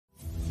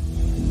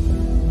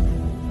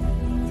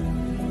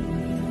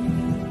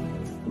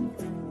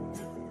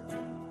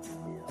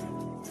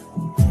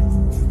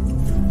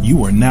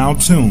You are now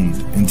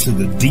tuned into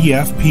the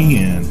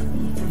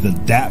DFPN, the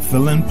Dat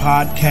Feelin'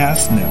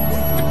 Podcast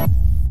Network.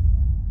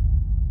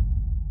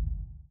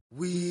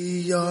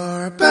 We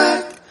are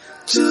back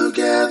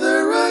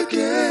together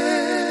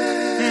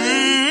again.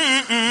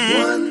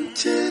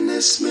 110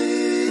 is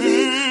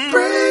Smitty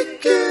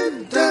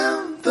breaking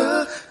down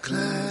the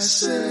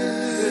classics,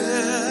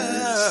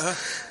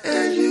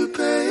 and you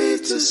pay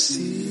to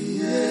see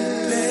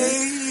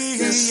it.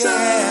 Yes,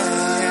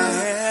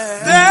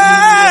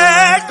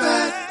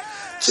 back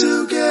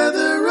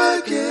together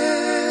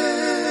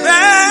again.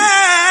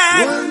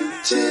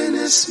 110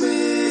 is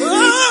Smitty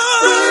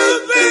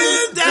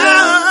breaking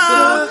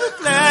down the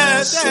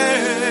classics,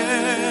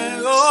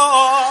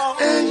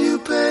 and you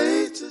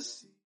pay to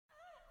see.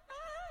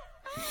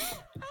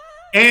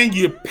 And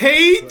you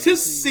paid to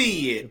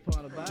see it.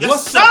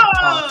 What's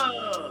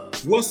up?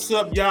 What's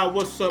up, y'all?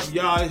 What's up,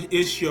 y'all?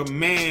 It's your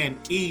man,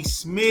 E.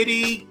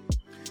 Smitty.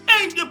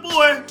 And your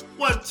boy,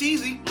 One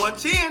Teasy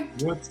 110.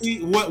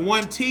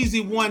 One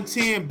Teasy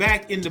 110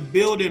 back in the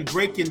building,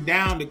 breaking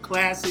down the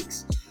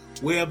classics.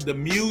 We have the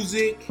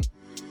music,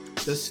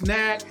 the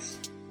snacks,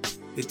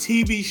 the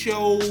TV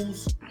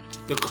shows.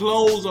 The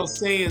clothes are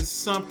saying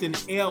something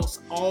else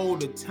all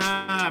the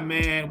time,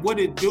 man. What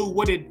it do?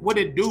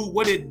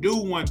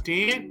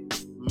 110?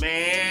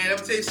 Man, let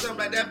me tell you something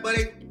like that,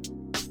 buddy.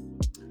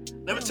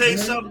 Let me tell you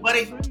something,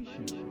 buddy.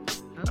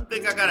 I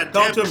think I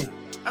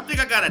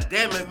got a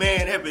damn it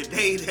man every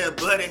day there,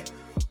 buddy.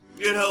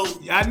 You know.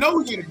 I know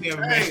we get a damn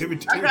it man every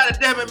day. I got a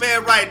damn it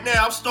man right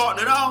now. I'm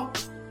starting it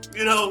off.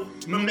 You know,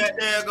 from that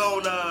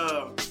daggone,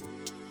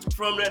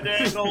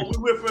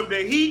 we went from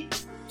the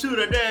heat to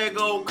the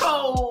daggone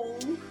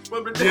cold.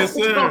 From the yes,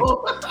 sir.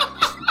 cold.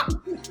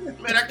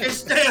 Man, I can't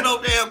stand no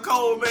damn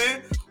cold,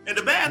 man. And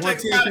the bad thing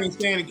about it, can't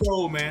stand the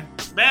cold, man.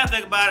 Bad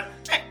thing about it,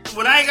 hey,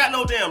 when I ain't got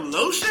no damn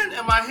lotion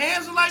and my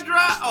hands are like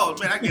dry, oh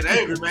man, I get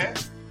angry, man.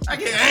 I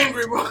get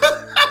angry, bro.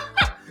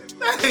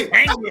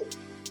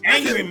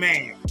 Angry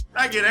man.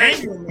 I get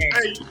angry, man.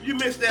 Hey, you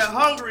missed that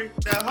hunger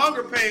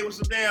pain with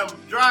some damn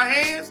dry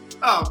hands.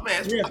 Oh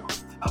man, yeah.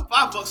 I'm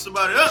 $5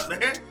 somebody up,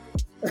 man.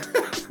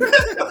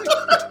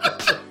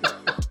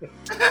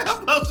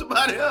 I'm fuck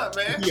somebody up,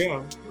 man.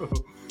 Yeah.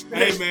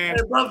 Hey man,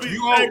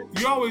 you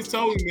always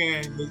told me,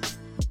 man.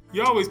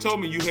 You always told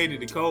me you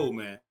hated the cold,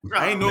 man.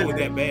 I ain't know it was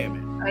that bad,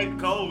 man. I hate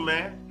cold,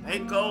 man. I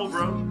hate cold,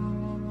 bro.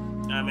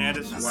 Nah, man,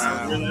 this is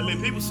wild. I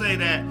mean, people say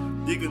that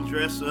you can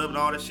dress up and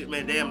all that shit,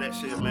 man. Damn that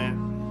shit,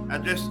 man. I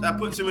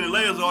put too many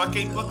layers on. I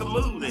can't fucking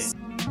move then.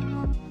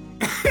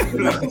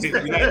 You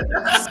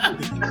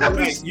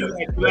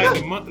like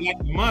the mummy.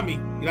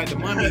 You like the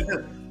mummy.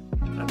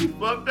 I be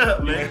fucked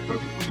up, man.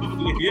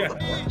 Yeah.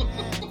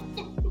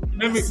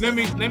 Let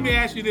me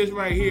ask you this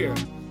right here.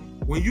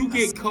 When you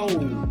get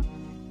cold,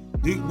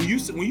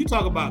 when you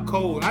talk about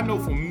cold, I know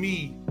for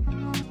me,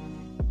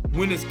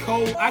 when it's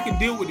cold, I can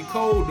deal with the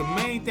cold. The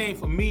main thing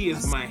for me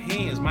is my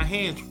hands. My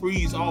hands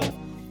freeze off.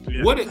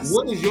 Yeah. What is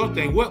your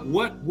thing? What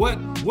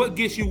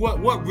gets you?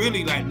 What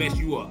really like mess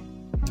you up?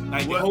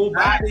 Like the whole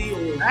body?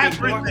 I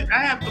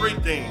have three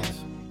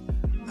things.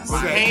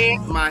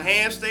 My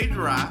hands stay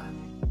dry.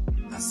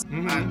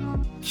 Mm-hmm. My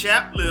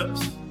chapped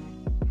lips.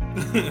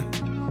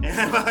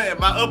 and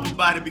my upper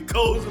body be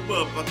cold as a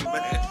motherfucker,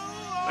 man.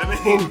 I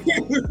mean,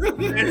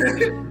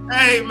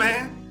 hey,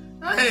 man.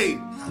 Hey.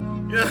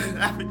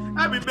 Yeah,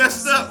 I be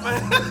messed up,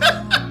 man.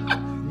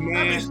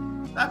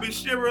 I be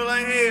shivering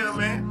like hell,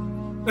 man.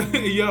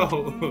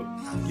 Yo,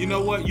 you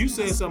know what? You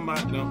said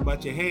something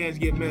about your hands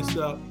get messed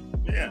up.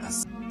 Yeah.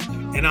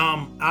 And I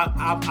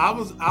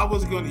was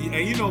gonna,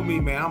 and you know me,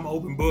 man. I'm an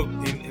open book,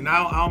 and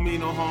I don't mean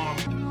no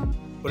harm.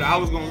 But I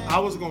was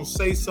gonna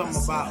say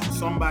something about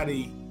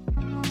somebody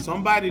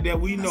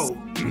that we know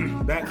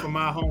back from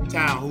my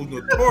hometown who's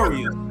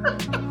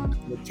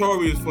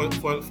notorious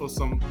for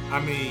some.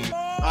 I mean,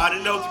 I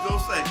didn't know what you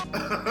gonna say.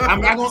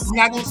 I'm not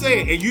gonna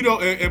say it, and you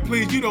don't. And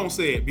please, you don't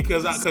say it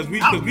because we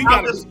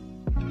got.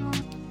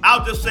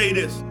 I'll just say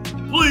this.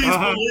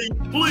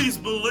 Please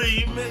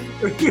believe me.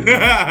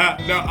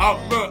 No,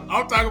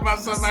 I'm talking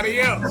about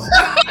somebody else.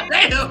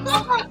 Damn.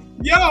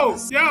 Yo,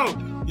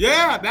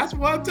 yeah, that's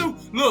one too.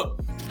 Look.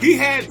 He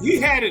had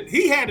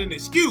an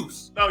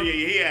excuse. Oh yeah,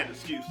 he had an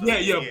excuse.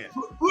 Yeah.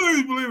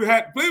 Please believe it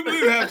had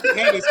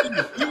an excuse.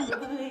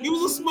 He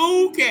was a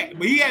smooth cat,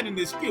 but he had an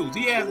excuse.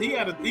 He had a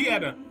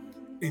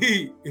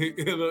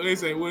they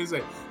say what is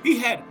it? He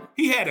had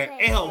an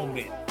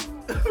ailment.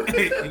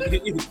 He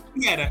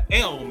had an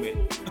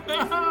ailment.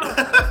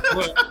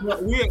 but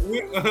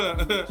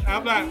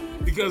I'm not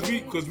because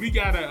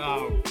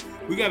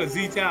we got a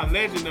Z-Town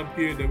legend up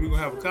here that we're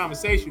gonna have a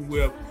conversation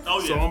with.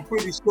 Oh, yeah. So I'm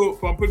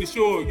pretty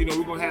sure, you know,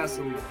 we're gonna have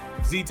some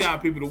Z-Town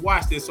people to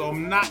watch this. So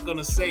I'm not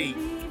gonna say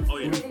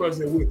this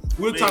person.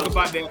 We'll talk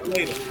about that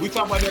later.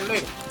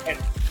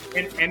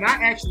 And I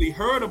actually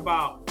heard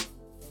about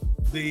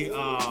the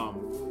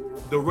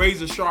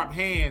razor sharp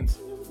hands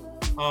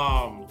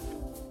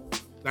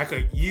like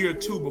a year or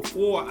two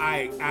before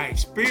I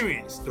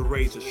experienced the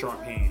razor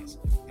sharp hands.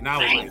 And I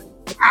was like,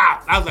 wow.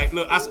 I was like,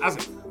 look, I was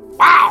like,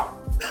 wow.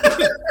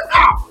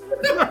 Wow.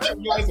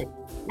 You say,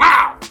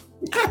 wow.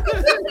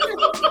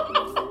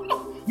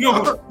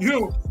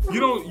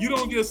 You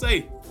don't just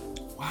say,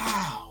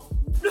 wow.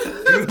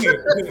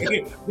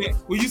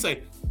 When you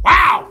say,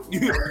 wow.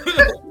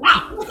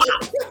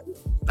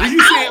 When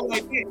you say it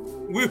like that,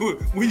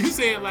 when you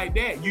say it like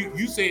that,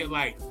 you say it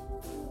like,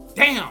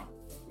 damn,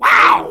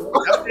 wow.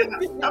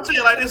 I'll tell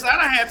you like this. I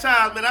done had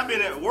times, man. I've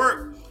been at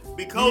work,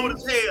 be cold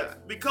as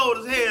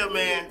hell,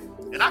 man.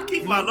 And I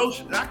keep my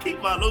lotion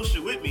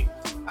with me.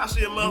 I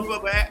see a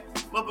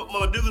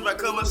motherfucker dudes might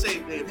come and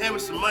say, hey, hand me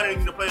some money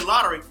to play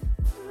lottery.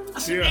 I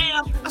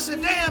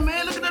said, damn,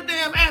 man, look at them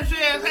damn ass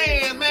hands,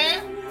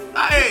 man.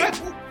 Hey,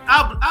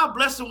 I'll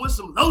bless them with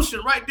some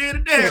lotion right there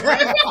today,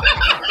 man.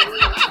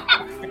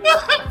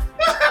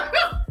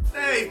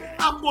 Hey,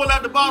 I'll pull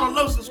out the bottle of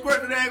lotion,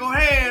 squirt the daggone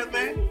hands,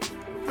 man.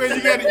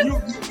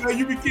 Man,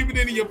 you be keeping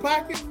it in your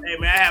pocket? Hey,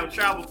 man, I have a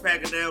travel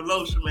pack of damn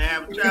lotion, man. I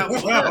have a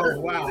travel pack. Oh,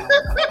 wow.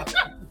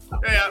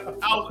 Hey, I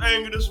was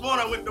angry this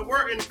morning. I went to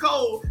work in the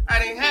cold. I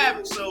didn't have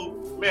it, so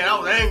man, I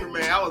was angry,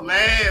 man. I was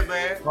mad,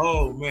 man.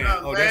 Oh man,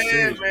 that's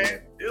serious, man.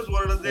 It was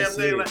one of the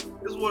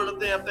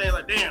damn things.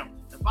 Like, damn,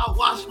 if I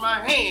wash my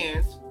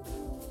hands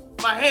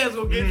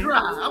gonna get dry.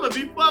 I'm gonna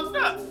be fucked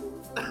up.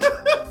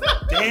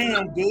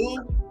 Damn,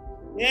 dude.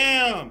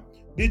 Damn.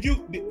 Did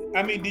you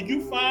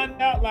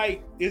find out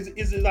like is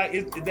it like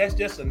that's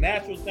just a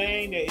natural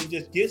thing that it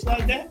just gets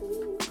like that?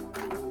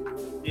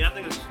 Yeah, I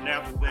think it's a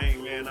natural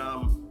thing, man.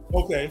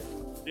 Okay.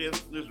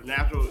 This is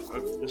natural.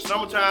 In the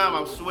summertime,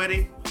 I'm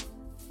sweaty.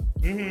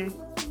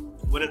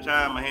 Mm-hmm.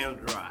 Wintertime, my hands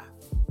dry.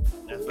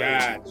 That's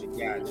Gotcha.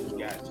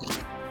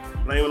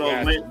 Blame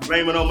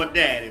it on my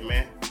daddy,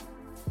 man.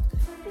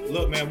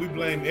 Look, man, we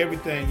blame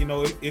everything. You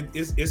know,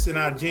 it's in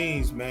our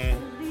genes, man.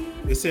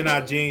 It's in our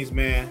genes,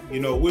 man.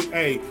 You know,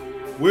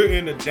 we're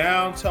in the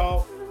down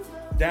talk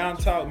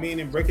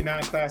meaning breaking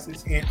down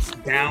classes, hence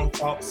down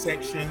talk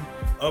section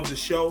of the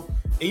show.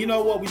 And you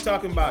know what? We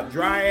talking about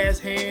dry ass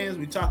hands.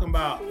 We talking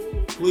about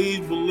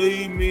please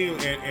believe me.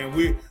 And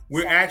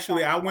we're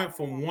actually, I went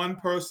from one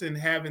person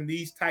having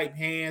these type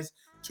hands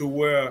to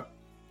where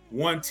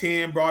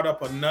 110 brought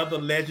up another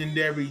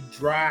legendary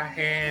dry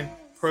hand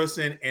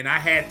person, and I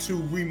had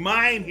to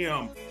remind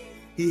him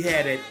he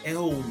had an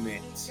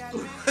ailment,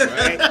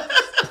 right?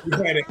 He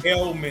had an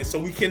ailment,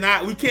 so you can't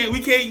throw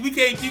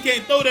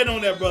that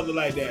on that brother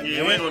like that.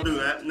 Yeah, man. we ain't gonna do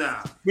that.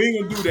 Nah, we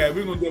ain't gonna do that.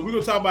 We're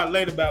gonna talk about it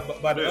later about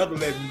the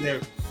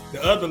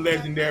other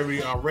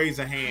legendary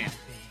razor hand.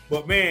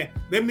 But man,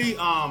 let me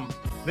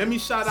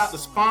shout out the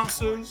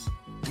sponsors.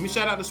 Let me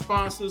shout out the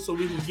sponsors so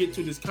we can get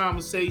to this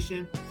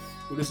conversation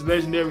with this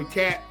legendary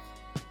cat.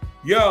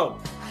 Yo,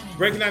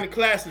 breaking down the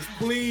classes,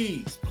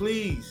 please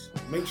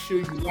make sure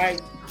you like,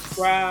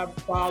 subscribe,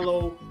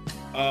 follow,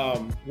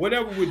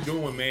 whatever we're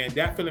doing, man.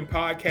 That Feeling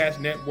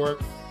Podcast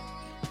Network.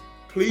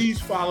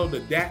 Please follow the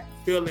That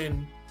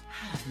Feeling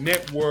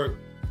Network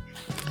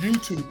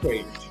YouTube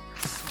page.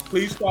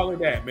 Please follow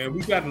that, man.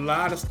 We got a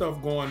lot of stuff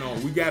going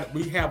on. We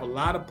have a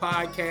lot of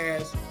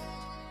podcasts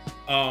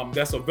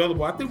that's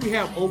available. I think we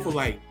have over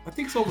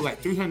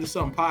 300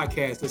 something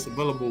podcasts that's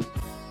available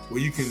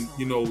where you can,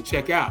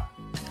 check out.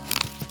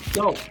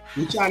 So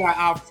we shout out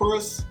our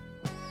first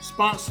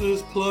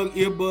sponsors, Plug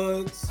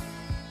Earbuds.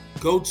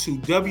 Go to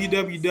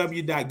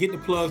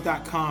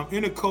www.gettheplugs.com.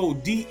 Enter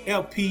code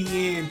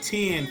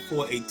DFPN10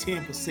 for a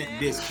 10%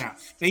 discount.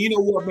 And you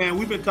know what, man?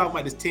 We've been talking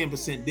about this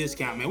 10%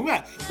 discount, man. We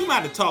might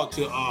have to talk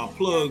to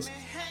Plugs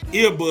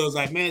Earbuds,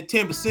 like, man,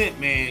 10%,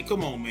 man.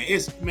 Come on, man.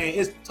 It's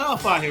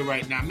tough out here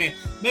right now, man.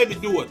 Maybe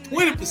do a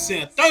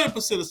 20%,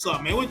 30% or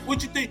something, man.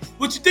 What you think?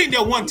 What you think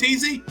that one,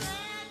 TZ?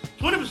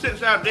 20%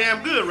 sounds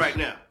damn good right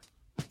now.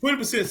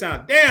 20%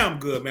 sound damn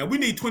good, man. We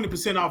need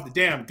 20% off the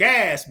damn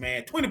gas,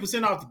 man.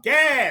 20% off the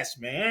gas,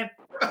 man.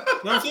 You know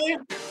what I'm saying?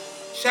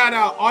 Shout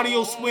out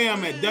Audio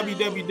Swim at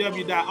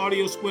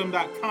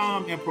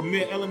www.audioswim.com and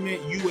Premier Element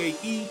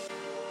UAE,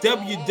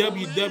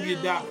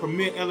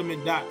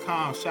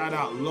 www.premierelement.com. Shout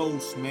out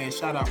Los, man.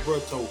 Shout out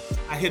Berto.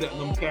 I hit up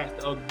them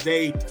cats the other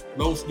day.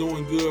 Los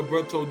doing good.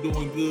 Berto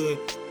doing good.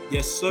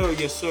 Yes, sir.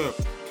 Yes, sir.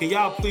 Can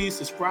y'all please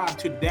subscribe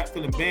to the That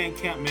Feeling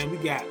Bandcamp, man?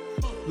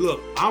 Look,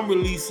 I'm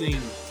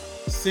releasing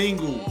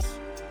singles.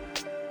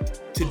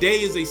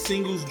 Today is a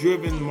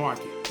singles-driven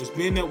market. It's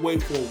been that way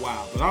for a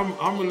while, but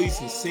I'm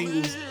releasing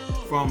singles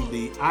from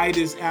the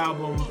Itis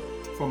album,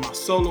 from my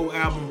solo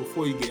album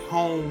Before You Get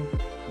Home.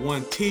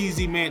 One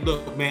teasy, man.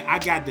 Look, man, I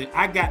got the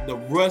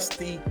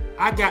rusty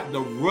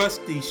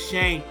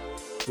shank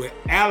with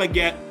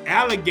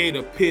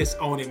alligator piss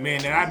on it,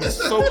 man. That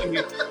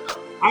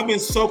I've been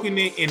soaking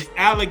it in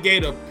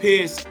alligator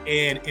piss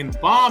and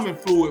embalming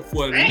fluid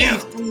for at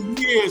least 3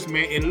 years,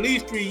 man. At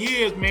least 3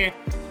 years, man.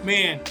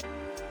 Man,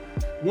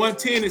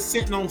 110 is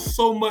sitting on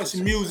so much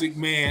music,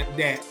 man,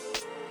 that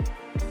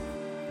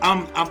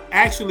I'm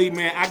actually,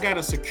 man, I got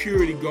a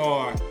security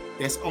guard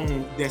that's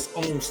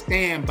on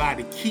standby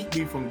to keep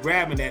me from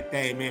grabbing that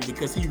thing, man,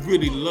 because he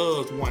really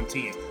loves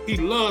 110. He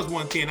loves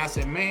 110. I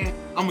said, man,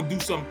 I'm gonna do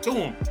something to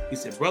him. He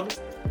said, brother,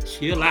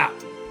 chill out.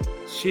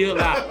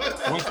 Chill out.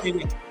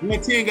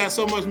 110 got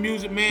so much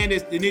music, man.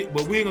 But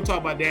we ain't gonna talk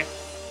about that.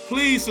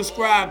 Please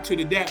subscribe to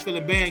the Dat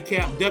Feelin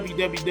Bandcamp,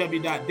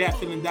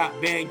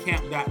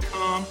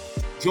 www.datfeelin.bandcamp.com.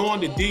 Join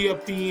the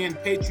DFPN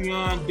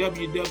Patreon,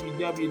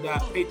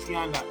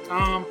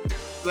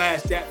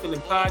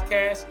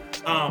 www.patreon.com/datfeelingpodcast.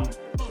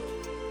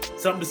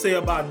 Something to say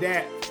about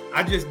that.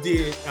 I just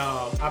did,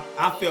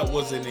 I felt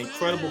was an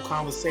incredible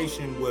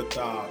conversation with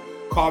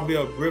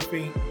Carvel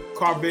Griffin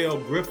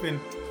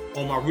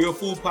on my Real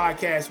Food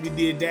podcast. We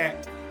did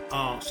that.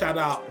 Shout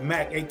out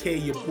Mac, aka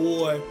your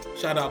boy.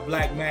 Shout out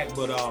Black Mac.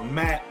 But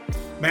Mac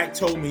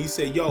told me, he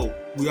said, yo,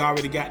 we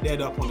already got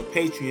that up on the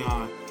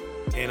Patreon,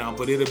 and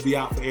but it'll be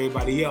out for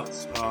everybody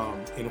else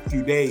in a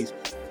few days.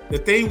 The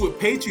thing with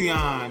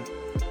Patreon,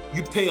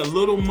 you pay a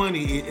little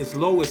money, as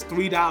low as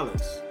 $3,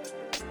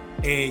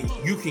 and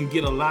you can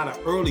get a lot of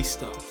early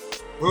stuff,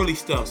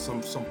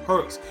 some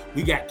perks.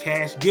 We got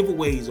cash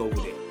giveaways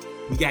over there.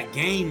 We got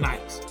game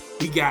nights.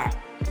 We got,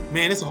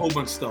 man, there's a whole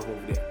bunch of stuff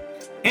over there.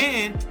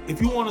 And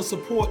if you want to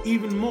support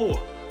even more,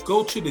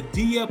 go to the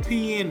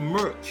DFPN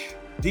merch.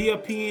 Go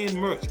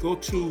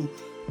to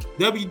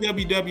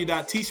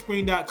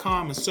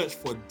www.teespring.com and search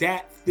for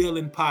Dat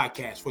Feelin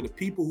Podcast for the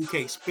people who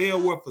can't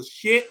spell worth of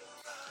shit.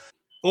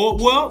 Or,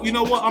 well, you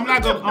know what? I'm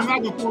not gonna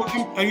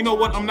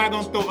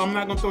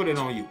throw that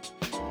on you.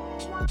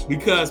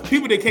 Because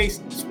people that can't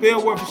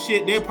spell worth of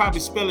shit, they'll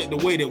probably spell it the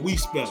way that we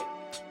spell it.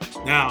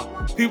 Now,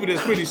 people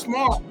that's pretty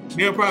smart,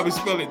 they'll probably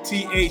spell it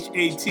THAT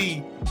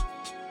FEELING.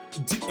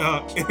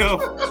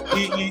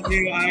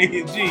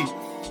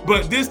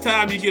 But this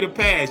time you get a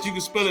pass. You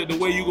can spell it the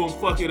way you're gonna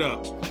fuck it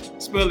up.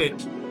 Spell it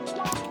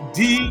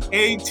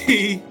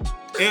DATFEELIN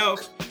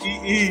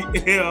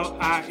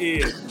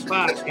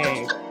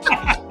podcast.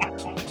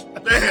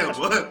 Damn,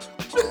 what?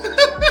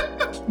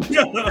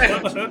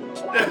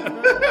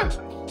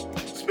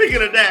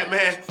 Speaking of that,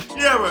 man,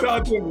 you ever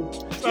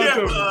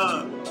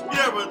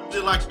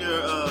did like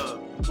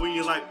when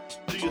you like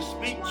do your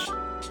speech,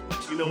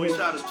 you know, when you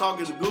try to talk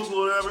into Google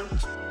or whatever,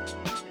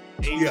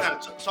 and you try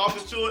to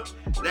talking to it,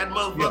 that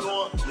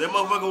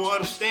motherfucker will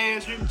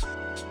understand you.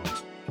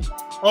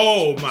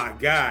 Oh my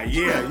God,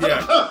 yeah.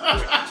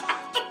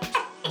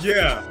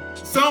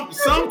 Some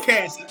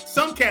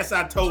cats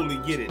I totally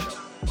get it though.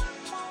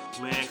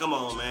 Man, come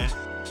on, man.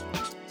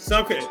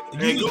 Some cats,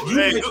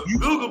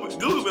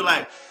 Google be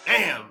like,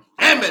 damn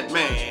it,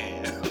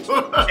 man.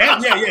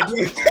 yeah.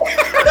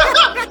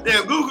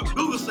 Damn,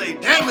 Google say,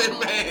 damn it,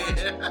 man.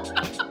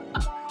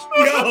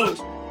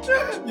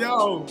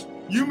 Yo,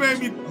 you made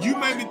me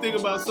think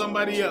about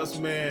somebody else,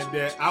 man,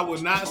 that I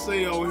would not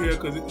say over here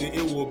because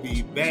it will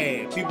be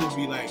bad. People will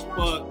be like,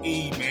 fuck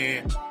E,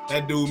 man,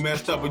 that dude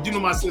messed up. But you know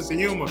my sense of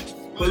humor.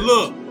 But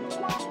look,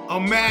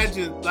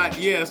 imagine, like,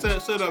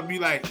 shut up, be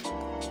like,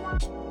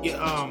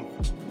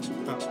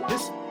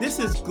 this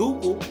is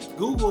Google.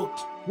 Google,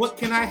 what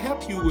can I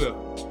help you with?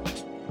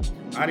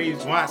 I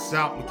didn't watch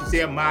out when you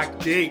said my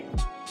dick.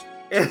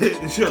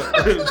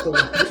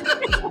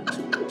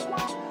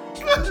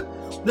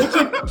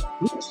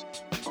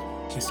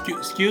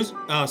 Excuse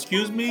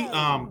me.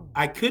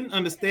 I couldn't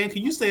understand.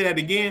 Can you say that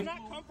again?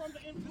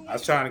 I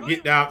was trying to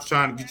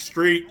get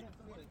straight.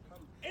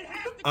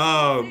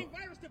 I'm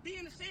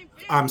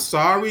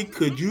sorry.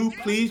 Could you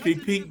please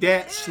repeat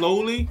that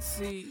slowly?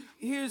 See,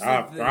 here's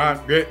the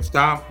thing. Get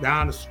stomped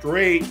down the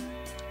street.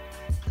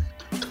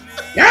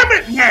 Damn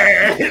it,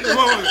 man!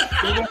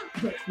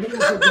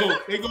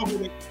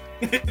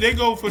 They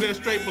go for that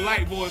straight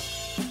polite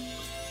voice.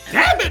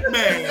 Damn it,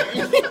 man!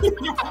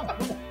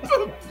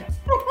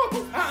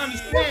 I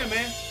understand,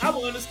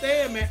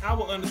 man. I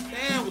will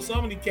understand with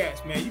some of these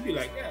cats, man. You be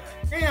like, yeah,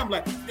 damn,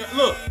 like,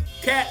 look,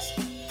 cats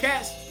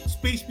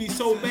speech be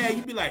so bad.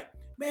 You be like,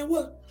 man,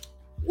 what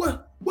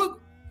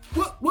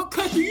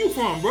country you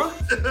from, bro?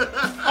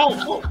 I'm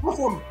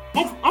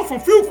from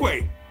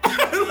Fuquay.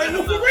 Like,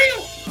 what, for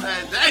real?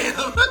 Man,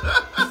 damn.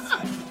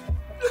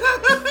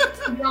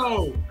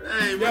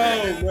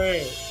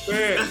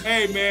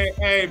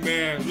 Hey,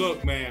 man.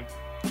 Look, man.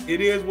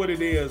 It is what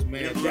it is,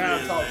 man.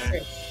 Down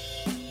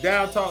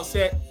talk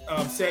session.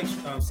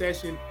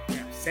 Section.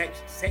 Damn,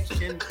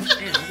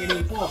 I can't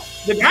even talk.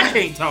 Look, I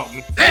can't talk.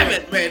 Damn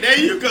it, man. There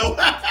you go.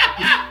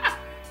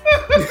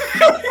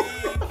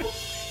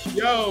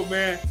 Yo,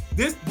 man.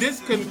 This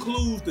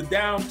concludes the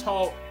Down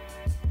Talk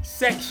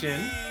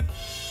section,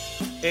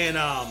 and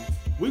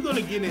we're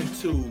gonna get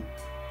into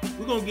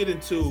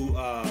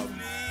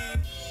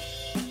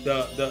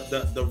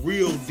the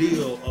real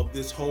deal of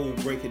this whole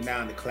breaking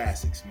down the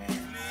classics, man.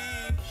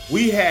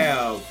 We're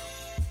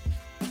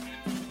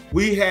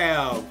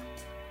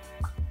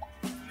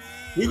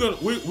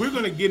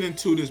gonna get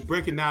into this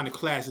breaking down the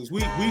classics.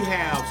 We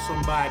have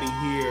somebody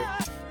here.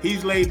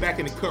 He's laid back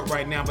in the cut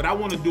right now, but I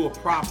want to do a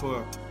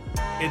proper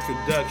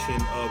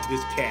introduction of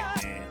this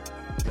cat, man.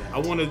 I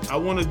want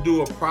to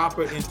do a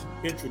proper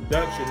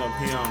introduction of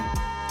him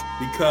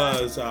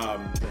because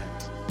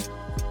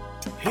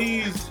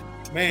he's,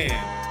 man,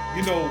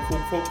 you know,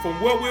 from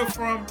where we're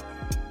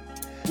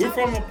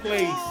from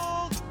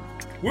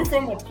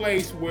a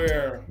place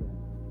where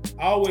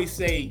I always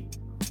say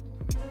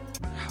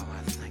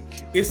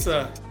it's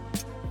a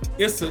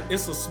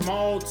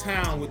small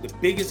town with the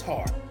biggest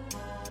heart.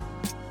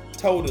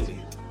 Totally.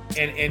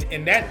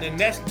 And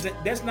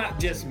that's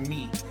not just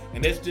me,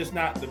 and that's just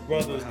not the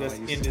brothers that's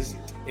in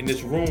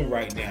this room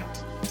right now.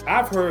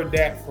 I've heard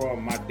that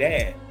from my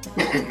dad.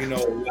 You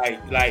know,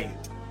 like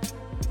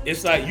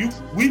it's like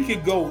we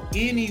could go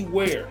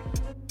anywhere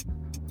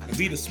and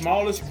be the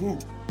smallest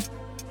group.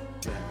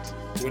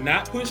 We're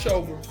not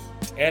pushovers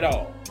at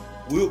all.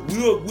 We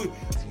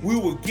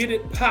will get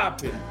it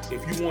popping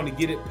if you want to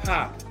get it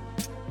popping.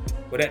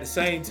 But at the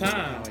same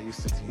time,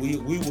 we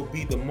will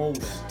be the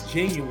most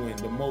genuine,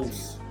 the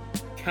most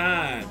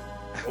kind.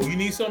 Oh, you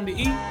need something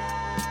to eat?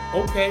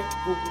 Okay,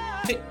 well,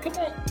 hey, come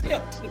on.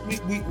 Yeah,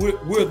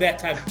 we're that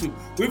type of people.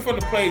 We're from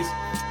the place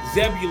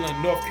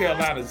Zebulon, North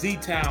Carolina,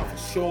 Z-Town for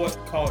short,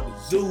 called the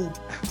Zoo.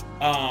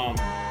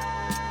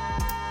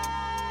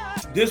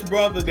 This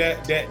brother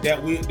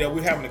that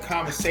we're having a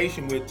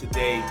conversation with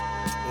today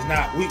is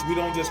not. We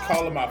don't just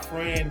call him our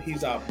friend.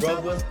 He's our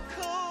brother,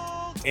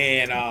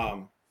 and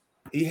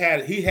he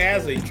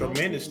has a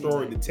tremendous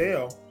story to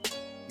tell.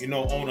 You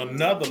know, on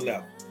another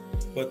level.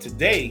 But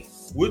today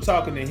we're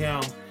talking to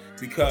him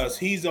because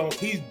he's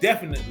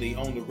definitely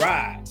on the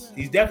rise.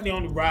 He's definitely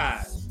on the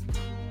rise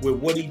with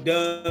what he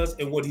does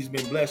and what he's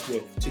been blessed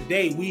with.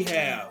 Today we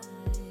have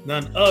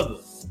none other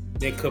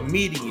than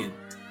comedian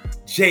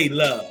Jay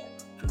Luv.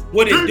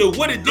 What it do?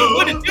 What it do?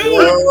 What it do?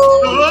 What it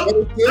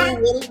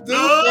do?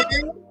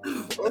 Nigga?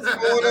 What's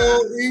going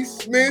on,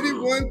 Smitty?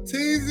 One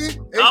teasy.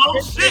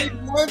 Oh shit!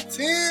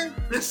 110.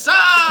 Yes, sir.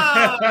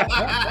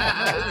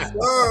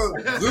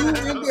 Zoo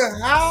in the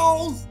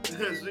house.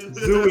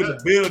 Zoo in the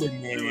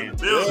building, man.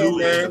 Yeah,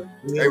 man.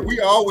 Hey,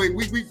 we always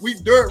we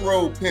dirt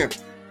road pimp.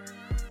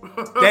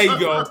 There you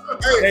go.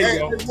 Hey,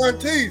 one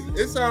tease.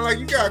 It sounds like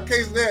you got a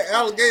case of that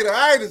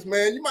alligator-itis,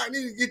 man. You might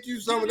need to get you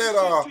some of that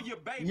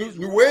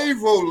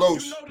Nuevo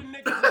lotion.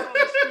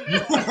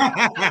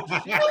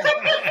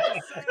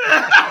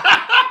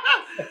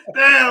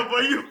 Damn,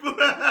 boy, you.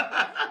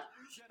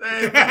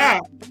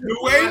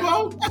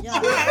 Nuevo?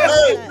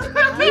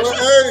 Hey,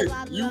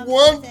 you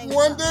one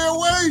day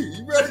away.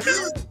 You better get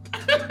it.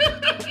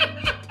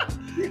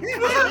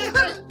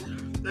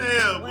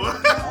 Damn, boy. I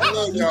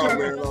love y'all,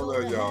 man.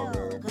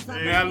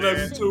 Man, I love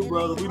you too,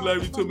 brother. We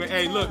love you too, man.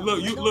 Hey, look,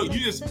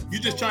 you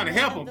just trying to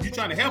help him. You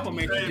trying to help him,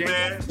 man. Hey,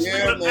 man.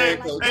 Yeah,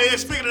 man. Hey,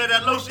 speaking of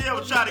that lotion, you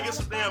ever try to get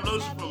some damn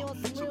lotion from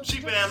some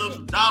cheap ass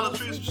lotion, Dollar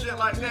Tree, some shit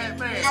like that,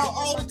 man?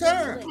 All the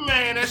time.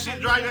 Man, that shit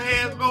dry your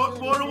hands more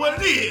than what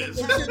it is.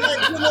 That shit like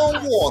putting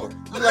on water.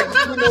 You like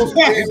putting on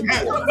water.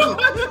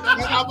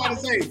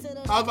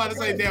 I was about to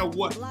say, damn,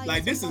 what?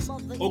 Like, this is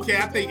okay.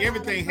 I think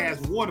everything has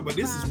water, but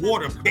this is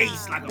water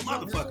based like a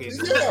motherfucker. Yeah,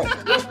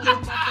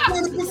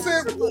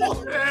 20%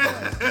 water.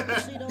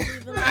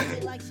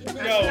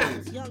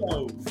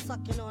 Yo,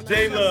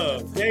 Jay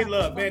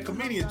Luv, man,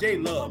 comedian Jay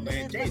Luv,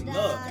 man, Jay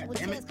Luv,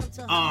 goddammit.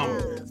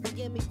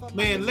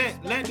 Man,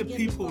 let the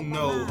people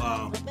know.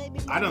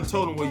 I done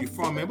told them where you're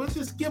from, man, but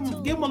just give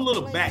them a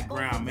little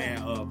background,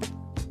 man.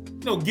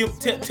 Tell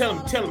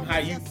them how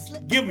you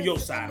give them your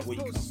side of where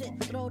you come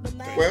from.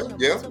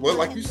 Well,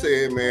 like you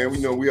said, man, we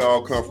know we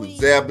all come from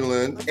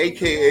Zebulon,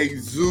 aka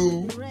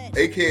Zoo,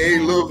 aka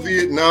Little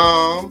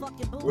Vietnam,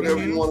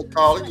 whatever you want to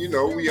call it. You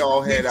know, we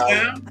all had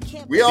our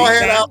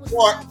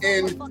part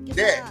in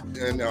that,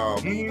 and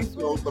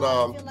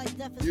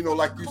you know,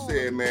 like you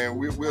said, man,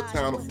 we're a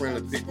town of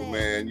friendly people,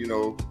 man. You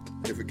know,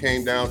 if it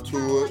came down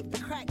to it,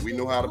 we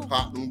know how to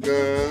pop them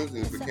guns,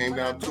 and if it came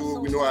down to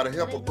it, we know how to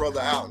help a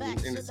brother out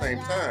in the same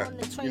time.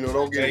 You know,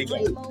 don't get it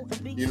twisted.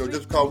 You know,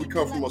 just because we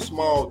come from a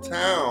small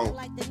town,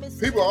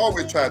 people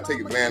always try to take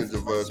advantage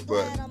of us,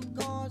 but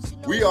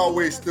we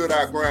always stood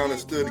our ground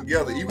and stood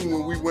together. Even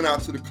when we went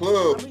out to the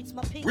club,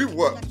 we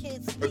were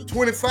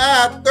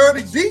 25,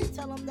 30 deep.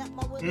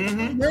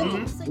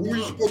 Remember, when we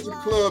used to go to the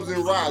clubs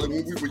in Raleigh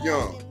when we were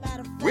young.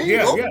 We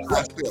ain't go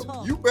by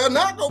yourself. You better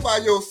not go by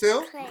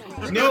yourself.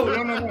 No.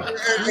 And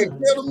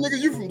tell them niggas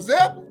you from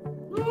Zeppelin.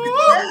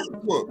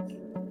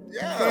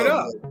 Yeah. Straight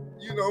up.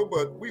 You know,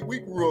 but we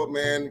grew up,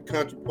 man, in the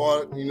country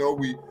part. You know,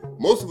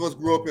 most of us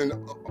grew up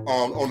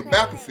on the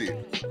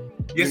battlefield.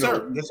 Yes,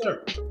 sir. Yes,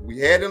 sir. We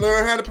had to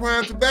learn how to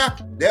plant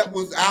tobacco. That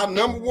was our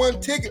number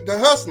one ticket to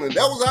hustling.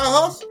 That was our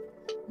hustle.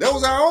 That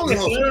was our only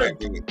hustle back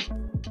then.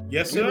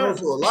 Yes, sir. You know,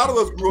 so a lot of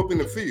us grew up in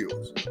the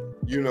fields.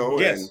 You know,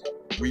 yes. And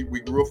we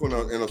grew up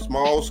in a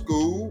small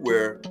school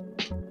where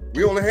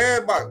we only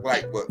had about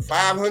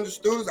 500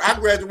 students. My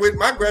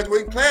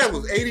graduating class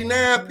was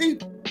 89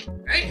 people.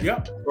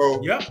 Yep. So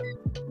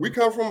we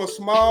come from a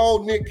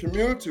small knit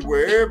community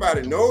where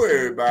everybody know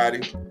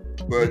everybody,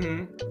 but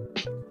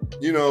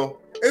you know,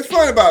 it's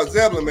funny about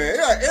Zebulon, man.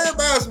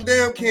 Everybody's some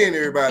damn kin,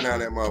 everybody down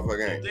that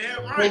motherfucker ain't.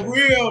 Damn right. For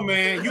real,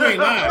 man. You ain't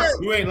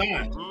lying. You ain't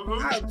lying.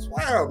 I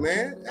swear,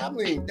 man. I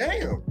mean,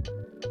 damn.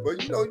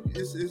 But you know,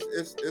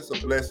 it's a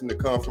blessing to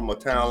come from a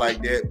town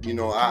like that. You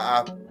know,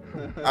 I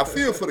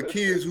feel for the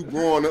kids who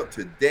growing up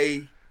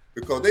today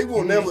because they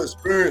will never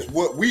experience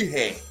what we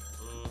had.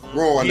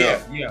 growing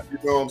up. Yeah. You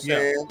know what I'm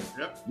saying?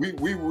 Yep.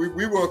 We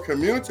were a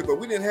community, but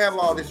we didn't have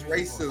all this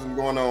racism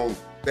going on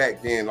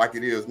back then like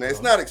it is now.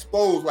 It's not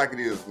exposed like it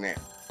is now.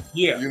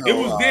 Yeah, you know, it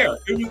was there.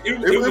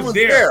 It was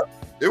there. there.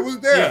 It was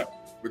there. Yeah.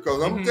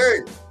 Because I'm gonna tell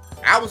you,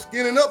 I was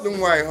skinning up them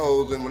white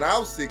hoes, and when I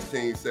was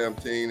 16,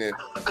 17, and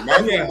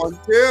my mama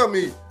tell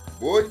me,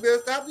 boy, you better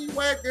stop these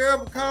white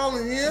girls from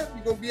calling here.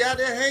 You gonna be out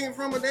there hanging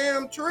from a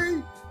damn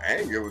tree. I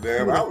ain't give a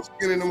damn. I was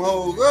skinning them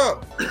hoes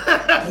up. You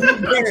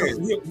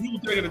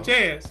was taking a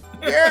chance.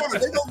 Yeah, they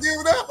gonna give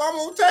it up. I'm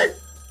gonna take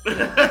it.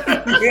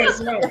 Yes,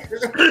 no.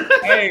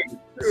 Hey,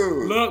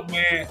 Dude. look,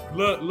 man.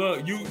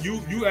 Look.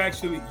 You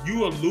actually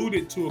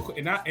alluded to it,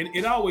 and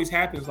it always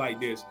happens like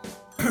this.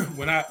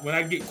 when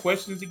I get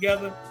questions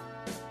together,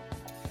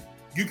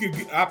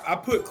 I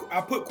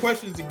put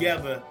questions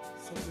together,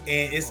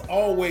 and it's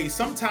always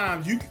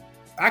sometimes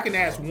I can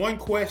ask one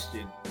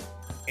question,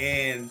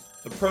 and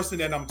the person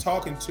that I'm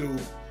talking to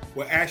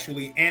will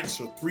actually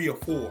answer 3 or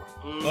 4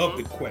 of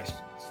the questions.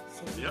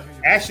 Yep.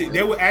 Actually,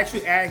 they will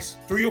actually ask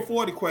 3 or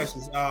 4 of the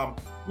questions.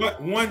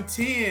 But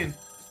 110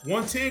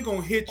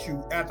 gonna hit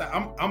you after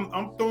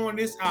I'm throwing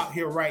this out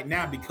here right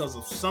now because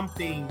of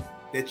something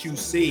that you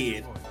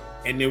said,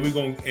 and then we're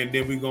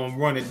gonna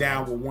run it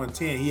down with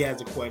 110. He has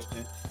a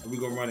question, and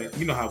we're gonna run it.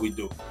 You know how we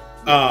do.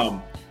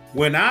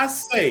 When I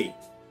say,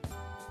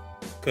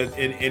 cause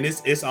and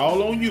it's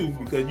all on you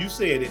because you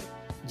said it,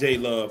 Jay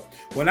Luv.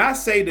 When I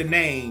say the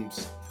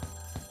names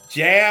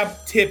Jab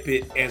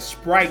Tippett and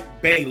Sprite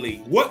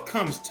Bailey, what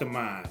comes to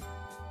mind?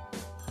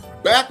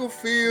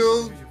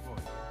 Battlefield,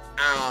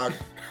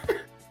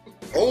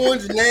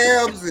 orange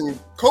nabs and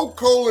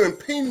Coca-Cola and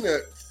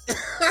peanuts.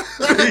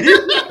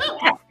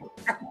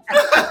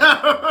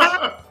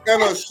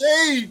 And a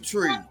shade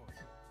tree.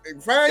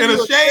 Find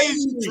you a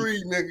shade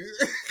tree, nigga.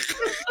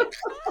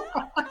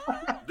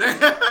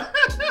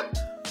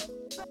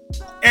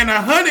 And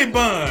a honey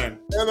bun.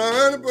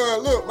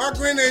 Look, my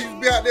granddad used to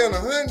be out there in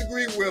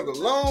 100-degree weather,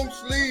 long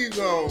sleeves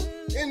on,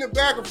 in the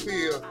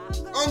battlefield,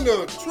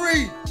 under a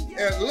tree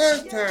at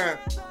lunchtime,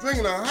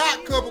 drinking a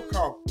hot cup of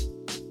coffee.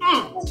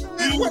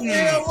 What the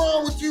hell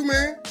wrong with you,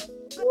 man?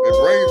 It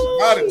brings the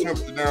body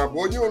temperature down,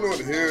 boy. You don't know what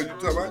the hell you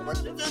talking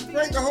about. You just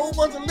drank a whole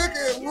bunch of liquor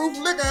at Roof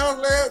Liquor House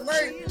last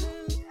night.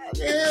 What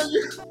the hell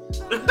you?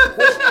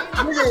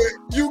 Nigga,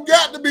 you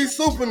got to be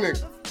super,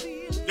 nigga.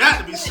 Got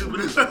to be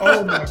super.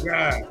 Oh my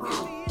God.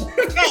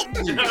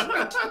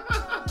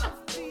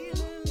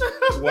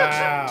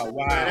 Wow.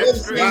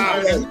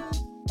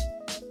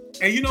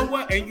 And you know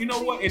what? And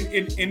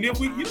if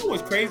we, you know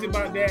what's crazy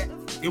about that?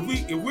 If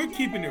we're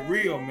keeping it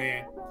real,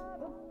 man,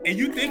 and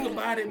you think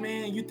about it,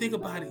 man, you think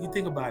about it.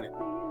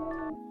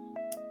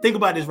 Think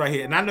about this right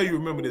here, and I know you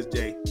remember this,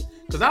 Jay,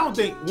 because I don't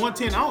think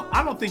 110.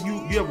 I don't think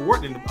you ever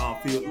worked in the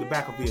field, the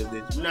back of field,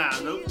 did you? Nah,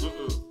 nope.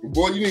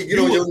 Boy, you need to get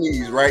on your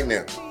knees right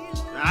now.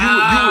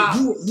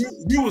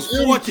 You was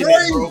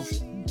fortunate, bro.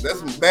 That's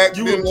some back.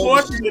 You were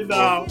fortunate,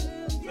 dog.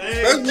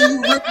 That's when you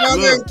ripped out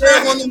there and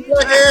grab on them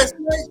black ass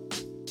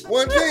snakes.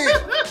 One thing, you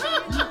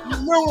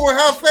remember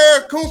how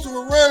fast Kunta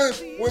was running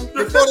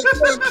before they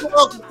started to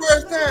off the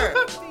first time?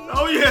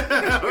 Oh yeah. I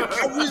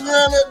reached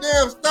around that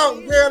damn stump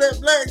and grabbed that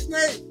black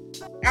snake.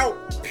 Out.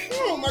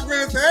 My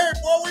granddad said, "Hey,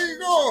 boy, where you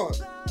going?"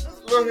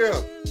 Look here,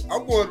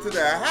 I'm going to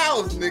the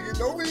house, nigga.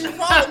 Don't even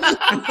follow me.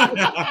 I'm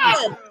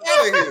out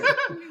of here.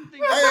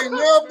 I ain't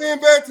never been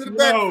back to the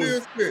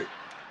battlefield shit.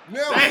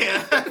 Never.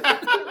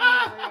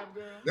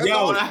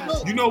 Yo,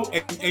 you know,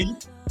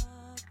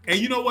 and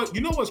you know what?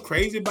 You know what's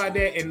crazy about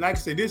that? And like I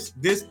said, this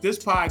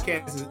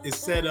podcast is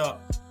set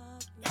up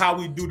how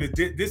we do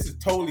this is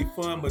totally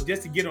fun, but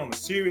just to get on the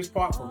serious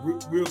part for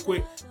real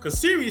quick, because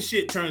serious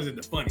shit turns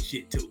into funny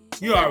shit too.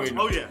 You already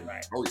know. Oh yeah.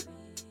 Right? Oh yeah.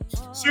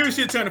 Serious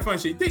shit turn to funny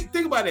shit.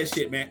 Think about that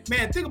shit, man.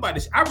 Man, think about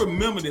this. I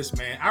remember this,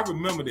 man. I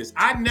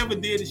never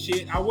did the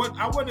shit. I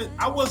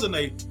wasn't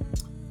a.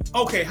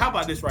 Okay, how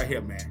about this right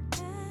here, man?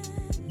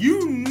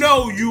 You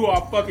know you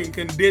are fucking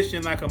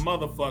conditioned like a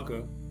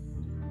motherfucker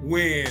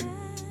when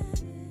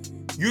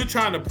you're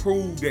trying to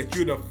prove that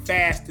you're the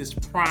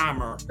fastest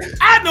primer.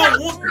 I don't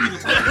want to be the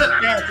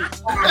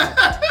fastest primer.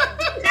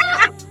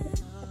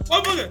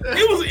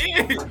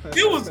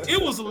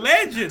 It was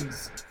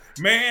legends,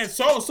 man.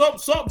 So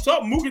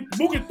Mookie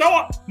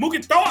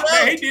Thorpe,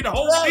 man, he did the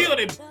whole field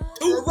in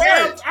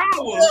 2.5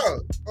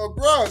 hours.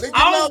 Bro, they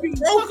I don't give a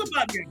fuck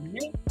about that,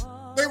 man.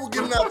 They were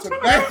getting out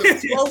tobacco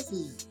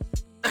trophies.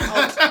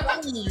 I'm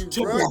telling you,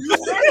 bro.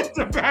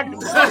 Tobacco.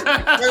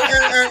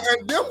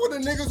 And them were the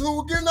niggas who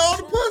were getting all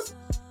the pussy.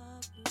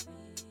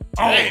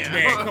 Oh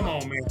man, come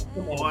on, man.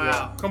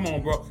 Wow. Come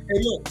on, bro.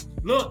 Hey,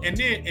 look, and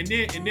then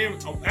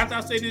after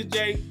I say this,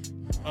 Jay,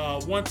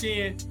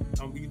 110,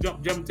 you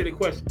jump into the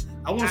question.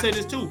 I want to say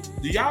this too.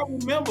 Do y'all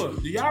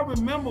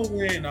remember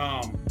when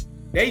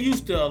they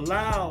used to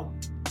allow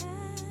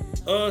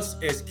us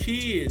as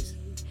kids?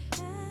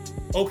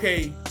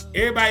 Okay,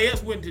 everybody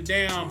else went to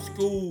damn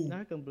school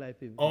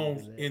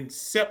in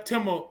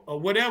September or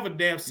whatever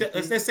damn.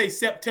 Let's say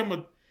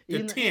September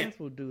the 10th.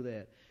 Will do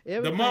that.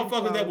 The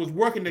motherfuckers that was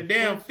working the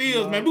damn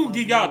fields, man, we will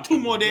give y'all 2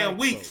 more damn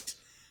weeks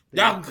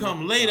Y'all can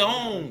come later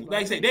on.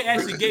 Like I say, they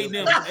actually gave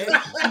them 2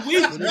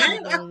 weeks,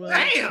 man. Damn,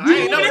 I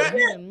ain't know that.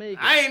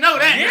 I ain't know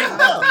that.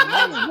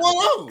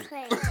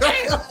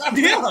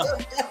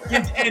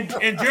 Yeah.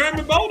 And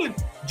Jeremy Bolden.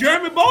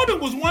 Jeremy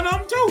Bolden was one of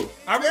them too.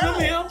 I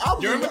remember him.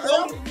 Jeremy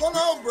Bolden. One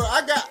of them, bro.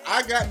 I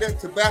got that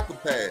tobacco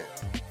pad.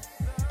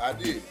 I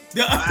did.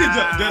 The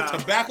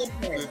tobacco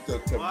pad. The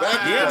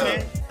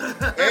tobacco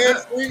pad. And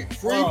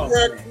free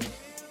breakfast.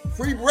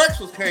 Free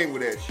breakfast came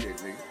with that shit,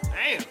 nigga.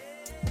 Damn.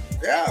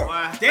 Yeah.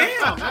 Wow.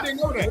 Damn, I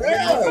didn't know that.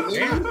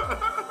 Yeah,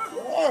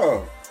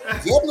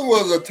 Zeppelin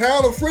was a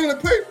town of friendly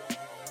people.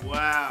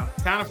 Wow.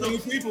 Town of friendly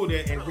people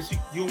that, and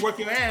you work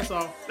your ass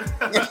off.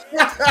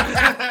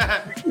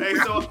 Hey,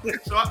 so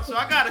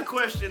I got a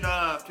question,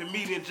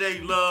 comedian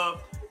Jay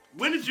Luv.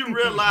 When did you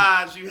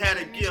realize you had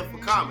a gift for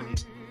comedy?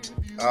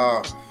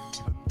 I'll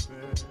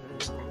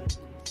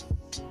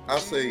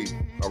say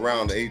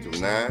around the age of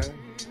 9.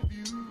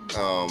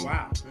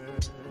 Wow.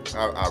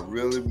 I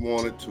really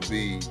wanted to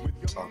be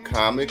a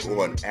comic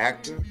or an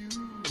actor,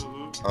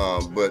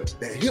 but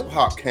the hip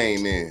hop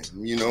came in,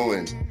 you know,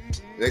 and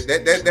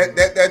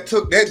that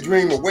took that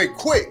dream away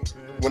quick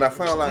when I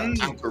found out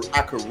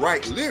I could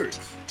write lyrics,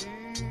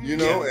 you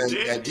know,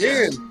 and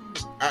then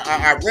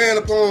I ran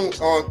up on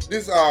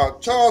this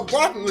Charles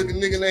Barkley looking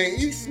nigga named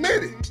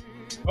Smitty.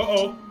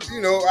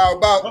 You know, I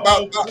was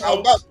about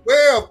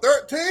 12,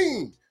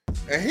 13,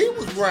 and he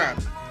was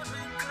rhyming,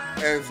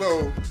 and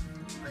so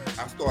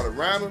I started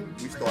rhyming.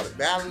 We started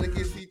battling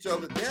against each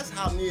other. That's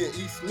how me and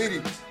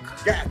Smitty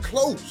got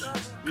close.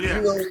 Yeah.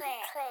 You know,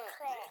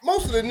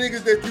 most of the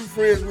niggas that you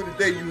friends with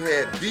today, you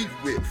had beef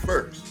with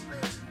first.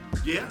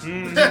 Yeah.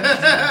 Am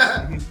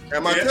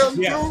I telling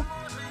the truth?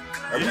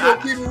 And we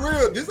gonna keep it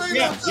real. This ain't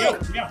no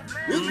joke.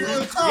 This is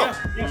real talk.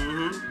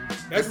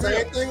 That's the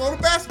same thing on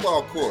the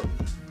basketball court.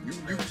 You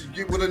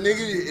get with a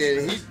nigga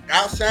and he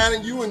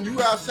outshining you and you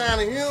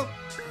outshining him.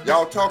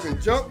 Y'all talking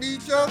junk to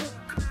each other.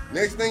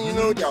 Next thing you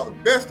know, y'all the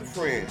best of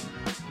friends.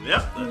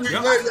 Yep. 2 weeks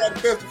later, y'all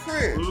the best of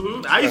friends.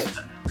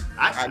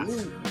 I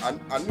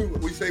knew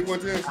what we say one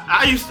time.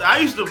 I used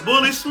to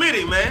bully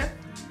Smitty, man.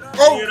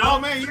 Oh, you know?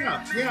 Man,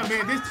 yeah,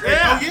 man.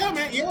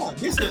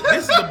 This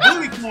is the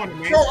bully corner,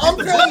 man. No, I'm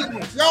telling you,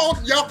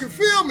 y'all can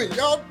feel me.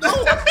 Y'all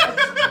know.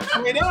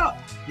 Straight up.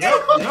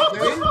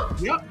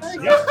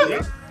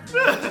 Yep.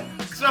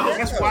 So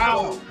that's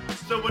wild.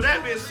 So with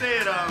that being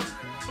said,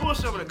 who are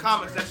some of the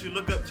comics that you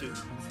look up to?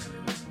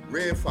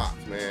 Red Fox,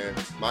 man,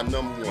 my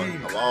number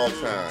one of all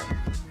time.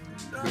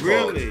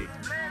 Really?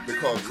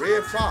 Because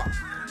Red Fox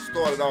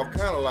started off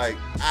kind of like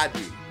I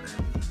did.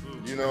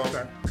 You know,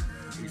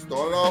 he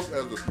started off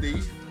as a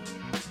thief.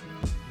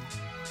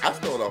 I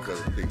started off as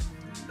a thief.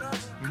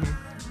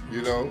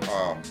 You know,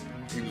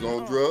 he was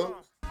on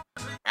drugs.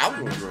 I was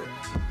on drugs.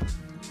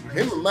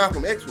 Him and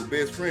Malcolm X were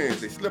best friends.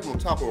 They slept on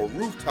top of a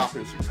rooftop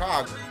in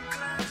Chicago.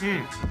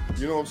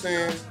 You know what I'm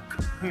saying?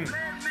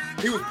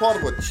 He was part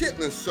of a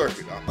chitlin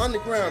circuit, an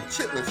underground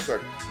chitlin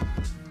circuit,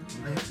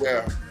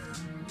 where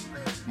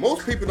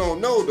most people don't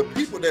know the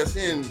people that's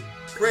in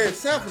Fred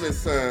Sanford's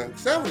son,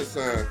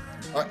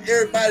 are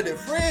everybody that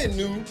Fred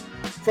knew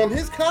from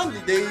his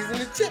comedy days in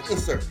the chitlin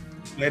circuit.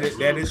 That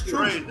is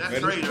true. That's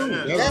great.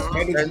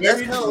 And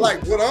that's kind of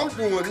like what I'm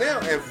doing now.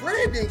 And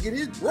Fred didn't get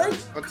his break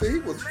until he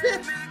was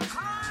 50.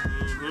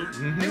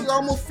 He was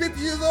almost 50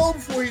 years old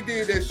before he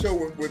did that show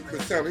with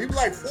Sanford. He was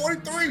like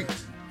 43.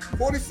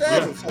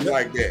 47, something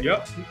like that. You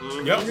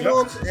know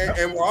what I'm saying?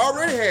 And we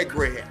already had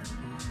gray hair.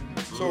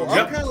 So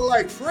I'm kind of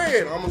like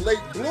Fred. I'm a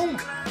late bloomer.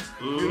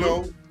 You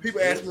know,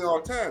 people ask me all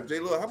the time, Jay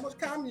Luv, how much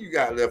comedy you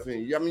got left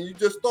in you? I mean, you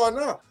just starting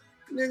out.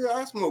 Nigga,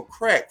 I smoked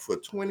crack for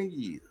 20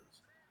 years.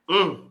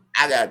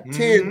 I got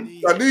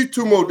 10, at least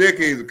 2 more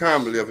decades of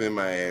comedy left in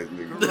my ass,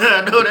 nigga.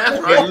 I know that's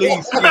right. At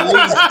least.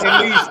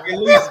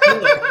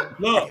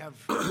 Look.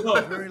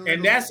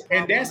 And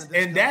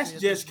that's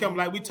just coming,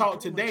 like we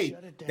talked today.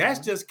 That's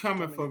just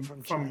coming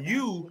from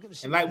you.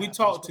 And like we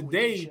talked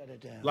today,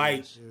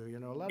 like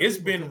it's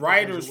been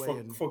writers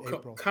for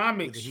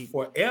comics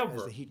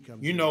forever.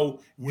 You know,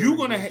 you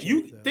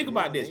think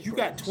about this. You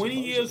got 20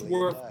 years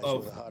worth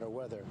of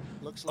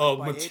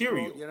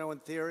material,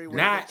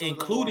 not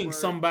including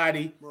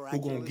somebody who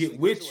gonna get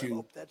with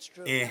you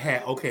and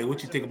have, okay,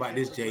 what you think about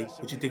this, Jay?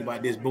 What you think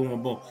about this? Boom,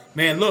 boom, boom.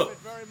 Man, look,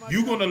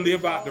 you're gonna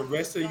live out the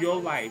rest of your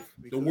life.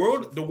 The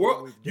world,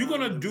 you're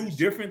gonna do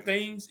different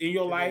things in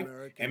your life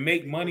and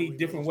make money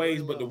different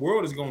ways, but the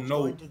world is gonna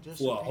know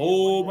for a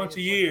whole bunch of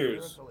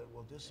years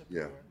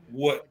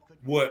what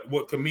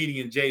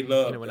comedian Jay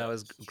Luv. You know, when I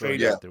was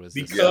growing up, there was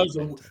because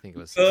of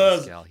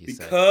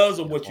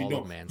what you're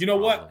doing. You know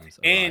what?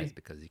 And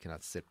because you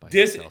cannot sit by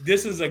this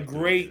is a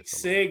great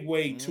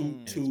segue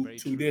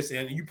to this,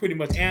 and you pretty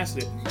much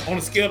answered on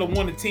a scale of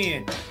 1 to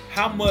 10.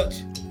 How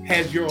much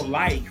has your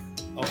life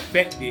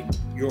affected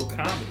your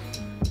comedy?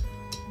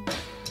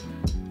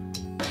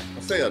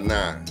 I say a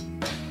 9.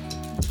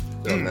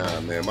 A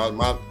 9, man.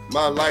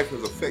 My life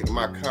has affected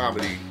my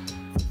comedy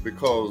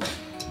because,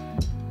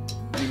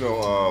 you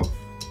know,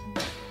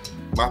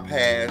 my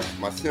past,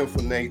 my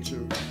sinful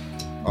nature,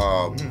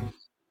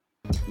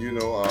 you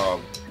know,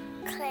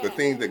 the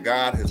things that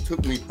God has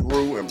took me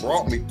through and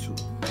brought me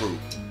through.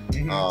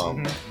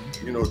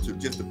 You know, to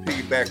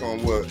piggyback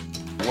on what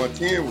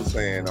 110 was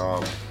saying,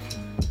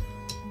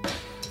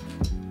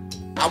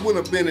 I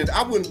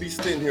wouldn't be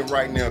sitting here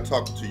right now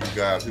talking to you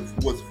guys if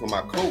it wasn't for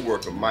my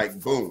coworker, Mike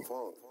Boone,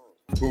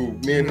 who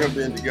me and him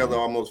been together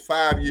almost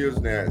 5 years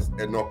now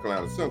at North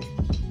Carolina Central.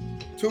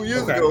 2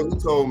 years ago, he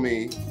told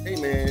me, hey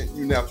man,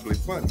 you naturally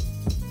funny.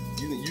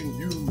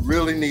 You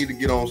really need to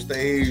get on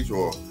stage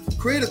or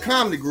create a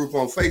comedy group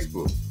on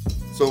Facebook.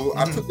 So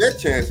I took that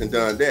chance and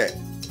done that.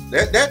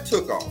 That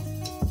took off.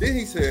 Then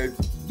he said,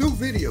 do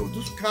video,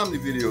 do some comedy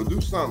video,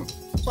 do something.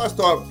 So I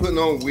started putting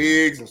on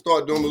wigs and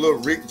started doing a little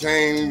Rick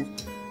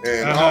James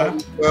and all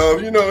this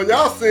stuff. You know,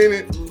 y'all seen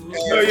it.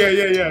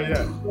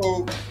 Yeah.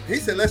 So he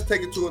said, let's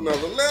take it to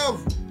another level.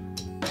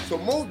 So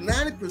most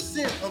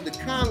 90% of the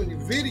comedy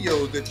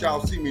videos that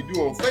y'all see me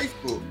do on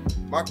Facebook,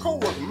 my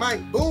coworker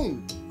Mike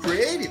Boone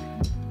created it.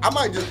 I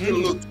might just get a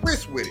little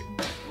twist with it.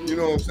 You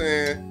know what I'm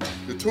saying?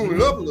 To tune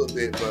it up a little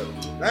bit, but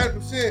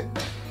 90%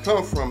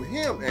 come from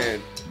him,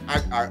 and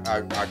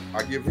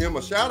I give him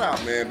a shout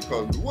out, man,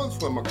 because if it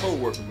wasn't for my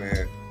coworker,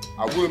 man,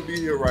 I wouldn't be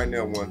here right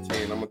now,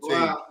 110. I'm gonna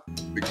tell you,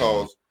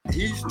 because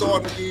he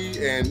started me,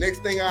 and next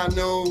thing I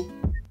know,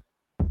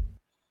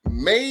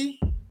 May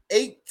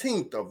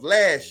 18th of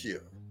last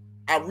year,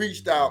 I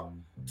reached out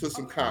to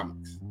some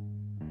comics,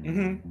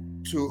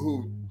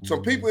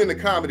 some people in the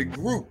comedy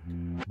group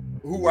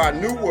who I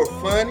knew were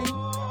funny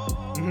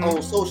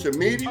on social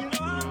media,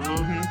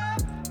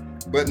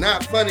 but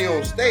not funny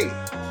on stage.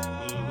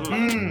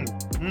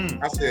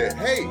 I said,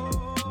 hey,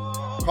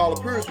 Carla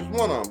Pierce was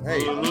one of them.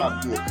 Hey, I'm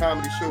about to do a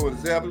comedy show in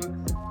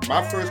Zebulon.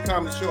 My first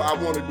comedy show, I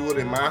want to do it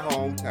in my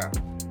hometown.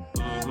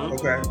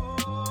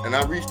 And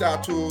I reached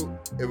out to,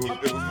 it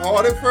was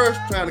hard at first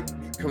trying to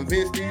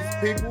convince these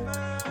people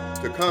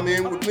to come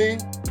in with me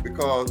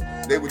because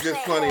they were just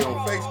funny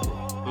on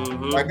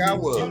Facebook, like I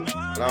was.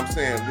 And I'm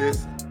saying,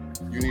 listen,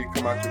 you need to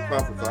come out your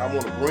comfort zone. I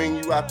want to bring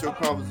you out your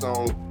comfort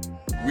zone.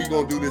 We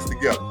gonna do this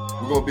together.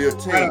 We're gonna be a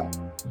team.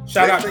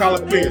 Shout out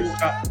Carla Pierce.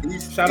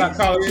 Shout out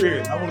Carla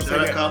Pierce. I want to say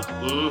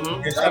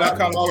that. Shout out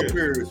Carla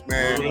Pierce,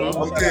 man.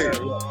 Okay.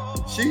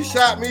 She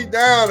shot me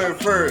down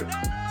at first.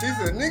 She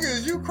said, nigga,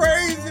 is you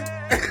crazy?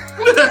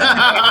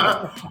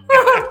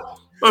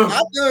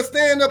 I've done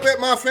stand up at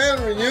my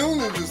family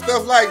reunions and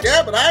stuff like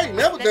that, but I ain't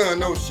never done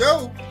no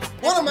show.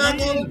 What am I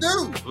gonna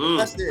do?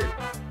 I said,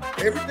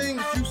 everything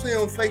that you say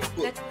on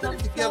Facebook, put it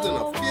together in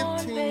a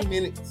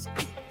 15-minute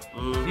skit.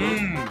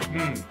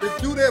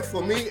 Just do that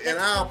for me and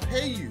I'll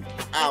pay you.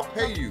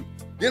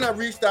 Then I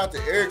reached out to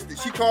Eric.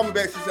 She called me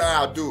back. She said,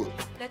 I'll do it.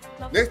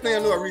 Next thing I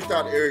know, I reached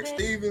out to Eric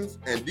Stevens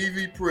and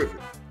DV Privet.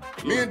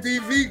 Me and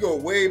DV go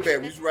way back.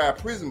 We used to ride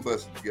prison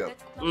buses together.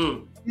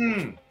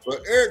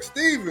 But Eric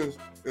Stevens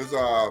is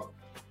a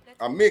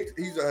mix.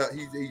 He's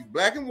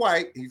black and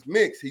white. He's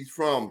mixed. He's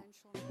from,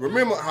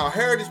 remember how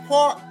Heritage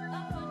Park?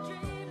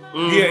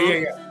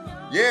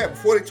 Yeah,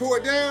 before they tore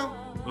it down.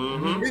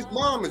 His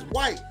mom is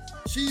white.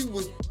 She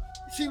was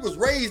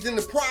raised in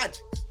the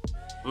projects.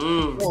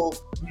 So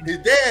his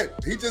dad,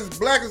 he just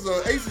black as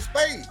an ace of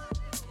spades.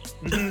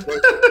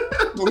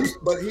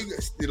 but he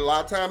did a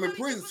lot of time in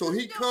prison. So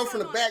he comes from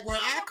the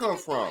background I come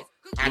from.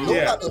 I know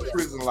about the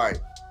prison life.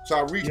 So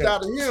I reached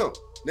out to him.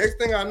 Next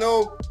thing I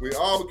know, we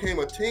all became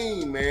a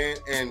team, man.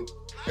 And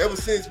ever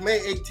since May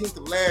 18th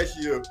of last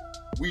year,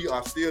 we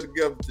are still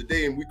together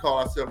today, and we call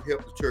ourselves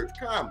Help the Church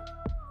Comedy.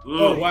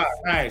 Oh wow,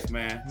 nice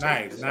man,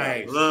 nice.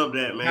 Love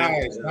that,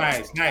 man.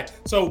 Nice.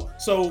 So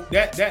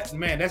that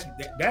man,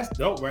 that's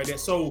dope right there.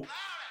 So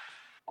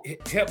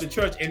Help the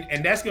Church,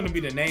 and that's going to be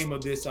the name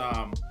of this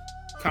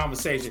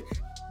conversation,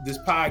 this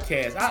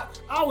podcast.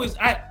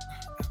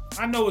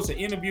 I know it's an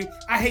interview.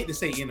 I hate to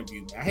say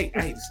interview, man. I hate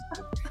to say it.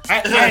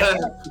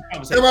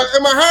 Am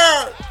I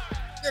hard?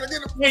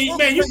 Man,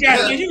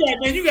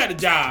 you got a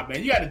job,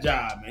 man. You got a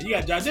job.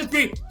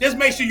 Just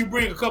make sure you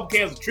bring a couple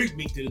cans of treat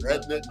meat to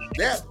this.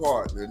 That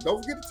part, man.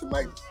 Don't forget the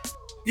tomatoes.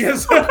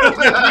 Yes.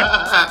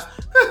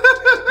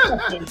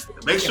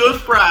 Make sure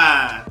it's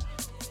fried.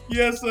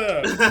 Yes,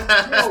 sir.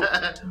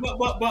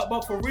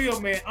 But for real,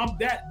 man,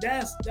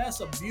 that's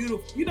a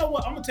beautiful. You know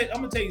what? I'm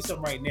gonna tell you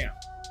something right now.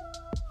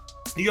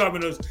 You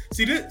already know.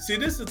 See this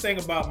is the thing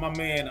about my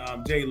man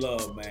Jay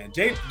Luv, man.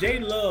 Jay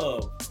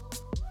Luv.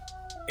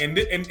 And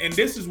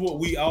this is what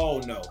we all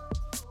know.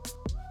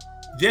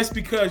 Just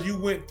because you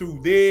went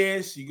through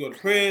this, you go to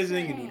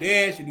prison, you do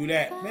this, you do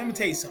that. Let me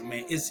tell you something,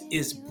 man.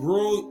 It's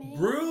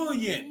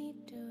brilliant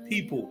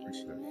people.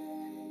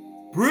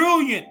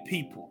 Brilliant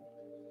people.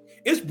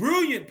 It's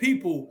brilliant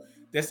people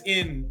that's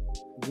in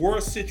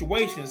worse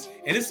situations,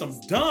 and it's some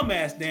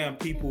dumbass damn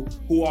people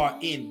who are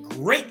in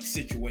great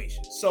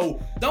situations. So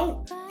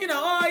don't, you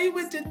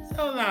went to,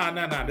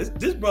 no.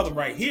 This brother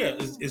right here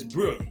is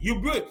brilliant.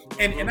 You're brilliant.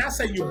 And I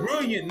say you're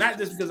brilliant, not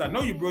just because I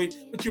know you're brilliant,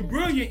 but you're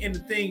brilliant in the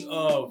thing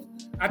of,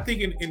 I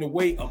think in the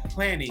way of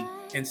planning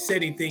and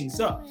setting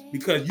things up.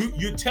 Because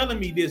you're telling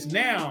me this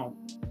now,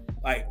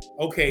 like,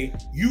 okay,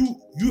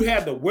 you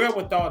have the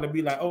wherewithal to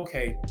be like,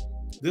 okay,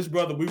 this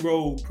brother, we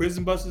rode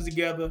prison buses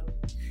together.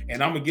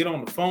 and I'm gonna get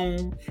on the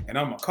phone and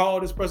I'm gonna call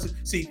this person.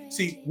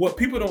 See, what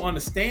people don't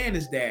understand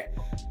is that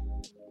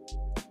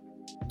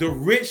the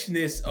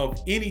richness of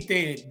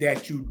anything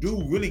that you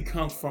do really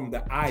comes from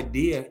the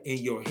idea in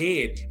your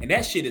head, and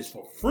that shit is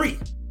for free.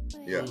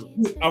 Yeah.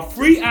 A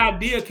free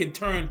idea can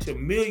turn to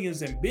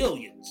millions and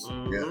billions.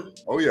 Yeah.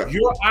 Oh yeah.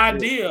 Your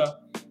idea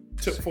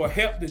for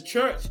help the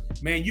church,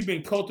 man, you've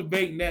been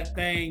cultivating that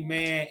thing,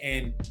 man,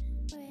 and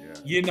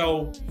you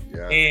know,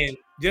 and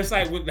just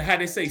like with how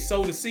they say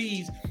sow the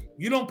seeds,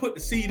 you don't put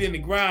the seed in the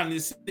ground and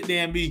just sit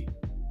there and be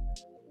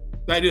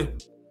like this.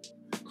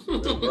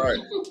 Right.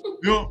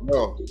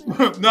 No,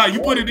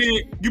 you put it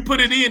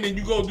in and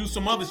you go do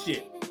some other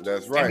shit.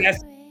 That's right.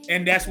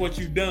 And that's what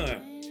you've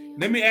done.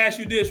 Let me ask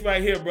you this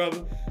right here,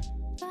 brother.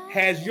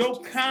 Has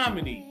your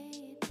comedy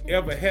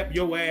ever helped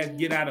your ass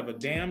get out of a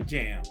damn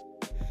jam?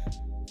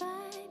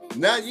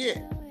 Not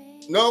yet.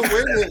 No, wait a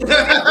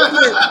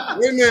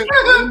minute.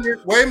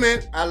 Wait a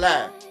minute. I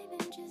lied.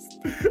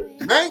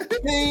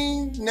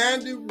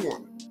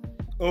 1991.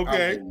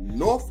 Okay.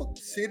 Norfolk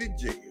City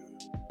Jail.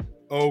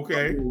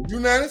 Okay.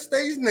 United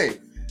States Navy.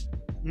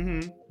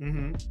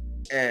 Mm-hmm.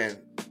 And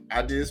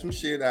I did some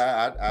shit.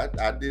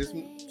 I did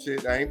some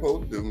shit I ain't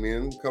supposed to do. Me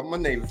and a couple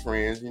of my Navy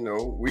friends, you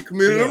know, we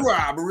committed a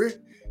robbery,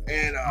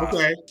 and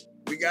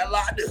we got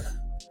locked up.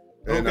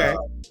 And,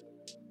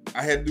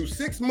 I had to do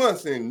 6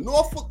 months in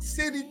Norfolk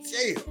City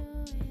Jail.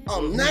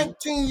 I'm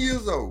 19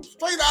 years old,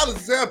 straight out of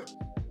Zebulon.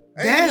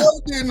 I ain't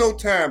never did no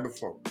time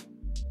before.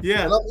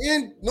 Yeah. And I'm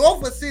in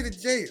Norfolk City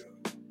Jail.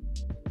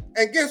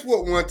 And guess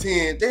what,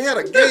 110? They had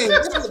a gang.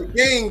 Guess what the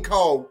gang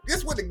called?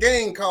 Guess what the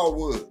gang called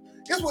was?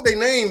 Guess what their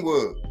name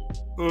was?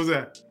 What was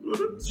that?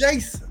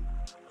 Jason.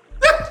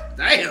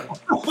 Damn.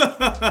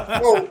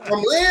 So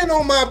I'm laying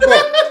on my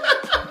butt.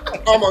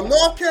 I'm a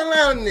North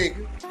Carolina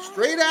nigga,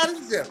 straight out of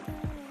Zebulon.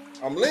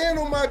 I'm laying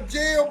on my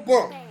jail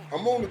bunk.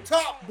 I'm on the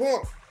top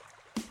bunk.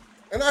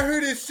 And I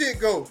heard this shit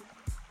go.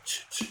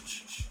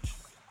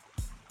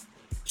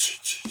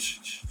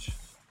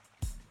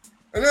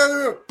 And then I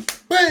heard,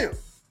 bam.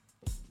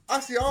 I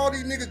see all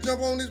these niggas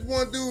jump on this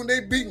one dude and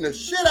they beating the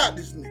shit out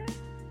this nigga.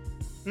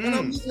 And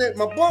I'm looking at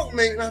my bunk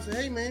mate and I said,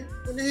 hey man,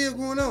 what the hell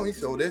going on? He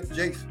said, oh, that's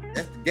Jason.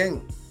 That's the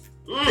gang.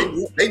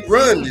 They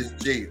run this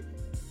jail.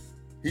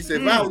 He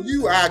said, if I was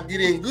you, I'd get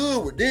in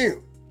good with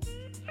them.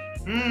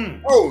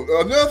 Oh,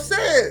 enough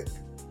said.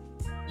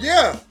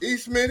 Yeah, E.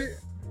 Smitty.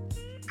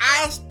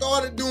 I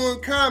started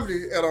doing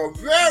comedy at a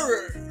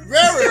very,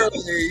 very early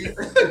age.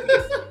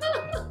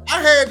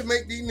 I had to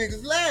make these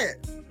niggas laugh.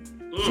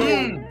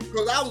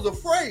 Because I was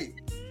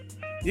afraid.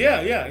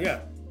 Yeah.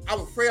 I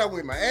was afraid I would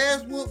get my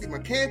ass whooped, get my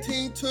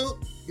canteen took,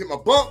 get my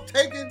bunk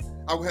taken.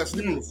 I would have to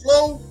sleep on the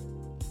floor.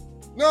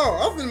 No,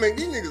 I'm gonna make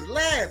these niggas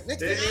laugh.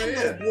 Next thing I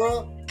know,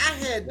 bro, I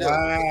had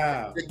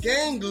the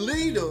gang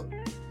leader.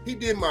 He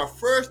did my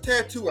first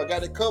tattoo. I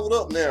got it covered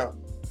up now,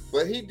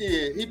 but I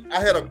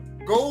had a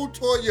gold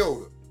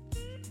Toyota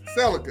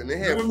Celica, and they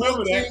had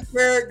 14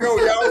 karat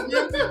gold. Y'all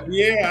remember?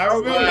 Yeah, I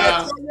remember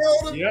that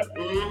Toyota. Yep.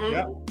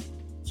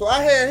 So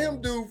I had him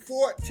do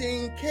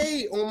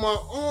 14K on my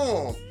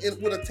arm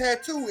with a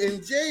tattoo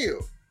in jail.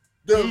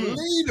 The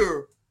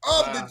leader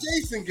of the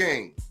Jason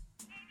gang.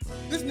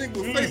 This nigga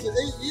was facing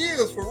 8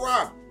 years for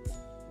robbery.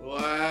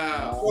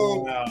 Wow.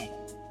 So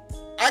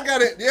I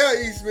got it. Yeah,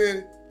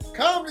 Eastman.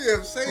 Comedy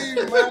have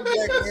saved my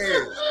black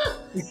ass.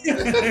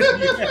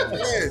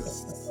 Yes.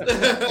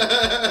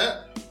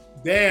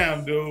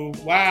 Damn, dude.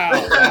 Wow.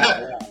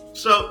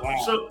 So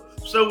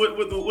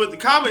with the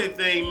comedy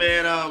thing,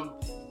 man,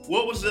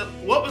 what was the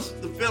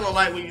feeling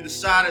like when you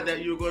decided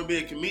that you were going to be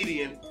a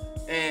comedian,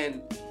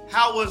 and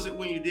how was it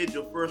when you did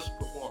your first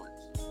performance?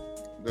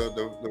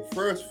 The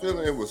first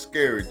feeling, it was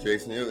scary,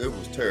 Jason. It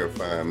was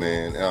terrifying,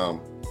 man.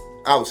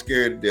 I was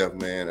scared to death,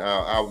 man.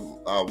 I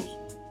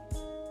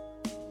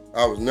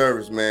was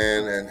nervous,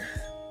 man, and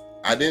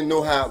I didn't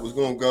know how it was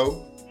gonna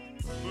go.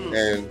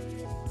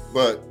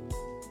 But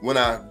when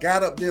I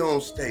got up there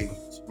on stage,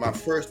 my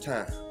first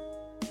time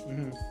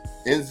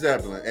in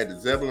Zebulon at the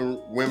Zebulon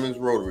Women's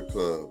Rotary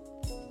Club,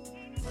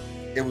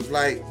 it was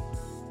like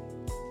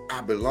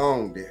I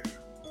belonged there.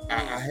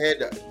 I had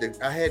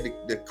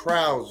the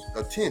crowd's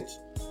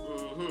attention,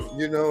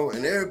 you know,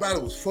 and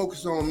everybody was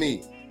focused on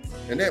me,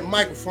 and that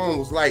microphone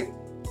was like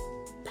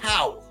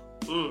power.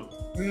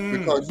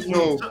 Because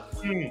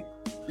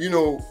you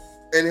know,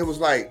 and it was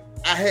like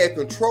I had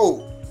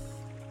control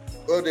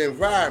of the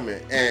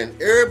environment, and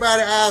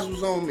everybody's eyes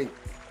was on me,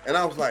 and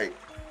I was like,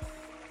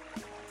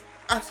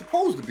 I'm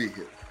supposed to be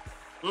here.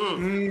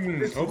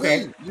 It's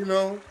me, you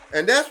know,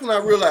 and that's when I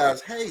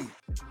realized, hey,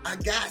 I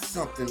got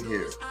something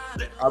here.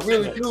 I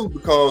really do,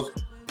 because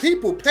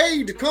people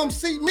paid to come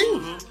see me.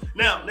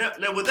 Now,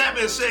 with that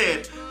being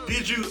said,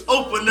 did you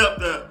open up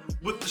the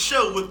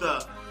show with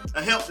a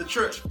help the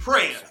church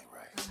prayer?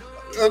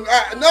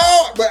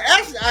 No, but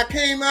actually I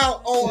came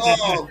out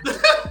on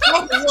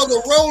Papa was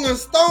a Rolling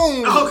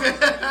Stone. Okay.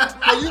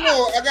 So, you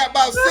know, I got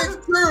about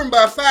 6 children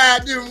by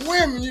 5 different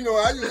women. You know,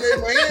 I just laid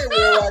my head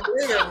where I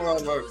did that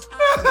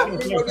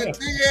motherfucker. You know, that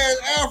big ass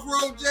afro,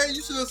 Jay,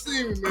 you should have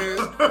seen me, man.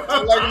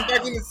 Like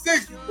back in the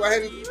 60s, where I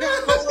had this pink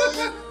coat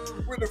on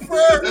with the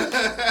fur. I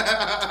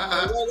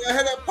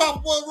had that Papa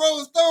was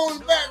Rolling Stone in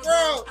the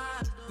background.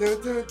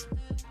 Dun, dun,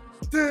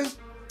 dun,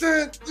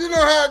 dun. You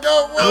know how it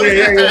goes.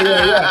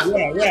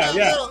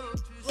 Yeah.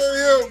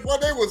 Well,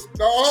 they was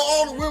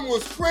all the women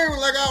was screaming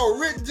like I was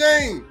Rick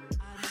James.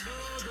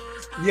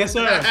 Yes,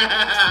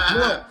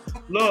 sir.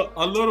 Look,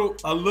 a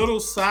little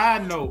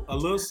side note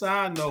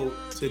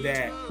to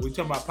that. We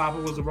talking about Papa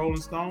was a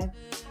Rolling Stone.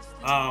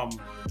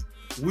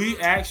 We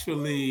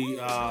actually,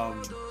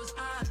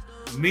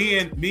 me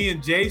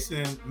and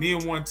Jason, me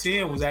and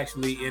 110 was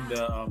actually in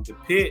the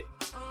pit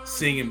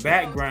singing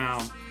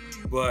background,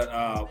 but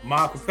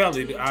my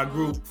acapella, our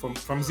group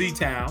from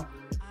Z-Town,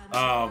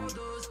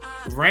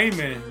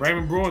 Raymond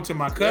Brewington,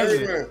 my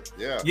cousin.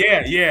 Yeah.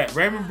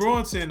 Raymond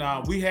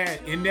Brewington. We had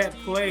in that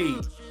play,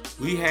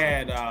 we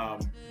had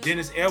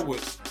Dennis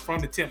Edwards from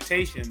the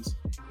Temptations,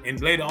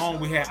 and later on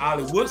we had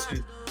Ollie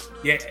Woodson.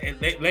 Yeah, and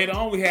later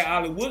on we had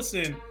Ollie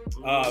Woodson.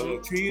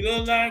 Treat her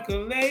like a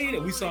lady.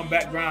 We saw him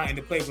background in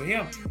the play for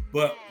him,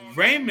 but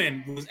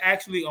Raymond was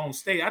actually on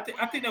stage. I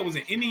think that was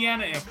in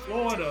Indiana and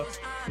Florida.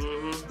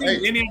 Hey,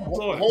 Indiana,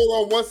 Florida.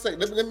 Hold on one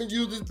second. Let me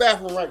use this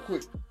bathroom right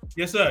quick.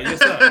 Yes, sir.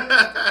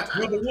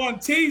 With the one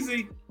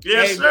teasy.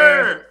 Yes, hey,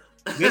 sir.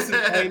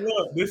 Man,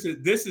 this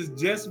is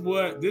just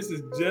what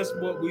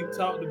we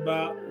talked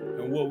about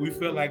and what we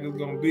feel like it's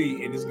gonna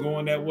be, and it's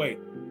going that way.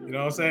 You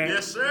know what I'm saying?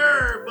 Yes,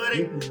 sir,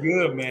 buddy. This is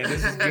good, man.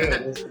 This is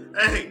good.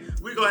 Hey,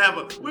 we're gonna have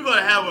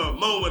a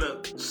moment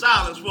of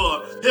silence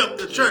for Help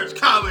the Church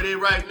Comedy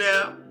right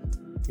now.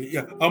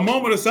 Yeah, a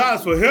moment of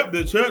silence for Help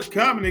the Church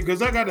Comedy,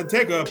 because I got to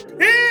take a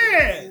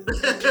piss.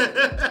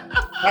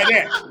 Like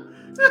that.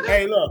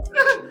 Hey, look.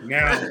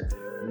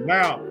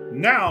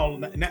 Now,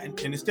 and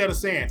instead of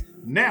saying,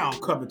 now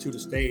coming to the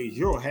stage,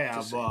 you'll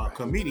have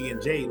comedian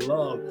Jay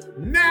Luv.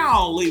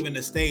 Now leaving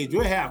the stage,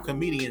 you'll have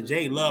comedian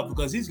Jay Luv,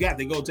 because he's got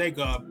to go take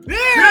a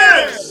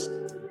piss.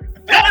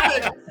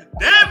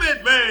 Damn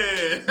it,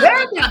 man.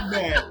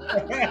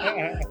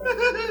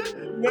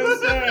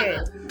 Yes,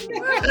 sir.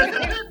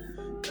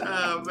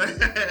 Oh, man.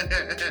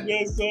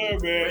 Yes, sir,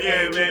 man.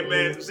 Yeah,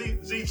 man.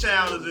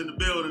 Z-Town is in the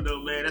building,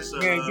 though, man. That's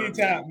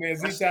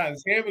Z-Town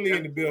is heavily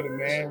in the building,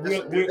 man.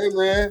 Hey,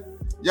 man,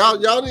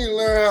 y'all need to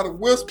learn how to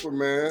whisper,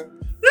 man.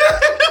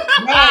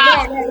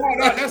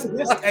 No. That's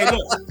hey,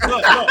 look.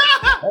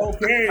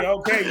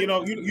 Okay. You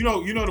know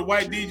the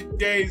white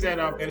DJs at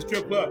a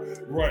strip club.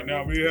 Right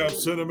now we have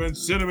cinnamon,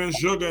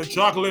 sugar, and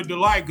chocolate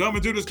delight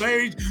coming to the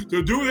stage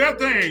to do their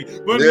thing.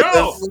 But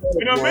no,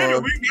 in a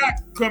minute we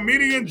got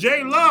comedian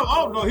Jay Luv.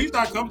 Oh no, he's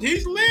not coming.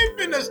 He's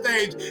leaving the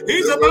stage.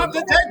 He's about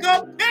to take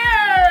a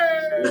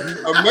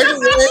piss. Make it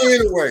rain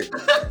anyway.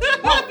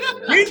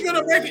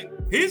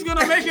 He's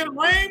gonna make it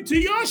rain to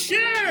your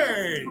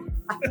shade.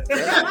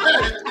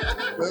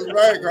 That's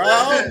right, girl.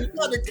 You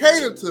got to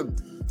cater to me.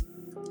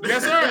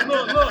 Yes, sir.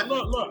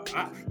 Look,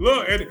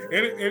 and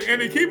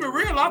to keep it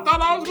real, I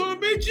thought I was going to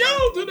beat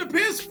you to the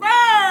piss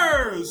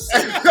first.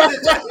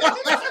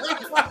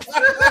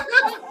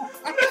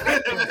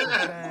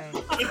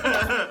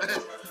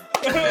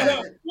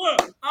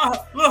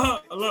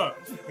 Look,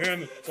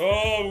 and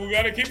we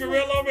got to keep it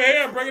real over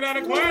here. Bringing out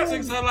the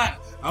classics.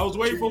 I was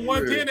waiting for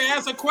 110 to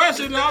ask a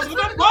question, and I was going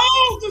to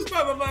pose this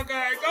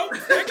motherfucker. Go.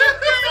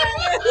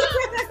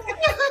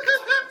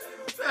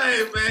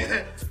 Hey,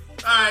 man.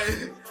 All right,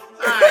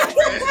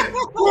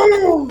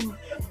 man.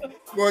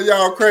 Boy,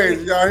 y'all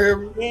crazy. Y'all hear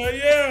me? Well,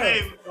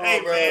 yeah.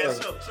 Hey, man.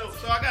 So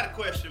I got a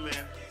question,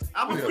 man.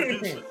 I'm a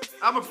producer.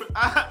 I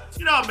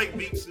make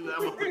beats, and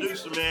I'm a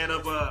producer, man,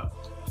 of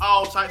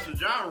all types of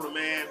genre,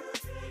 man.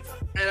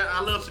 And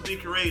I love to be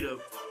creative.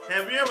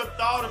 Have you ever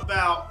thought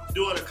about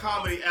doing a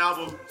comedy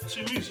album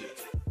to music?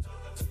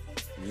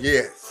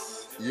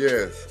 Yes.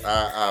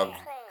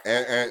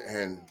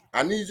 And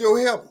I need your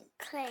help.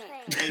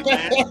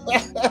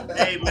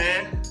 Hey,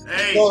 man.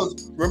 Hey.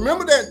 Because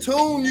remember that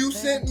tune you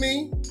sent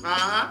me?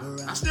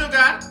 I still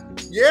got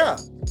it. Yeah.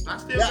 I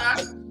still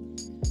got it.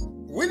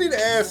 We need to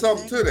add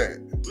something to that.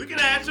 We can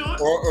add to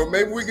it. Or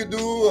maybe we could do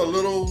a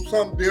little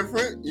something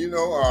different, yeah,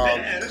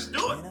 let's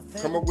do it.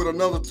 Come up with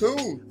another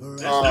tune.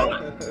 Let's do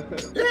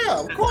it.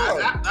 Yeah, of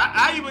course.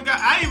 I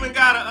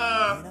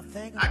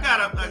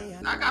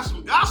got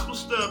some gospel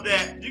stuff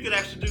that you could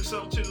actually do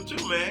something to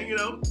too, man.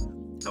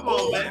 Come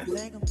on, man.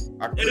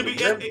 It'll be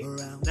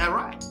that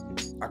right.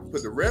 I can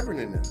put the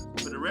Reverend in there.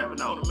 Put the Reverend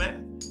on it,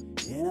 man.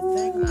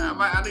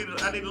 I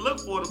need to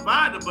look for it to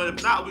find it, but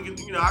if not, we can,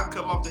 I can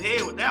come off the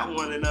head with that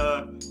one, and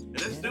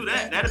let's do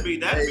that. That'd be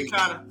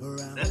kind of,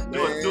 let's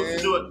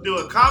do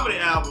a comedy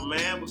album,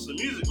 man, with some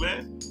music,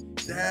 man.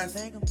 Yes.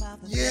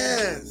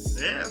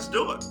 Yeah, let's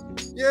do it.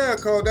 Yeah,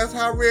 cause that's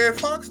how Red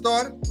Fox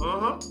started.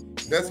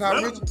 That's how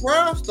Richard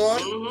Pryor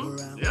started.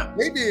 Yeah.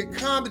 They did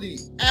comedy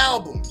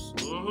albums.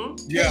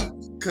 Yeah.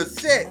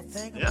 cassettes,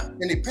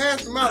 and they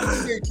passed them out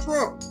in their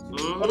trunk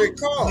or their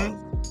car.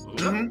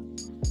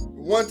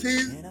 One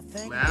tease.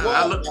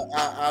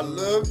 I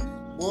love you.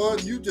 Boy,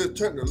 you just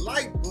turned the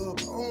light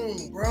bulb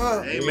on,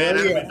 bro. Hey, man,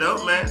 that'd be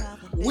dope, man.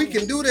 We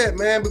can do that,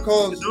 man,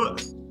 because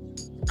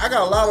I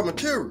got a lot of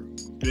material.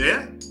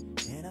 Yeah.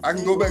 I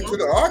can go back to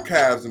the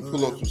archives and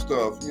pull up some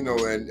stuff, you know,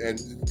 and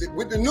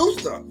with the new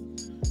stuff.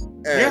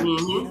 And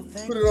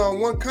put it on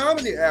one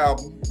comedy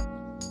album.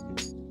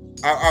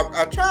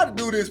 I tried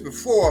to do this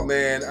before,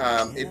 man.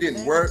 It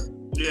didn't work.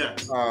 Yeah.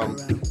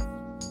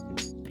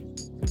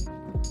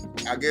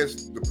 I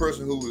guess the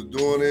person who was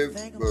doing it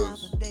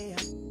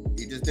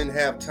he just didn't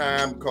have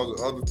time because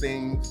of other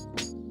things.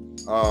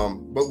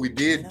 But we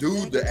did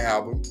do the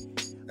album,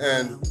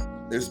 and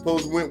it's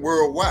supposed to went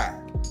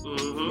worldwide.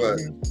 But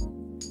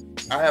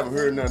I haven't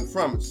heard nothing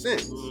from it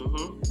since.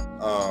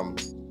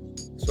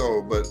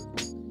 But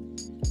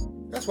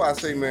that's why I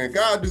say, man,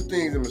 God do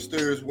things in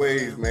mysterious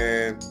ways,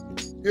 man.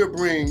 He'll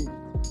bring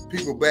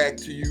people back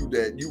to you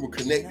that you were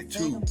connected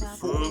to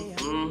before.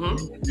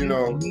 You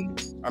know,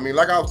 I mean,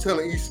 like I was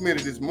telling E.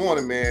 Smitty this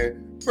morning,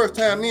 man. First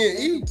time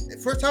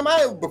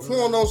I ever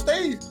performed on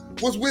stage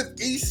was with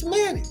E.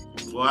 Smitty.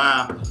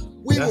 Wow.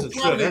 We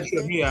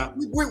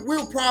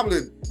were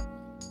probably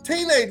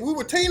teenagers. We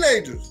were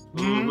teenagers.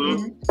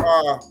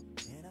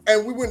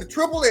 And we went to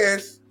Triple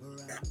S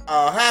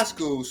high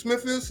school,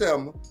 Smithfield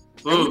Selma.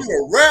 And we did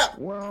a rap.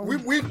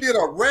 We did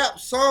a rap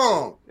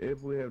song.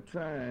 If we have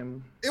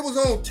time. It was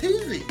on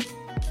TV.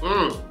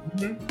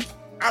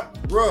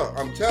 Bruh,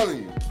 I'm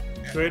telling you.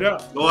 Straight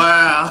up.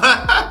 Wow.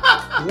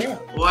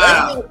 Wow. That's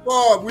how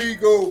far we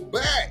go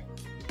back.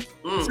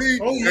 See,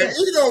 and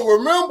you don't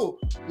remember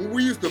when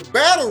we used to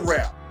battle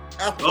rap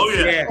after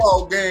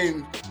football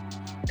games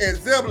at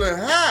Zebulon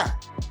High.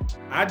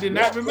 I did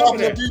not remember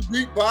that. Be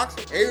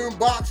beatboxing,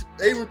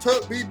 Aaron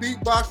Tuck be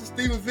beatboxing,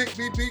 Stephen Vick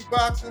be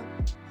beatboxing.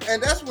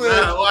 And that's when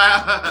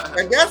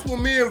and that's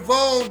when me and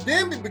Vaughn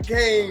Denby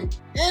became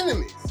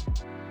enemies.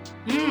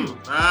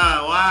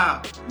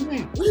 Wow.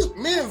 Me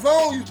and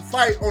Vaughn used to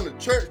fight on the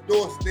church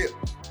doorstep.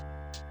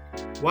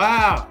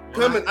 Wow.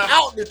 Coming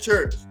out the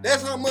church.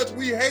 That's how much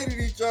we hated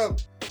each other.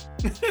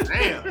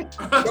 Damn.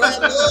 But I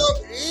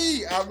love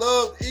E.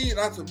 And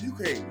I said, you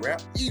can't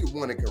rap. E the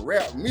one that can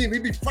rap. Me and he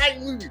be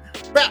fighting. We be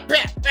bap,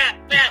 bap, bap,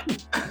 bap.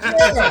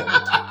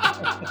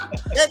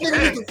 That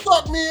nigga used to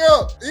fuck me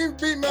up. He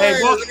beat my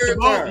ass every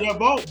time. Yeah,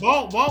 Bone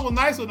was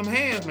nice with them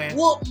hands, man.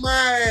 Whoop my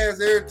ass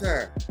every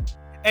time.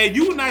 Hey,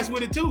 you were nice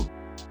with it too.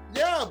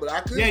 Yeah, but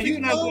I couldn't. Yeah, you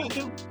were nice with it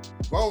too.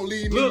 Won't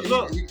leave me.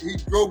 Look. He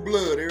drew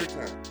blood every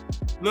time.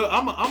 Look,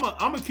 I'm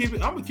gonna keep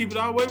it all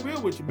the way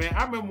real with you, man.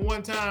 I remember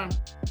one time,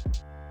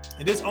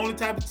 and this only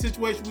type of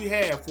situation we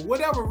had. For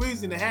whatever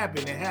reason, it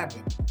happened.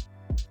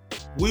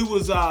 We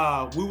was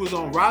on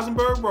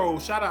Rosenberg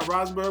Road. Shout out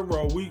Rosenberg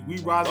Road. We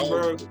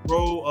Rosenberg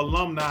Road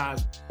alumni.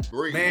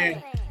 Great.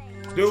 Man,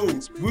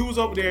 dude, we was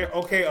over there.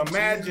 Okay,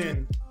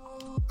 imagine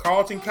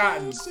Carlton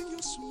Cotton's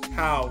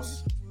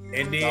house,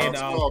 and then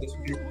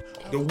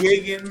the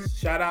Wiggins.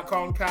 Shout out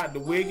Carlton Cotton.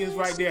 The Wiggins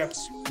right there.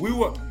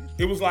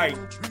 It was like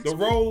the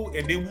road,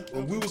 and then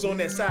when we was on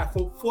that side,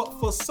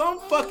 for some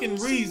fucking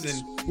reason,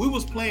 we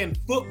was playing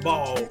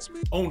football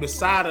on the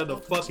side of the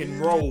fucking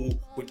road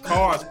with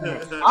cars. I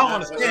don't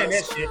understand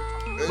that shit.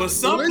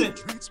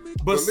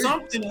 But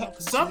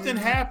something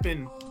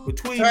happened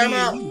between me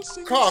and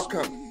you. Car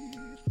coming.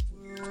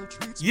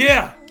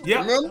 Yeah.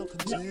 Remember?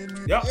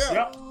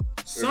 Yep.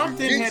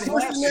 Something had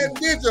happened. That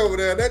ditch over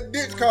there. That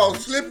ditch called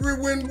slippery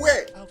when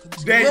wet.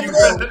 There you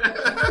go.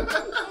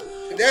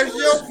 That's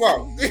your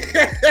fault.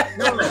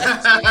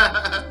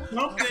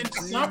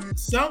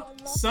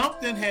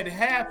 Something had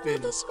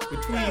happened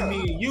between me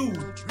and you,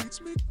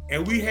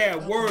 and we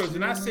had words.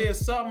 And I said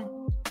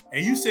something,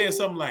 and you said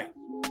something like,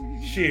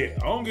 "Shit,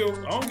 I don't give a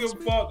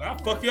fuck. I'll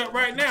fuck you up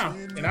right now."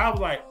 And I was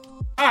like,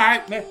 "All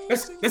right, man,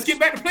 let's get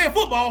back to playing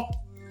football."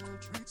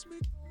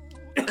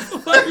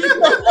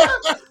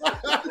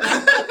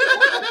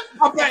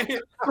 I'm back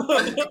here.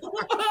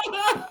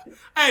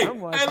 Hey,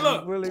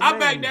 look, really I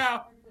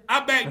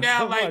back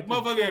down like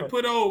motherfucker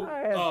put old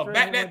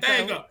back that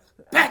thing up.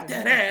 Back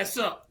that ass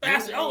up. I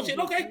said, oh shit,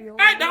 okay. All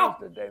right, dog.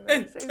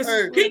 Hey,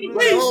 keep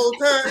the whole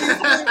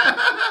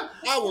time,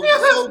 I was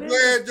so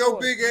glad your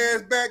big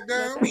ass back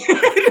down. I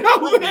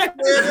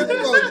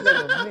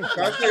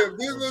said, if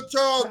this little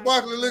Charles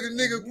Barkley looking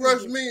nigga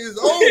crush me, it's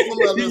over for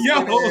my little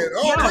head.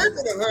 Oh, they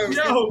could have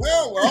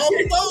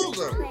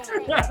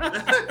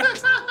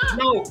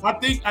No,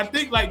 I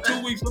think like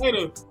 2 weeks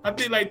later,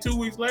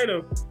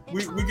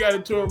 we got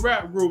into a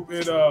rap group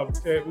and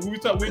we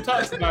talked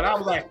about it. I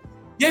was like,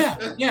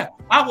 yeah,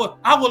 I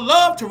would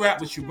love to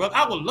rap with you, brother.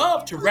 I would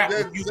love to rap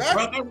with you,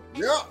 brother.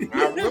 Yeah,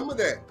 I remember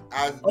that.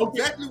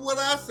 Exactly what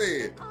I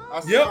said.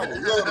 I said, I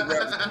would love to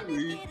rap with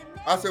you.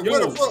 I said, where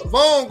the fuck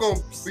Vaughn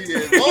gonna be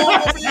at? Vaughn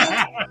gonna be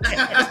at?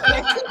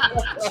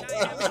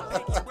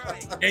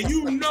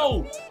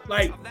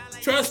 And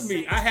trust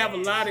me, I have a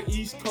lot of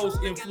East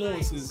Coast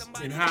influences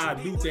in how I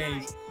do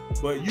things.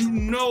 but you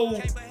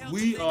know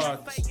we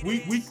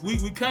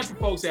country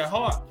folks at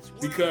heart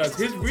because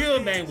his real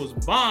name was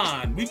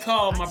Bond. We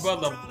called my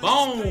brother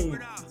Bone.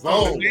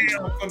 From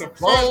the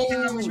first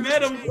time we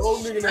met him. Your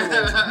nigga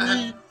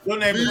name was Your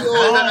name is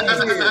Bone.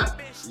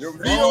 Your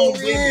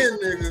V-O-N,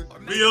 nigga.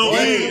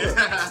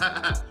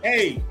 V-O-N.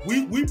 Hey,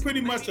 we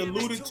pretty much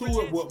alluded to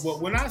it.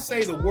 When I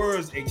say the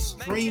words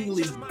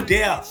extremely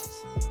deaf,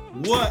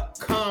 what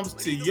comes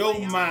to your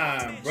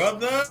mind,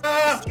 brother?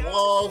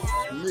 Charles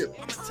Smith.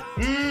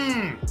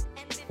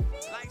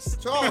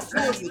 Charles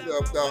Smith is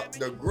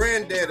the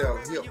granddaddy of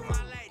hip-hop.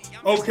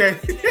 Okay.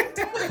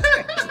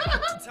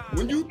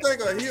 When you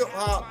think of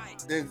hip-hop,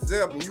 then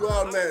Zeppelin, you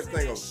automatically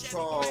think of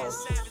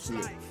Charles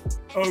Smith.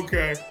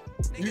 Okay.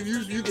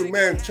 You can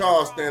imagine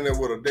Charles standing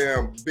there with a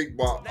damn big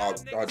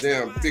box, a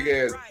damn big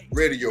ass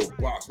radio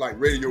box, like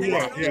Radio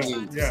Rock in the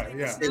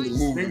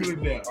movie.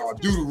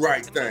 Do the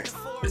Right Thing.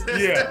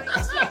 Yeah.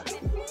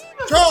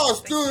 Charles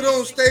stood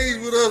on stage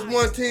with us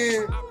one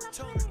time.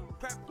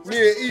 Me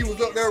and E was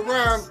up there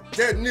rhyming.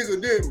 That nigga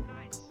didn't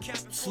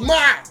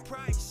smile.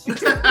 He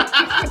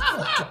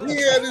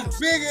had this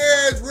big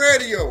ass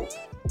radio.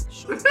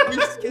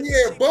 He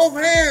had both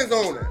hands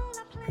on it.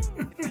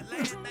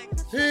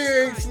 He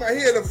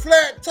had a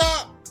flat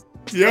top.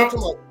 Yep.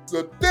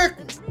 The thick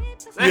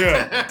one.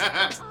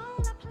 Yeah.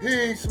 He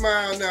ain't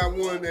smiling not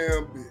one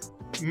damn bit.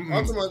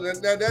 I'm talking about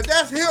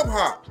that's hip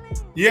hop.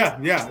 Yeah.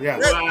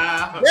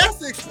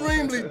 That's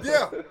extremely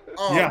deaf.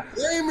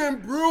 Damon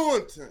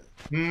Brewington.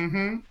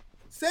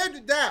 Said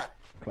to die.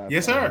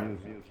 Yes, sir.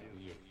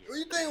 What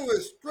you think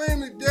was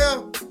extremely deaf?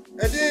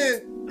 And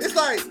then it's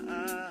like,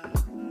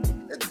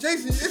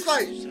 Jason, it's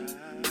like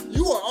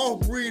you are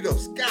off breed of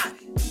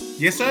Scotty.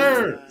 Yes,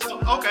 sir.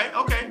 Okay.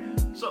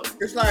 So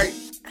it's like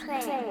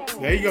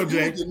there you go,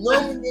 Jay. The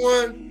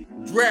 #1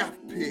 draft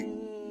pick.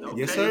 Okay.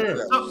 Yes,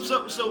 sir.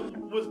 So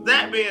with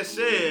that being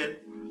said,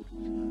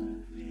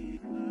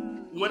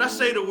 when I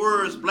say the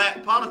words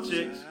black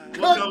politics,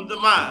 what comes to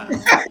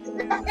mind?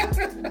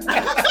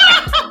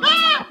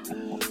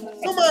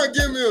 Somebody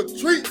give me a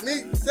treat,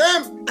 Nick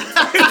Sam.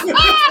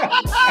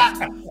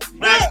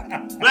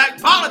 black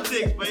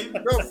politics, baby.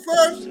 The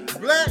first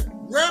black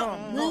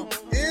rap group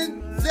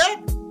in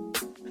Zeppelin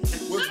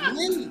was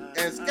me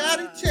and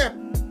Scotty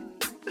Champion.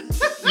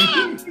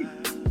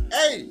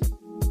 Hey,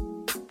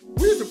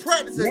 we used to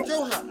practice at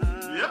your house.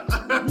 Yep.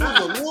 You was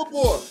a little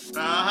boy.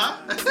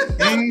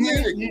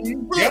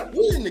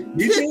 We in the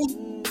kitchen.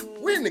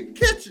 We're in the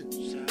kitchen.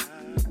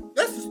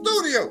 That's the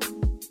studio.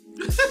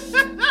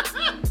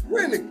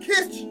 We're in the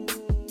kitchen.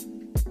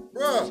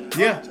 Bruh,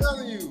 I'm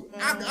telling you,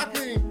 I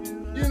can't,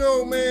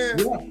 man.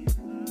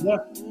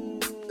 Yeah.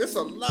 It's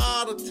a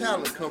lot of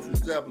talent come from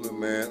Zeppelin,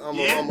 man.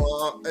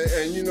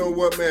 And you know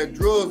what, man?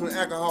 Drugs and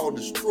alcohol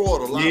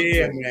destroyed a lot of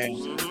people. Man.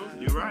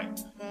 Mm-hmm. You're right.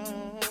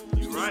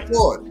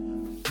 Destroyed.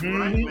 You're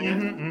right,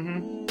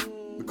 man.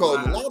 Because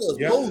a lot of us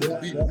supposed to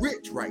be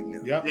rich right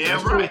now.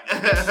 Yeah, right.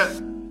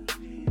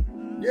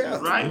 Yeah.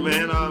 Right,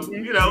 man.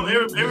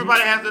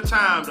 Everybody has their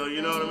time, though.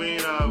 You know what I mean?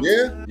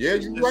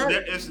 You're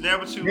right. It's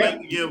never too late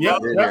to give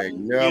up.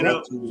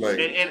 Never too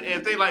late.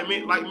 And things like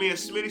me and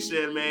Smitty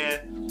said,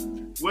 man,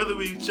 whether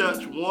we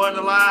touch 1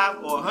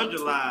 alive or 100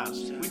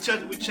 lives,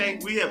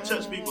 we have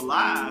touched people's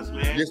lives,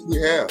 man. Yes, we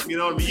have. You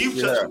know what I mean? You've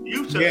touched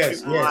people's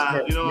lives.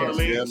 You know what I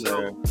mean? Yeah,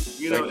 so,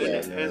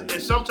 man.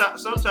 and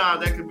sometimes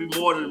that could be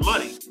more than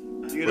money.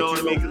 You know what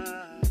I mean?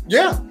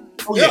 Yeah.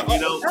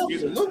 Absolutely.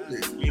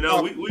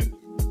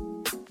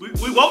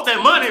 We want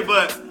that money,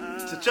 but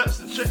to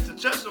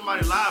touch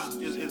somebody's life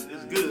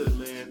is good,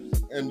 man.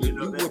 And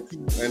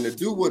to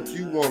do what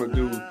you want to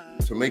do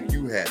to make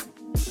you happy.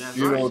 That's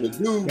to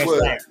do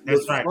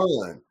what's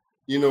fun.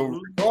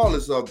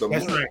 Regardless of the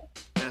money.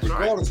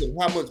 Regardless of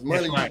how much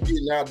money you're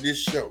getting out of this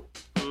show.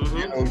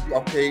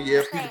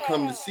 People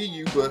come to see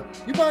you, but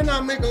you might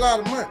not make a lot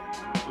of money.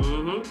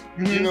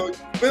 You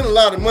spend a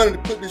lot of money to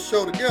put this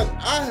show together.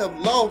 I have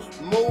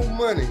lost more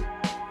money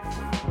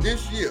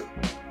this year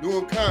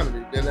doing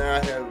comedy than I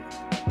have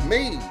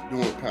made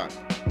doing comedy.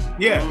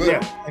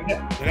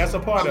 And that's a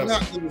part of it. I'm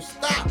not going to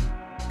stop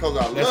because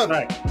I love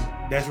it.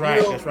 That's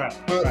right.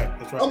 But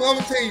I'm going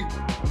to tell you,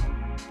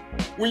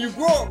 when you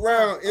grow up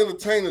around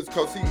entertainers,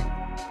 because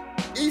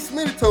E.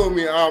 Smitty told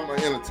me I'm an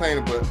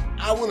entertainer, but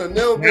I would have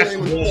never been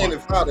an entertainer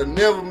if I'd have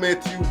never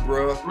met you,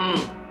 bro.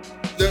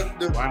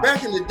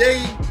 Back in the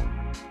day,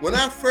 when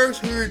I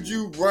first heard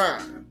you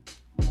rhyme,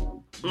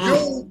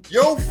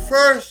 your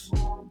first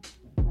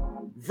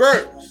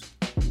verse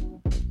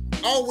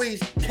always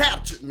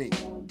captured me.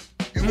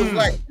 It was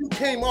like you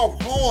came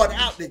off hard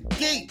out the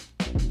gate.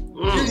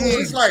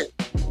 It's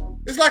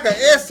like an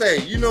essay.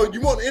 You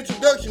want an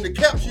introduction to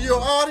capture your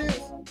audience.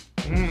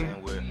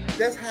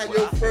 That's how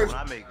your first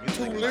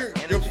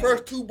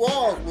two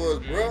bars was,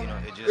 bro.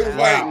 It was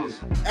like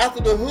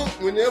after the hook,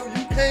 whenever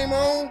you came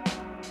on.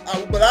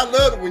 But I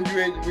loved it when you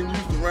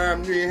used to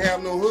rhyme. You didn't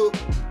have no hook,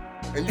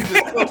 and you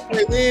just come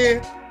straight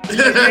in.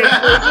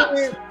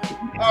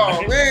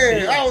 Oh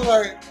man, I was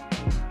like,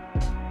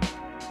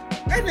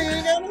 That nigga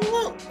ain't got no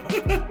look.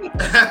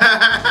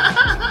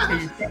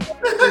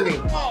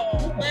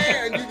 Oh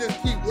man, you just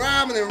keep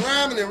rhyming and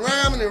rhyming and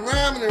rhyming and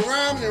rhyming and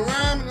rhyming and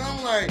rhyming. And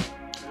I'm like,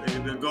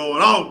 they're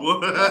going on, boy.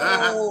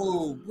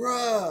 oh,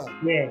 bruh.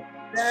 Yeah.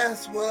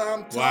 That's what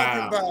I'm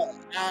talking about.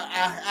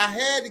 I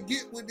had to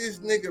get with this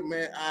nigga,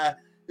 man.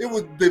 It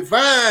was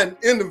divine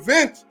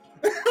intervention.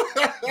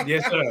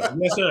 Yes, sir.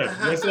 Yes, sir.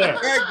 Yes, sir.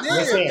 Back then,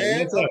 Yes, sir. man.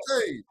 Yes, sir.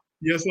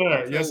 Yes,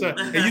 sir. Yes, sir.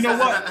 And you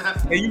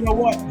know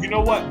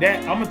what? That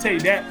I'm gonna tell you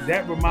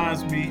that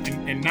reminds me,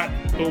 and not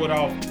to throw it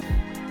off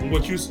on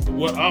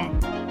what I'm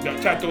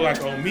trying to throw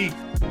like on me,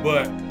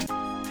 but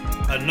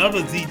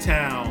another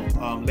Z-Town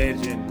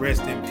legend,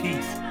 rest in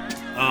peace.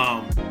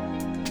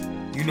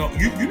 You know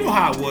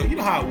how it was. You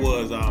know how it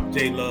was,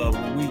 Jay Luv,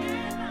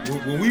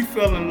 when we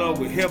fell in love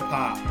with hip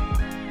hop.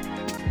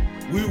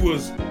 We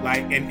was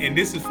like, and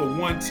this is for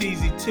one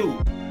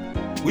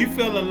TZ2. We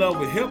fell in love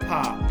with hip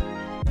hop.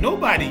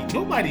 Nobody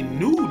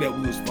knew that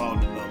we was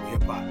falling in love with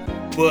hip hop.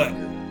 But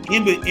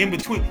in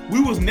between, we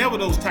was never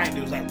those type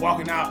that was like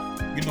walking out.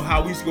 You know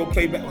how we used to go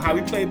how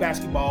we played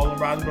basketball on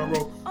Rosenberg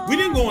Road. We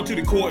didn't go into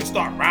the court and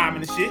start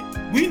rhyming and shit.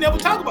 We never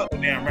talked about no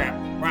damn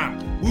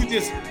rhyming. We were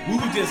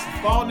just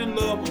falling in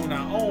love on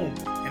our own.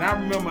 And I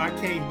remember I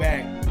came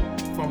back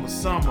from a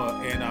summer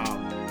and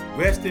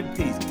rest in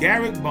peace,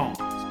 Eggy Barnes.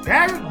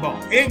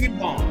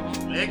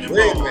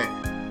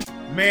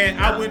 Man,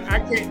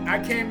 I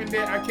came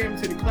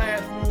into the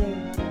classroom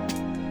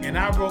and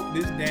I wrote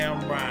this damn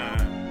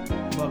rhyme.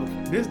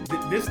 This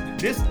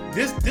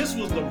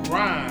was the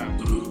rhyme.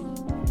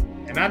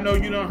 And I know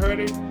you done heard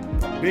it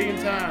a billion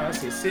times. I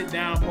said, sit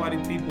down, party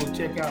people,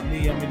 check out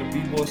me. I'm in the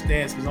B-boy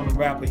stance because I'm the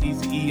rapper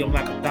Easy-E. I'm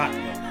like a doctor,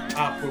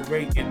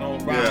 operating on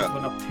rhymes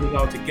when I put it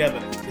all together.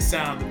 The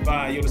sound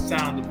divine, you're the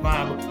sound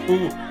divine.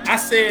 Ooh, I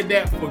said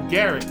that for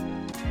Garrett.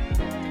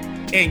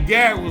 And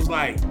Garrett was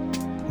like,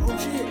 oh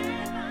shit.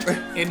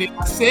 And then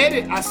I said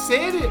it.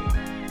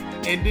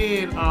 And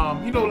then,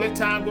 let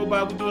time go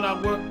by, we're doing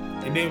our work.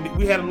 And then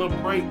we had a little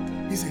break.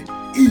 He said,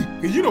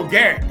 because you know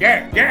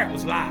Garrett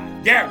was live.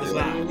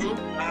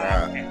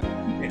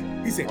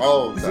 He said,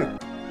 oh, he said,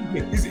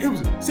 it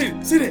was, say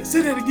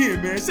that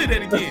again, man. Say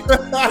that again.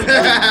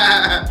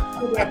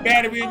 Put that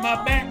battery in my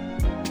back.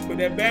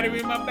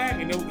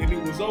 And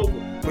it was over.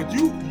 But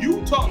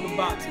you talking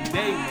about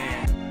today,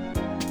 man,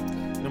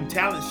 them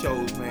talent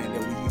shows, man,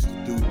 that we used to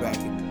do back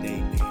in the day,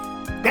 man.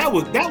 That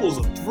was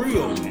a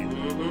thrill, man.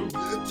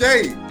 Mm-hmm.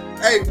 Jay,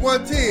 hey,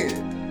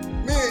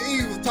 110. Me and E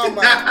was talking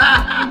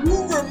about, you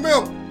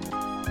remember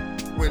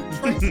when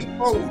Tracy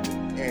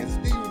Bolden and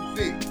Stevie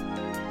Vick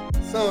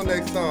sung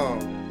that song,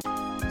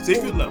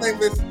 Secret Love.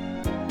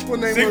 What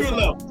name Secret was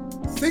Love.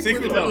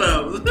 Secret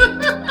Love.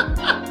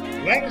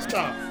 Let us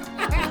stop.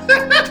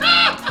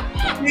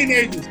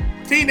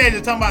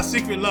 Teenagers talking about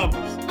secret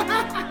lovers.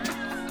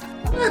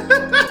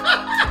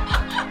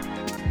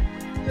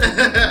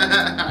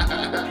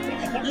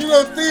 You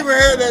know, Steven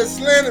had that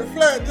slanted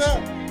flat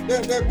top.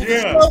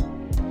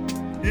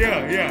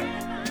 Yeah.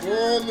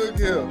 Boy, look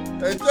here.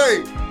 Hey, Jay,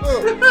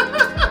 look.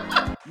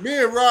 Me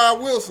and Rob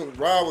Wilson.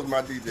 Rob was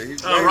my DJ.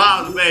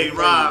 Rob's baby.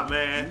 Rob,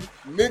 man.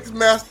 Mix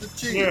Master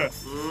Chief. Yeah.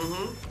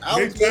 Mm-hmm.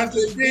 Mix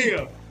Master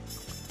Chief.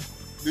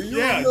 Do you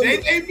remember?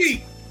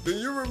 JJB. Do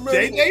you remember?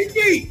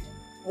 JJB.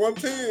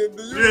 110.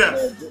 Do you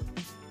remember?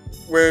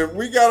 When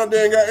we got up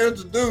there and got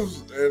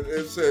introduced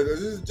and said, this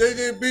is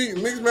JJB,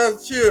 Mix Master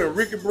Chill, and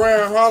Ricky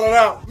Brown hollered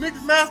out, Mix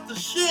Master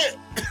shit.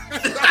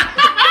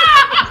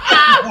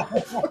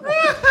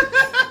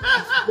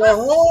 The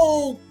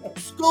whole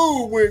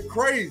school went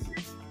crazy.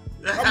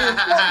 I mean,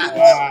 fuck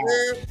me up,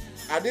 man.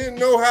 I didn't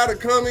know how to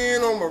come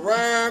in on my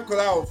rhyme because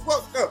I was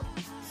fucked up.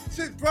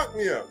 Shit fucked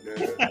me up, man.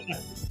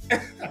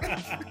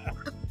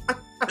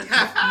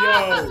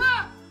 Yo.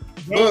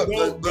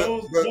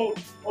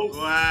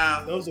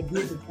 Wow. Those are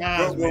beautiful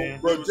times, man.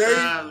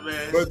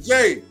 But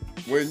Jay,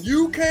 when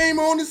you came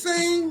on the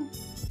scene,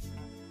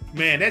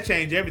 man, that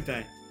changed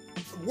everything.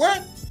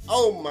 What?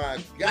 Oh my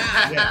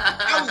God. Yeah.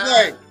 I was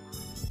like,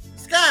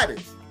 Scotty,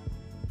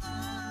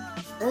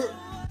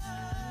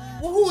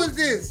 who is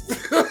this?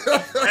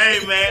 Hey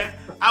man,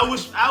 I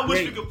wish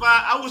we could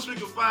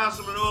find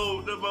some of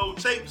them old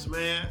tapes,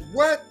 man.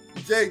 What?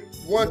 Jay,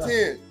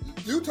 110.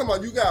 You talking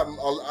about you got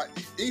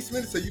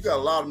Smitty said you got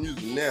a lot of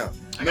music now.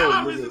 I got a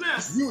lot of music now.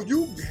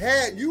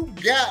 You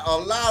got a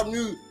lot of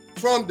music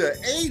from the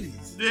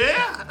 80s.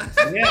 Yeah.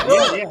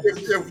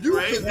 If you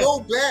could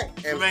go back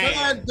and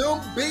find them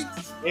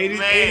beats,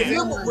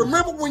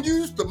 remember when you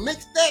used to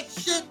mix that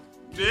shit?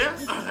 Yeah.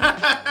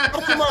 I'm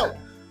talking about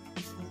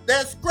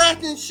that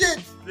scratching shit.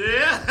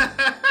 Yeah.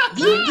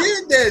 You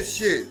did that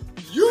shit.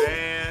 You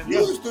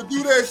used to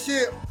do that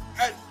shit.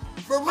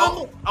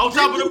 Remember? On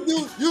top of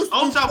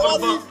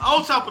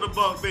the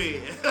bunk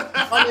bed.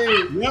 I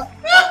mean, a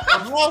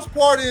house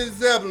party in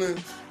Zeppelin,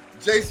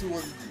 Jason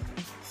was the DJ.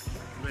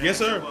 Man, yes,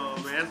 sir. Come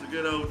on, man. That's the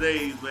good old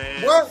days,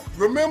 man. What?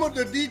 Remember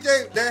the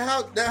DJ, that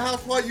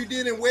house party you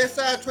did in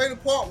Westside Trailer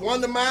Park,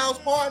 Wonder Miles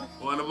party?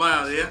 Wonder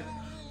Miles, yeah.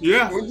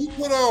 Yeah. When you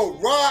put on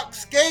rock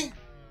skate,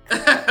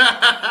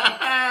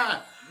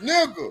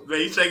 Nigga.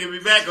 Man, you taking me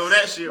back on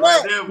that shit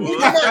right there, boy. We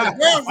got the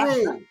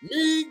bathroom.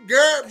 Me,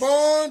 Garrett,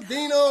 Bond,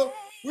 Dino,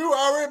 we were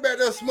already back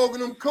there smoking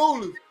them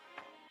coolers.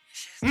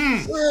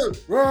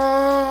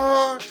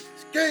 Run,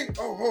 skate.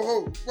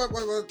 Oh.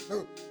 What?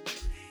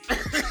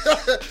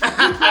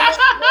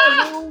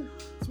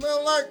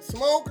 Smell like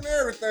smoke and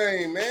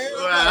everything, man.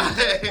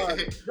 Right. Oh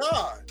my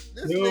God.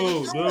 This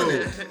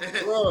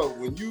nigga, bro,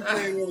 when you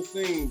came on the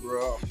scene,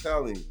 bro, I'm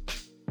telling you.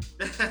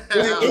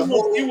 It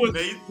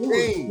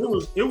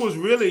was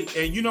really,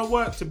 and you know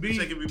what? To be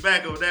taking me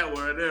back on that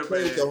one, there,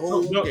 man. The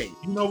whole game.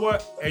 You know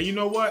what?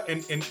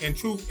 And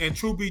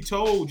truth be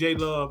told, Jay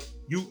Luv,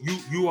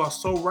 you are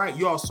so right.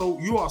 You are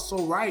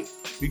so right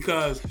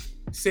because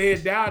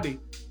Said Dowdy,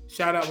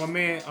 shout out my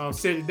man,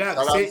 Said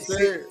Dowdy.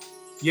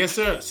 Yes,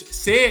 sir.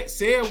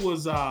 Said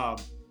was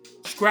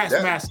Scratch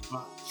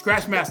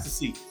Master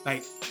C.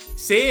 Like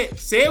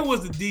Said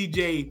was the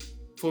DJ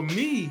for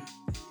me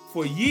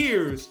for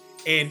years.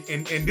 And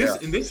this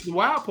is the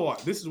wild part.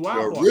 This is the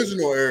wild part.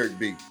 Original Eric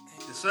B.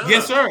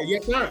 Yes, sir.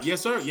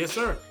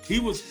 He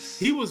was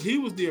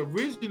the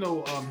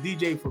original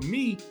DJ for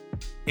me.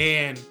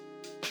 And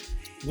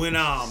when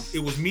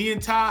it was me and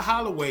Ty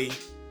Holloway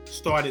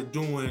started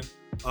doing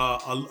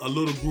a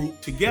little group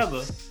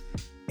together,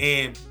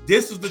 and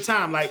this was the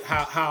time, like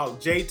how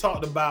Jay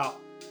talked about.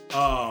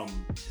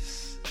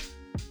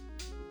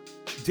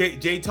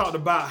 Jay talked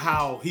about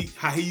how he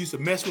used to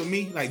mess with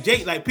me. Like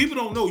Jay, like people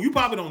don't know. You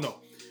probably don't know.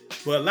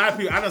 But a lot of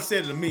people, I done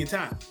said it a million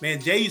times.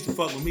 Man, Jay used to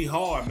fuck with me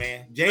hard,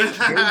 man. Jay, man,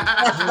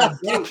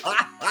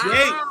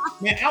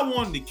 I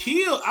wanted to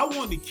kill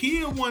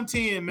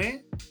 110,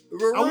 man.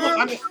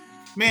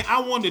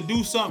 I wanted to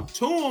do something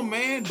to him,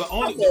 man. But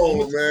only, man.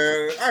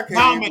 I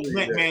can't.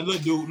 Man,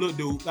 look,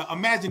 dude. Now,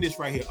 imagine this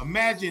right here.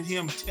 Imagine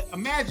him.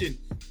 Imagine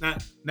now.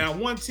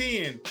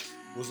 110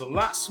 was a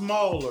lot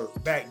smaller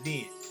back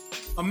then.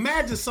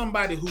 Imagine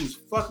somebody who's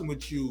fucking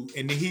with you,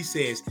 and then he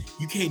says,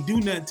 "You can't do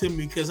nothing to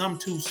me because I'm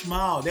too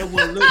small." That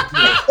wouldn't look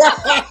good.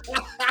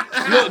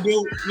 Look,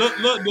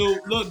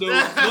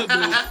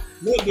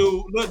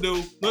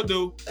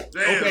 dude.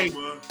 Damn, okay,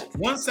 boy.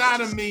 one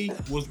side of me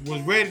was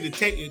ready to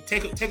take him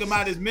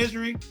out of his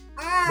misery,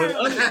 but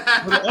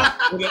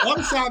the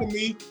other side of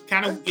me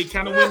kind of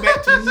went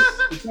back to me.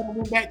 It kind of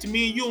went back to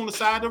me and you on the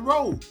side of the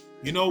road.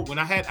 You know, when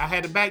I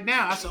had to back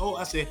down, I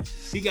said,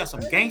 he got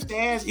some gangsta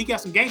ass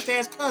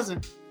cousin.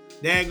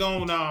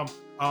 Daggone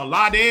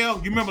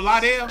Lardell. You remember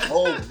Lardell?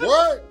 Oh,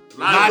 what?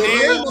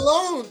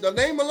 Lardell. The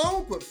name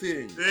alone put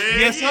fear in you.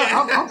 Yes, sir.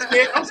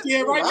 I'm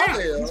scared right now.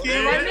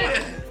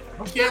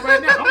 I'm scared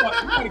right now.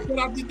 I'm about to cut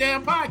off this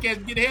damn podcast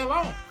and get the hell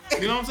on.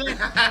 You know what I'm saying?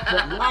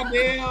 But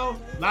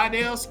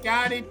Lardell,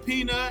 Scotty,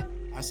 Peanut.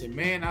 I said,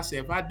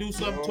 if I do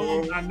something to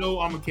him, I know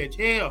I'm gonna catch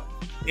hell.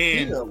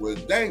 And Peanut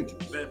was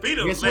dangerous. Man,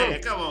 Peanut,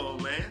 man, come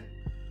on, man.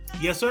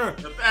 Yes, sir.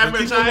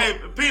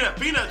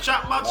 Peanut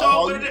chopped my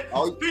toe with it.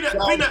 Peanut.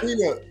 All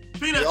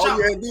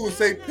you had to do was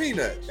say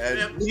Peanut.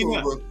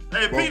 Peanut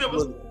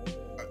was.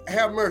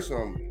 Have mercy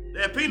on me.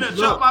 Yeah, Peanut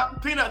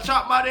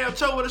chopped my damn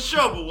toe with a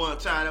shovel one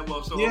time. That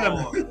was so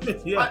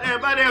hard. Yeah.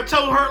 My damn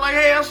toe hurt like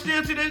hell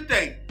still to this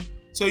day.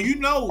 So you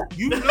know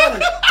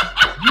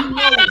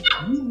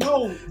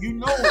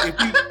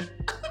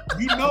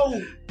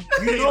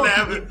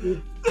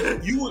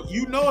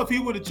if he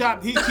would have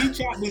chopped, he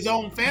chopped his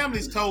own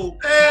family's toe.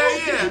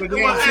 Yeah. He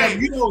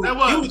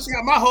would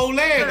chop my whole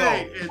leg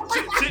off.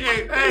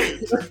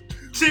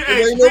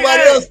 Ain't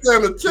nobody else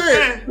stand a chance.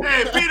 Hey,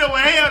 Peter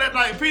was hell that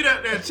night.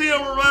 Peter, that Till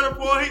was running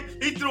for him.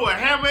 He threw a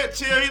hammer at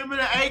Till, hit him in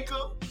the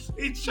ankle.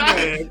 He chopped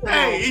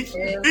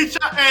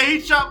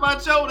my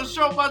toe to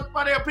show my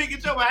damn pinky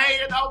toe, my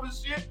hand off and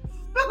shit.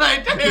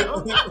 Like,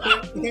 damn.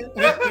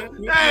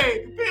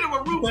 Hey, Peter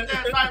was ruthless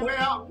that night, man.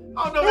 I don't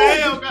know what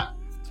the hell got.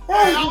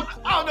 I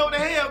don't know what the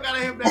hell got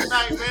him that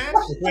night, man.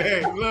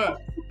 Hey, look.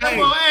 That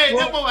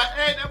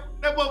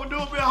boy was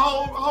doing me a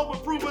home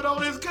improvement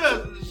on his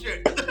cousin and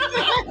shit.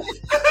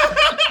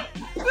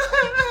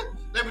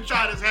 Let me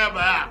try this hammer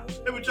out.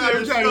 Let me try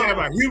this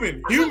hammer out.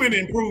 Human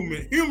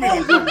improvement.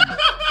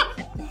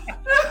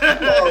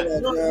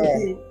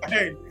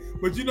 Hey,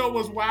 but you know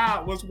what's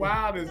wild? What's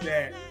wild is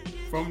that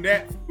from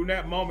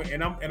that moment,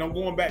 and I'm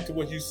going back to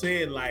what you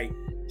said, like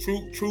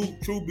true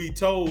be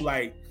told,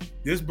 like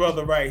this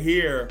brother right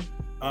here,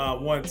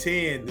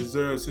 110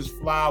 deserves his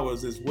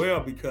flowers as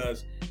well,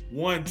 because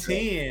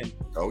 110.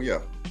 Oh yeah.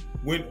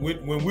 When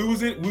we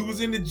was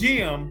in the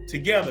gym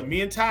together,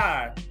 me and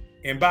Ty,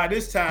 and by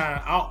this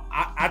time,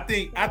 I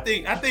think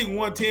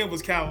 110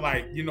 was kind of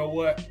like, you know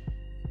what?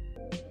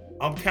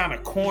 I'm kind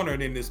of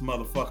cornered in this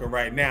motherfucker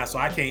right now, so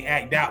I can't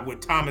act out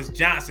with Thomas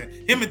Johnson.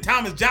 Him and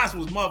Thomas Johnson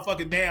was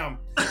motherfucking damn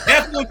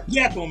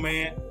Jekyll,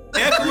 man.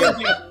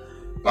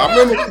 I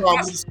remember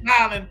Thomas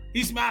smiling.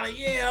 He's smiling.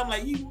 Yeah, I'm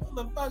like, you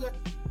motherfucker.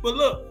 But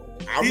look,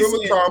 I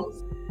remember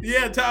Thomas.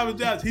 Yeah, Thomas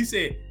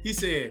Johnson. He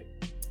said,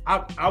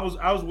 I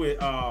was with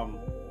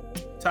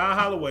Ty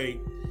Holloway,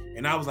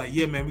 and I was like,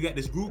 yeah, man, we got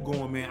this group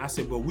going, man. I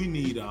said, but we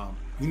need a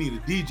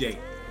DJ.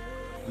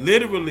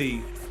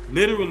 Literally,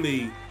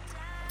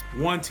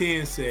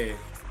 110 said,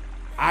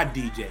 I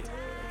DJ.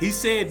 He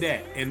said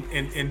that,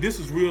 and this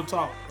is real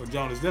talk,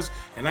 Jonas.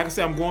 And like I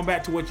said, I'm going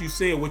back to what you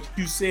said,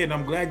 and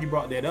I'm glad you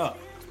brought that up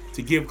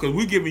to give, because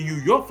we're giving you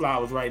your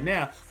flowers right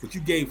now, but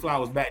you gave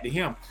flowers back to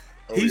him.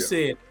 He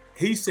said,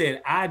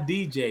 I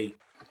DJ,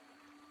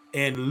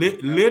 and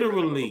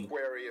literally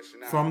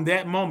from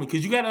that moment,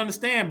 because you got to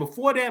understand,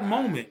 before that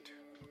moment,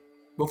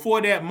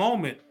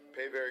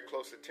 pay very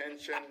close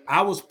attention.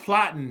 I was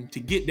plotting to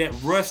get that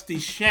rusty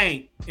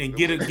shank and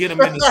get him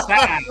in the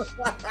side.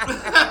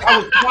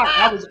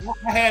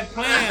 I had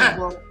plans,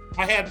 bro.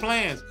 I had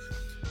plans.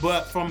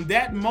 But from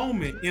that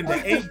moment in the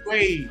 8th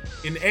grade,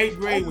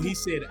 when he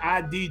said,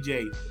 I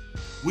DJ,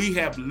 we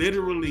have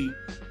literally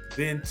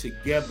been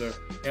together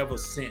ever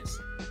since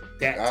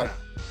that time.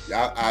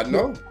 I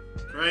know.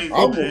 Crazy,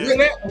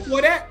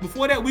 before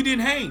that, we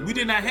didn't hang. We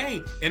did not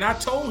hang. And I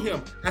told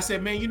him, I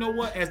said, man, you know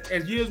what?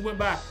 As years went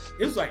by,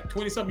 it was like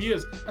 20-something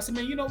years. I said,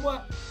 man, you know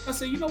what? I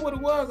said, you know what it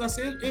was? I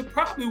said, it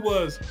probably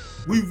was.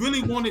 We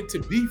really wanted to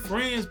be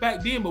friends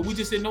back then, but we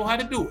just didn't know how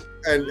to do it.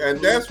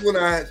 And that's when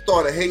I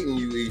started hating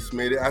you, E.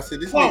 Smitty. I said,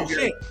 this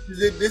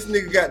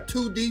nigga got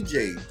 2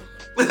 DJs.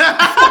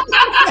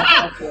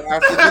 I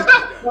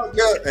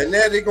said, and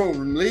now they're gonna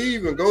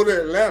leave and go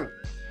to Atlanta.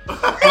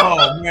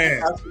 Oh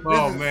man!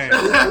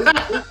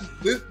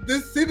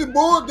 This city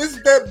boy, this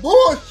is that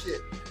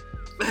bullshit.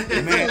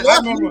 Man, you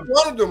left me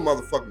one of them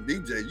motherfucking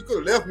DJs. You could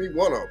have left me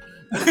one of them.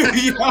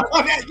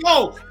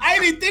 Yo, I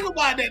didn't even think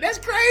about that. That's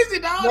crazy,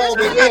 dog. No,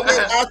 but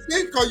I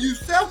think because you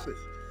selfish.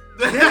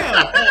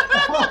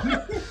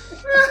 Yeah.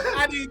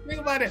 I didn't think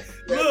about that.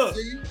 Look,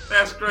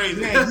 that's crazy.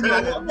 Man, you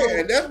know what,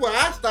 and that's why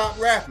I stopped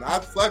rapping.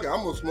 I'm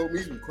gonna smoke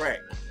me some crack.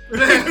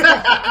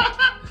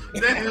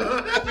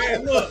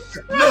 Man, look,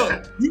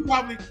 you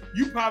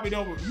probably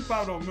don't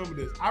remember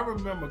this. I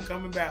remember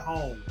coming back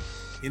home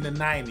in the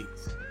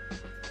 90s,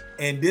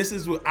 and this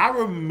is what I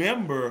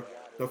remember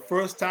the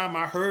first time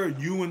I heard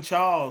you and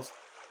Charles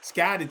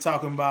Scotty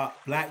talking about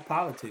black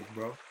politics,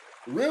 bro.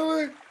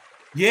 Really?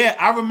 Yeah,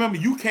 I remember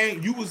you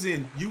was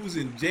in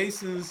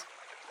Jason's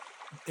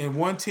and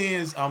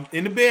 110's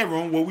in the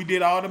bedroom where we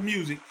did all the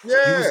music.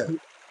 Yeah.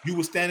 You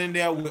was standing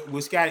there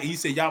with Scotty. He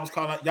said y'all was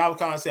calling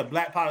yourself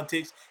black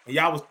politics, and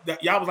y'all was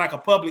like a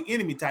public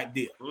enemy type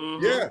deal.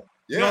 Mm-hmm. Yeah.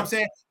 You know what I'm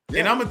saying?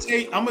 Yeah. And I'm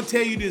gonna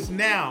tell you this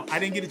now. I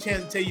didn't get a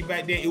chance to tell you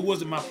back then. It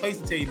wasn't my place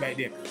to tell you back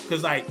then.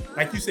 Because like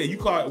you said,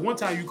 one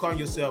time you called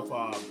yourself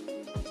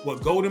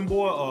Golden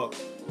Boy or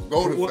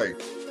Golden Face.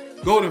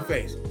 Golden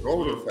Face.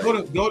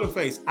 Golden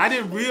Face. I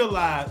didn't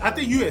realize. I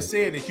think you had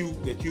said that you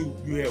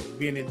have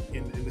been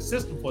in the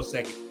system for a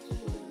second.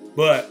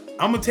 But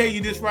I'm gonna tell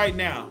you this right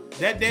now.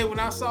 That day when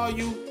I saw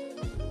you,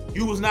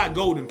 you was not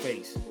Golden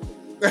Face.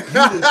 You were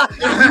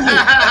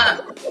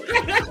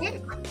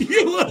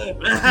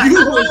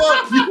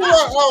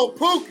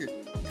Pookie.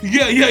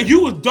 Yeah,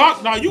 you was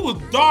dark. No, you was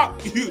dark.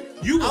 You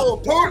was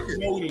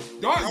Pookie.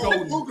 Dark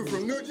golden. Pookie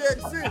from New Jack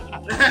City.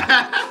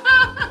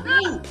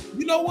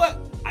 You know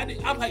what?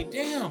 I'm like,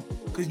 damn,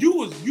 because you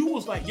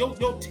was like your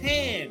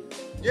tan.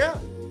 Yeah.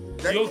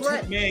 That was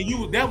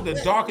the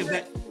darkest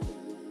that.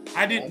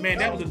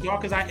 That was the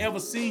darkest I ever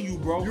seen you,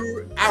 bro.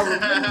 I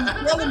remember you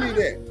telling me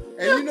that.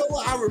 And you know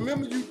what? I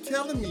remember you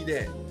telling me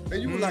that.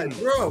 And you were like,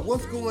 bro,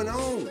 what's going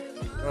on?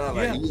 And I'm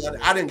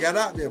like, I didn't get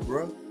out there,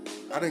 bro.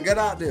 I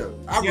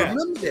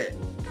remember that.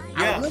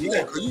 I remember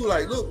that. Because you were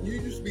like, look, you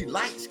used to be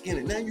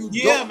light-skinned. Now you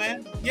dark.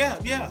 Man. Yeah.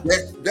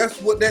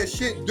 That's what that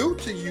shit do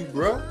to you,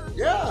 bro.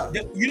 Yeah.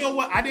 You know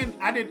what?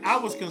 I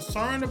was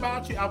concerned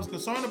about you.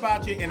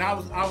 And I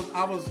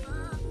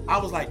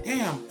was like,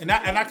 damn. And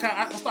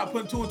I started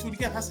putting 2 and 2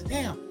 together. I said,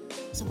 damn.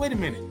 I said, wait a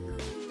minute.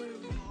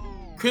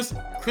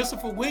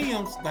 Christopher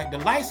Williams, like the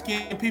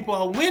light-skinned people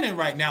are winning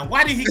right now.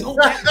 Why did he go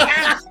back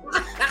down?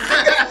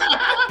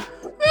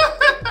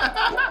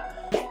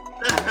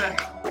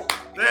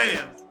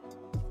 Damn.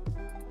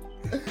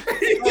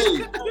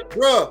 Hey,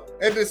 bro,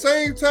 at the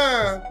same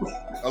time,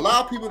 a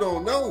lot of people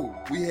don't know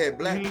we had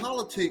black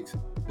politics,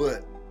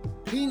 but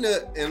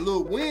Peanut and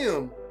Lil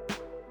Wim,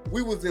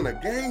 we was in a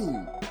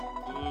game.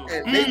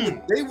 And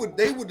they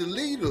were the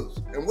leaders.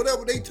 And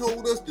whatever they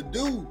told us to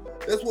do,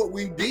 that's what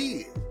we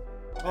did.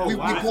 We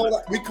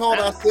called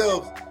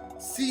ourselves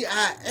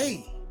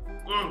CIA,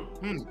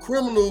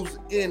 criminals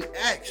in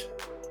action.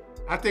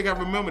 I think I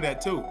remember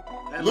that too.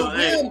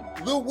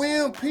 Lil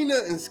Wim,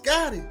 Peanut, and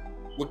Scotty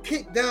would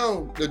kick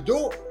down the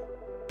door,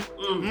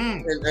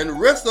 and the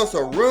rest of us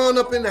will run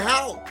up in the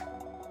house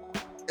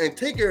and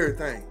take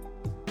everything.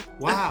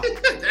 Wow!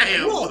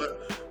 Damn, boy.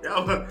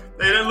 That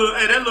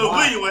little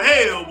William was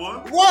hell,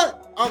 boy. What?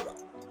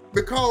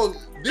 Because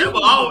that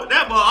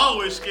boy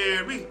always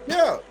scared me.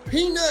 Yeah,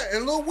 Peanut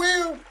and Lil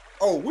Will.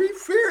 Oh, we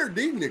feared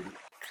these niggas.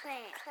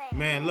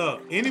 Man,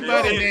 look,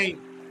 anybody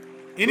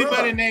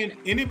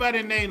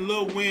named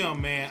Lil Will,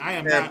 man, I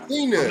am not.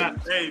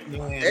 Peanut.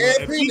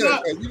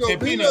 Peanut.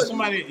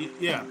 Somebody,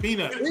 Peanut.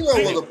 Peanut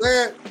was a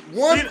bad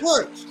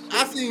punch.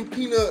 I seen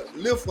Peanut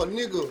lift a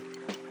nigga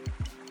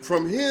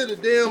from here to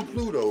damn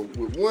Pluto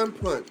with one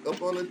punch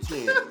up on the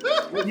chin.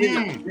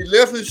 He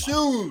left his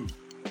shoes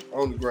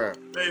on the ground.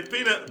 Hey,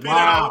 Peanut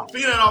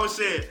always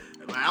said,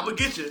 I'm gonna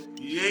get you.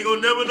 You ain't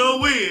gonna never know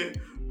when,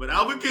 but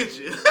I'm gonna get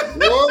you.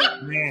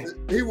 Boy,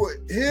 he was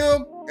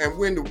him, and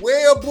when the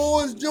Well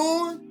Boys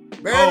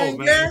joined, Barry and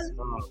Gary,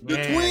 the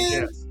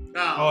twins,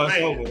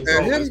 it's over.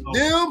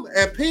 Them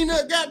and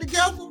Peanut got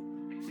together.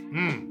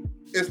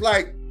 It's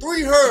like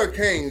 3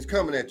 hurricanes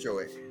coming at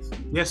your ass.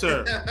 Yes,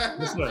 sir.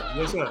 Yes, sir.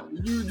 Yes, sir.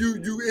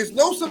 You. It's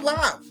no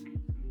survival.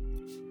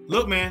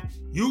 Look, man,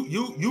 you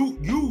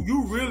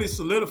really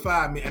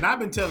solidified me, and I've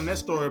been telling that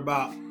story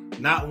about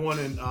not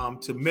wanting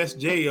to mess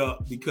Jay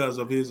up because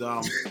of his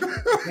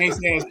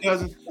gangsta-ass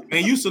cousin.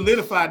 Man, you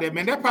solidified that,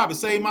 man. That probably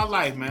saved my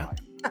life, man.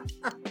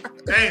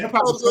 That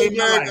probably saved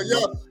my life.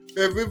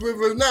 If it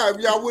was not,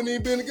 y'all wouldn't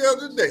even been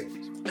together today.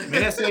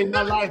 Man, that saved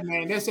my life,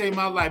 man. That saved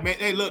my life, man.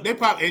 Hey, look, they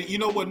probably, you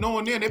know what?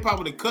 Knowing them, they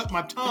probably would have cut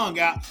my tongue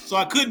out, so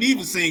I couldn't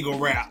even sing or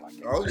rap.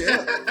 Oh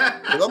yeah,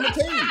 but I'm gonna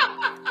tell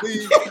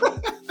you,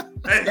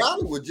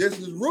 Scotty was just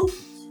as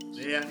ruthless.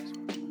 Yeah.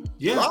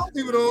 A lot of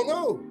people don't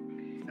know.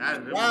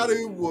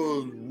 Scotty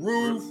was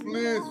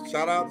ruthless.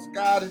 Shout out to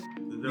Scotty.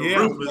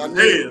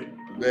 Ruthless.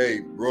 Hey,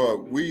 bro,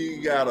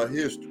 we got a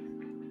history.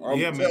 I'm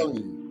telling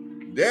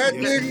you, that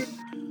nigga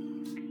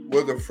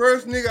was the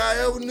first nigga I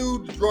ever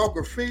knew to draw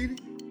graffiti.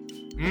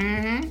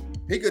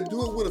 He could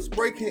do it with a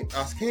spray can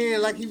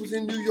like he was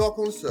in New York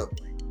on the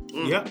subway.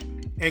 Yep.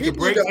 And he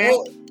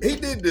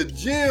did the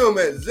gym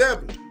at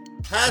Zeppelin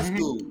High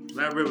School.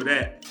 I remember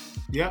that.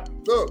 Yep.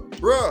 Look,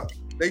 bruh,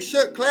 they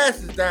shut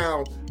classes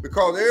down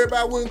because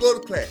everybody wouldn't go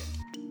to class.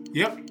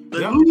 Yep.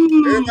 Everybody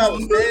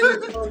was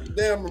standing in front of the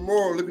damn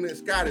memorial looking at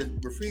Scotty's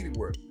graffiti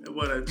work. It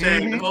would have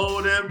changed the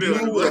whole damn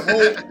building. The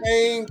whole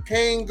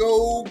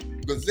Kango,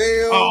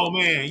 Gazelle. Oh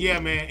man, yeah,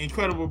 man,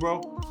 incredible,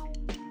 bro.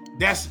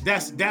 That's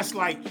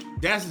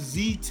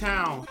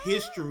Z-Town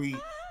history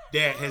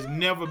that has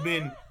never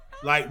been.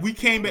 Like, we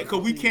came back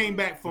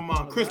from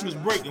Christmas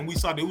break and we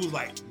saw that it was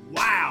like,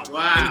 wow.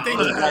 And the thing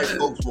is, white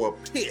folks were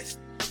pissed.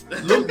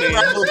 Look, man,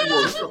 white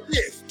folks were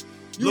pissed.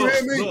 You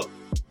hear me?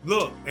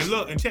 Look,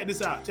 and check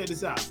this out.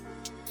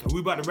 We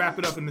about to wrap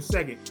it up in a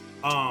second.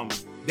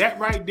 That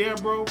right there,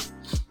 bro.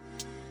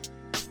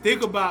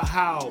 Think about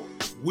how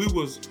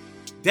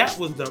that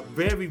was the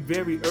very,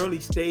 very early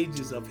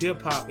stages of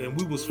hip hop, and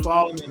we was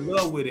falling in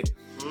love with it.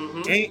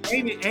 Ain't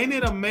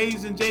it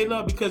amazing, Jay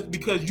Luv?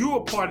 Because you're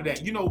a part of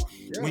that. You know,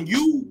 when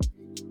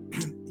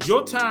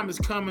your time is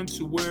coming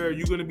to where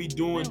you're gonna be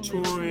doing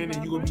touring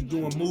and you're gonna be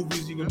doing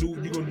movies, you're gonna do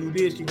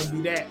this, you're gonna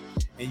do that.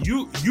 And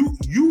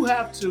you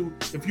have to,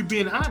 if you're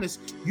being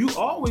honest, you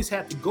always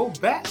have to go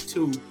back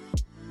to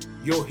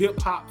your hip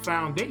hop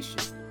foundation,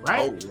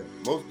 right? Oh, yeah.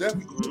 Most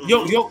definitely.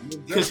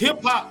 Because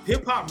hip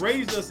hop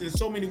raised us in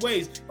so many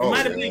ways. It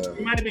might have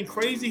been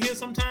crazy here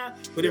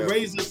sometimes, but it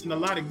raised us in a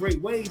lot of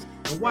great ways.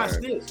 And watch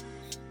this.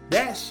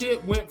 That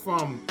shit went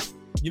from,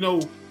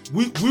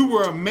 we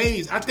were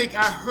amazed. I think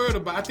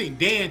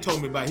Dan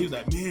told me about it. He was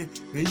like, man,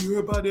 you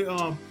heard about it?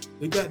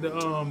 They got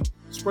the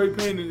spray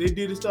paint and they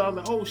did this stuff. I was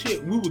like, oh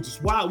shit. We were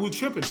just wild. We were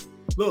tripping.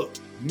 Look,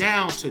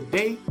 now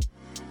today,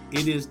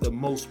 it is the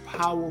most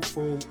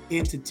powerful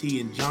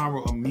entity and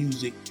genre of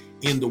music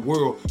in the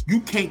world. You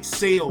can't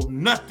sell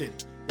nothing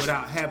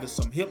without having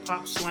some hip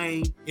hop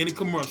slang in a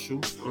commercial,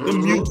 the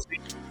music,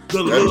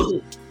 the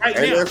lyrics. Right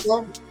now. That's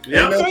something?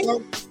 Yeah.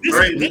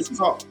 This is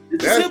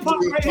hip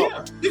hop right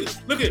here.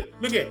 Look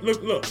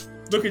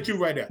at you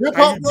right there. Hip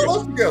hop brought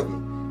us together.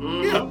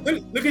 Yeah,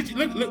 look at you.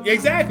 Look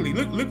exactly.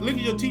 Look at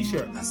your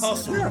t-shirt.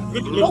 Hustle.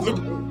 Look.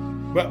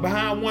 But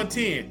behind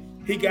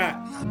 110, he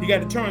got the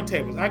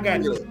turntables. I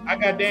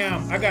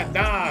got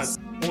Nas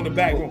on the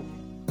back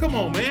room. Come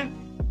on, man.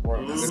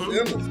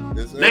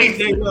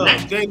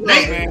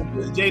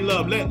 Jay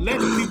Luv, man. Let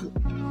the people.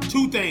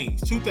 Two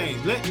things.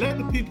 Let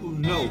the people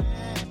know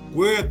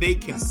where they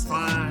can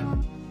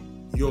find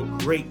your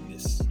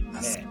greatness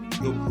at.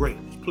 Your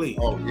greatness, please.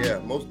 Oh yeah,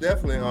 most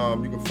definitely.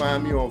 You can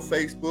find me on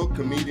Facebook,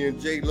 comedian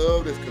Jay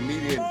Luv. That's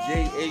comedian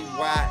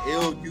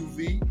JayLuv.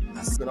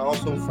 You can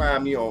also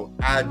find me on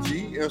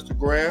IG,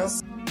 Instagram,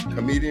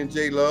 comedian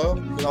Jay Luv.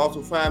 You can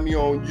also find me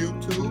on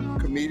YouTube,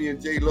 comedian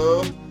Jay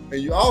Luv.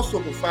 And you also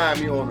can find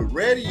me on the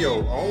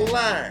radio,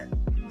 online,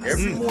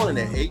 every morning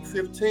at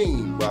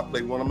 8:15, where I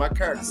play one of my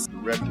characters, the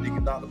Reverend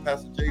Deacon Dr.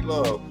 Pastor Jay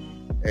Luv,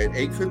 at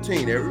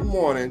 8:15 every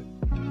morning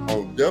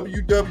on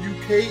www.knu.info.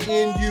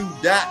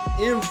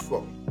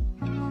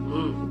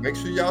 Make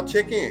sure y'all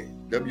check in.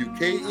 www.knu.info.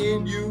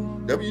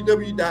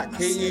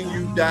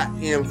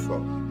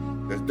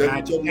 That's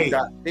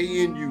www.knu.info.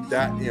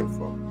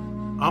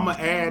 I'ma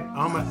add.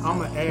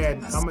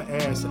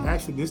 So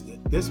actually,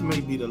 this may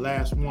be the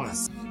last one.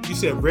 You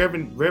said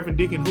Reverend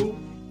Deacon who?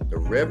 The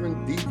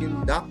Reverend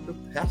Deacon Dr.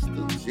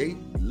 Pastor Jay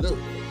Luv.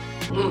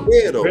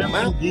 Head of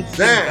Mount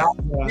Zion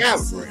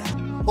Calvary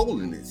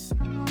Holiness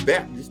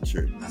Baptist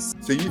Church.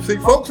 So you see,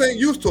 folks ain't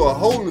used to a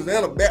Holiness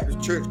and a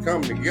Baptist church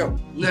coming together.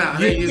 Nah,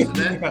 they ain't used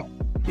to that.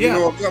 You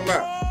know what I'm talking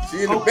about?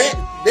 See, in the back,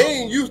 they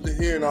ain't used to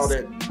hearing all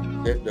that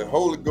the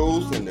Holy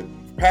Ghost and the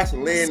pastor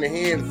laying the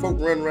hands, folk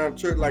running around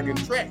church like in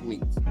track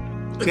meets.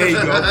 There you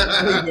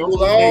go.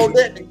 Put all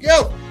that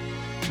together.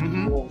 You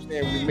know what I'm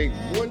saying? We make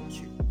one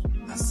church.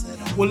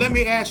 Well, let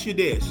me ask you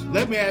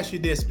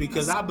this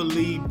because I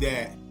believe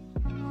that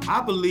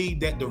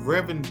the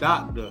Reverend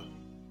Doctor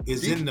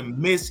is in the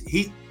midst.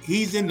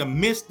 He's in the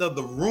midst of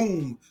the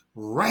room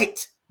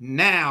right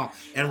now,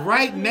 and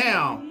right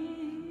now,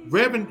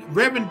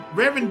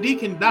 Reverend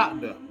Deacon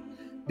Doctor.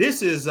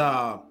 This is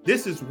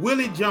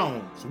Willie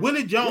Jones.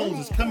 Willie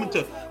Jones is coming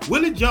to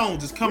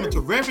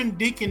Reverend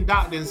Deacon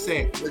Doctor and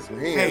say,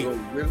 "Hey,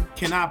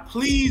 can I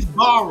please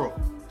borrow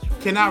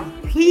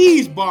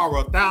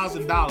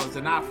 $1,000,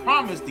 and I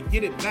promise to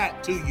get it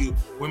back to you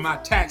when my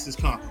taxes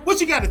come."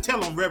 What you got to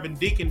tell him, Reverend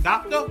Deacon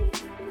Doctor?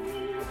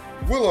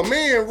 Will a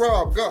man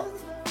rob God?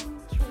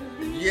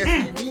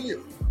 Yes, he will,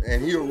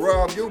 and he'll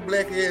rob your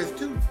black ass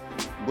too.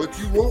 But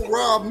you won't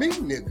rob me,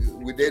 nigga,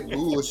 with that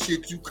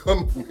bullshit you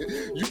come with.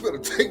 You better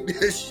take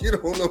that shit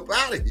on up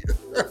out of here.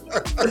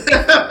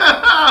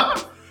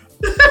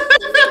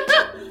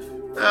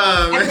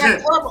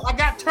 I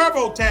got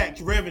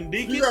TurboTax, Reverend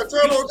Deacon. You got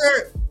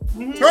TurboTax?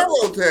 Mm-hmm.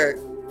 TurboTax?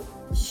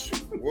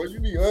 Well, you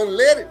need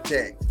unleaded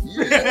tax.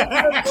 You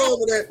ain't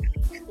over that.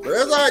 But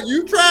that's how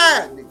you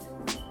tried, nigga.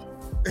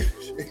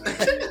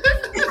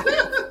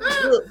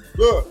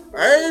 look,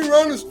 I ain't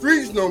running the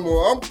streets no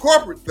more. I'm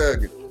corporate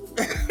thugging.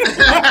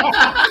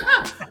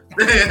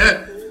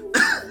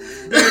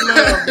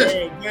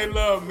 They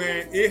love,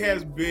 man. It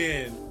has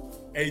been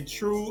a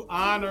true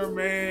honor,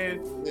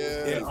 man.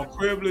 Yeah, a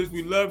privilege.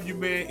 We love you,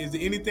 man. Is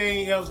there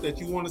anything else that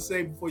you want to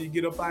say before you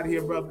get up out of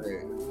here,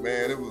 brother?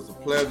 Man, it was a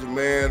pleasure,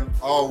 man.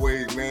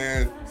 Always,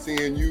 man.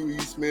 Seeing you,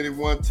 Smitty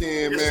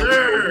 110, yes, man.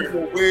 Sir. We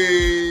go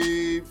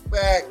way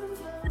back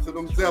to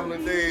them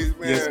Zeppelin days,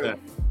 man. Yes, sir.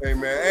 Hey,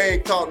 man, I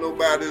ain't taught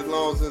nobody as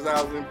long since I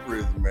was in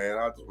prison, man.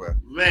 I swear.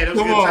 Man, it was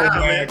Come on,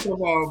 man.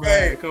 Come on,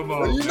 man. Hey, Come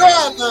on. Well, you man. know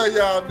I love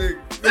y'all, nigga.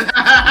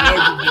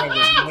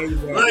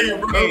 Love you,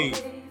 bro. Hey,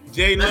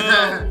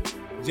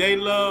 Jay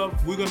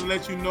Luv, we're gonna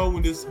let you know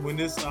when this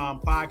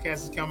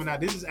podcast is coming out.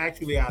 This is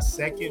actually our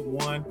second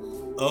one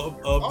of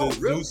the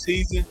new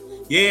season.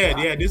 Yeah,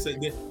 wow.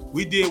 Yeah.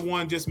 We did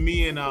one just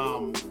me and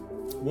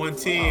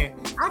 110.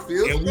 I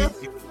feel it.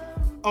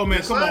 Oh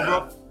man, come on,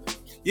 bro.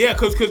 Yeah,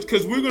 cause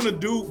we're gonna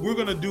do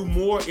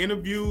more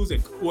interviews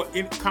and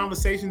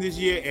conversations this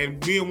year,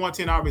 and me and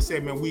 110 already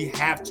said, man, we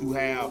have to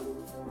have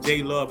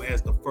Jay Luv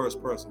as the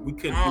first person. We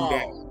couldn't do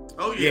that.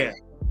 Oh yeah.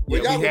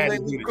 Well, y'all gonna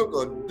make me cook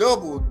a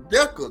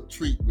double-decker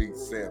treat meat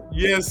sandwich.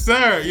 Yes,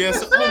 sir.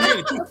 Yes.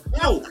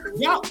 Oh,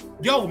 man.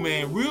 Yo,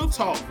 man. Real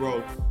talk,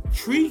 bro.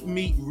 Treat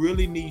Meat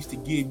really needs to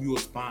give you a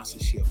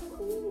sponsorship,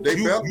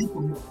 bro.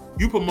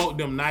 You promote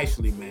them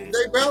nicely, man.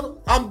 They better.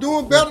 I'm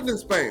doing better than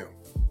Spam.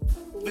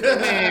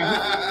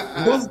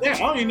 Man, what's that? I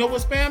don't even know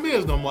what Spam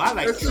is no more. I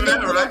like that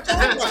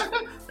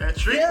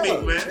Treat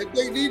Meat, man.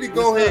 They need to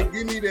go ahead and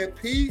give me that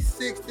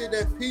P60,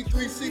 that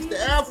P360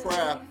 air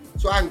fryer,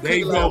 so I can cook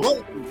it like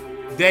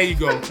There you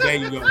go. You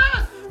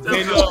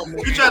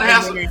try to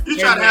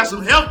have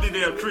some healthy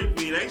damn Treat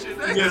Meat, ain't you?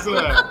 Yes,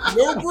 sir.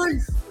 No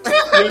grease.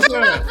 Yes,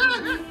 sir.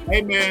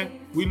 Hey, man,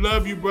 we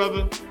love you,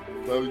 brother.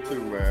 Love you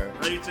too, man.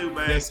 Love you too,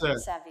 man. Yes, sir.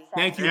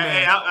 Thank you,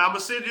 man. Hey, I'm gonna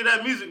send you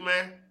that music,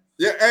 man.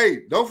 Yeah,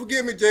 hey, don't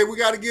forget me, Jay. We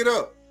got to get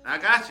up. I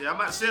got you. I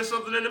might send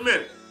something in a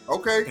minute.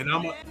 Okay. And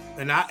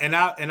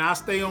I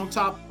stay on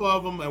top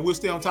of them, and we'll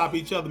stay on top of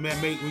each other, man.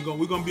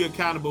 We're gonna be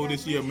accountable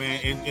this year, man.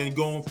 And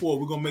going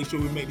forward, we're gonna make sure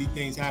we make these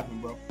things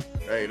happen, bro.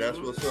 Hey, that's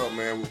what's up,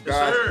 man. With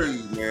God's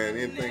speed, man,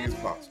 anything is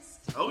possible.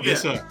 Oh yeah.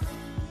 Yes, sir.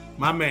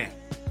 My man.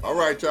 All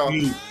right, y'all.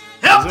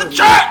 Help the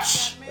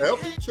church. Help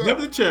the church. Help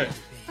the church.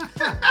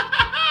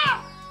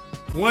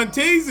 One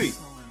teasy.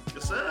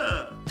 Yes,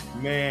 sir.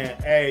 Man,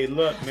 hey,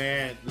 look,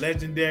 man,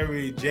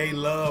 legendary Jay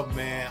Luv,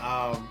 man.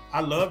 I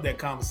love that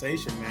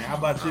conversation, man. How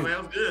about you? Man,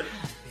 that was good.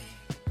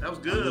 That was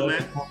good, man.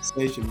 That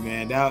conversation,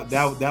 man. That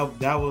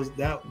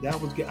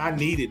was good. I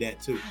needed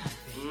that too.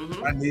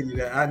 Mm-hmm. I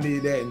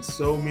needed that in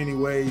so many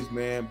ways,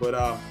 man. But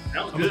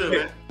that was good,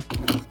 man.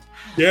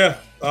 Yeah,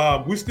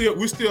 we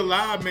still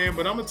live, man.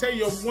 But I'm gonna tell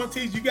you, one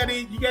tease. You got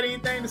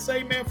anything to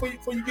say, man,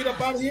 before you get up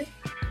out of here?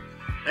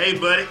 Hey,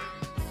 buddy,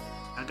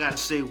 I gotta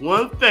say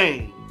one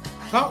thing.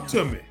 Talk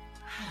to me.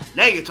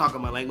 Now you're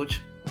talking my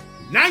language.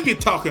 Brother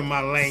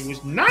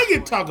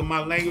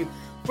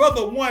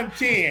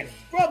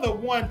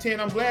 110,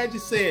 I'm glad you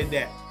said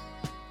that.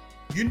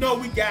 You know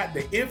we got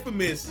the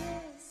infamous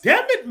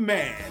damn it,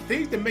 man.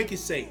 Things that make you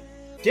say,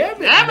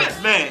 damn it,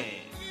 man.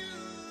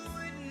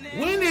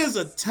 When is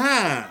a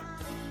time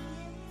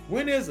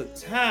when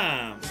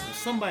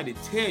somebody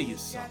tell you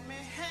something?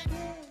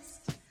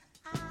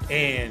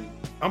 And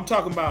I'm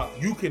talking about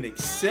you can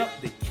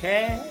accept the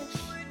cash,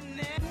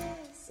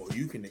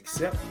 you can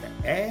accept the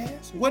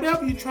ass,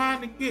 whatever you're trying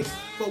to get.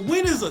 But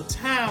when is a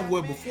time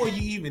where before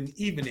you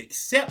even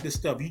accept this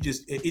stuff,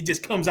 it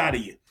just comes out of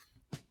you?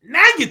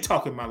 Now you're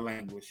talking my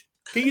language.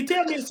 Can you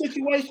tell me a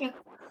situation?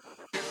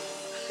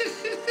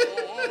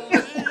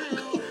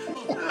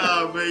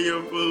 Oh man,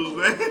 you're a fool,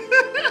 man.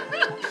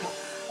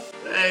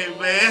 Hey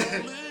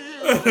man.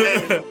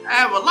 Hey, I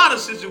have a lot of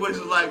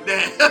situations like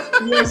that.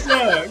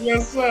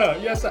 Yes,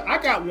 sir. I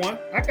got one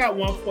for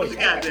you.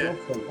 I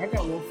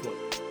got one for you.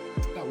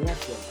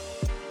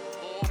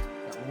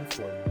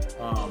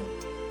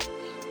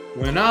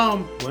 When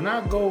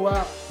I go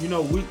out, we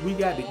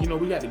got the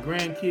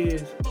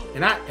grandkids,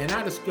 and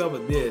I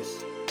discovered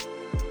this.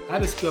 I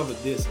discovered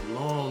this a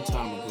long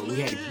time ago. We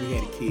had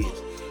the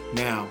kids.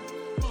 Now,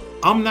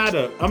 I'm not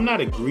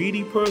a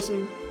greedy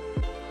person,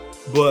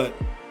 but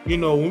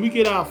when we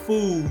get our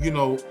food,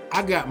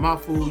 I got my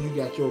food, you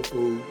got your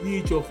food, you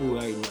eat your food,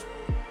 I eat mine,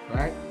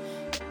 right?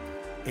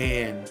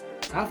 And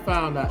I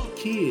found out the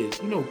kids,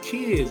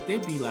 they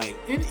be like,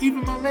 and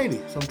even my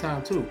lady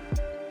sometimes too.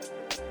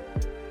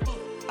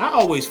 I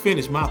always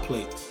finish my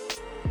plates.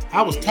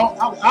 I was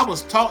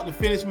taught to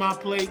finish my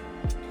plate,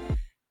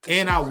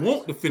 and I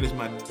want to finish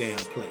my damn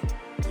plate.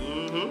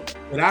 Mm-hmm.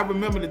 But I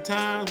remember the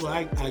times where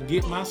I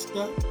get my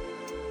stuff,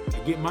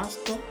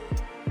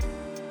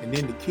 and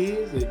then the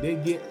kids, they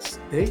get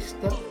their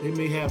stuff. They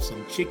may have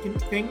some chicken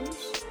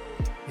fingers.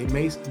 They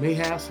may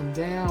have some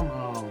damn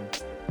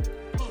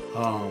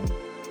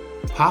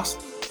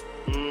pasta.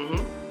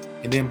 Mm-hmm.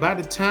 And then by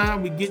the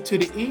time we get to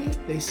the end,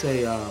 they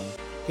say,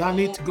 y'all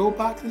need to-go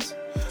boxes?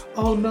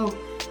 Oh no,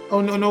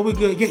 we're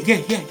good.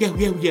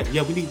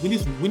 Yeah.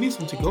 We need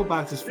some to-go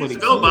boxes for the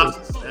kids. To-go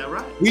boxes, that's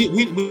right. We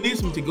need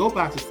some to-go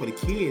boxes for the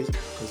kids,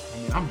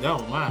 because I'm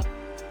done with mine.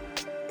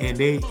 And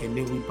then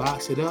we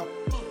box it up,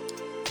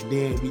 and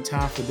then it be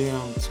time for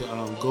them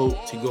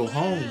to go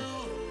home.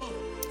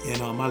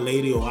 And my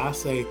lady, or I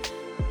say,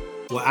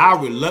 well, I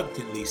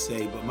reluctantly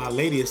say, but my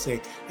lady will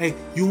say, hey,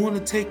 you want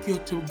to take your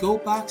to-go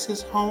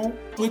boxes home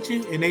with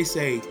you? And they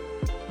say,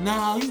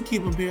 no, you can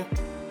keep them here.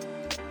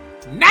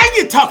 Now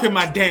you're talking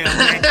my damn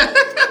man.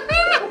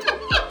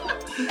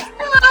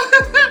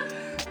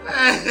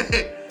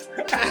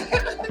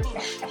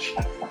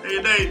 Hey,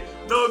 Nate,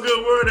 no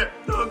good word.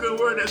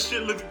 That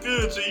shit looking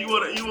good, so you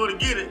wanna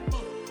get it.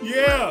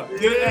 Yeah.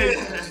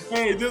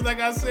 Hey, just like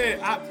I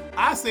said,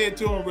 I said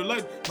to him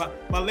reluctant.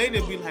 My lady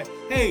would be like,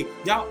 hey,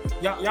 y'all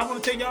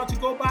want to take y'all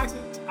to-go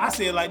boxes? I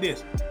say it like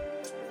this.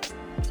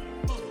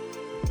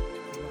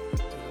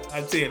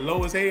 I say it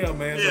low as hell,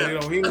 man, so they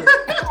don't hear it.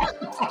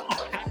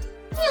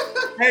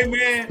 Hey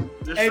man,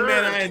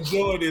 I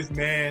enjoy this,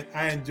 man.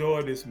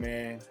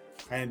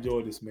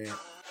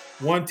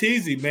 One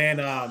teasy, man.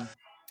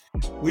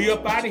 We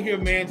up out of here,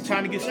 man.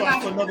 Trying to get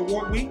started for another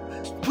work week.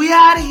 We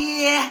out of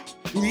here.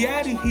 And we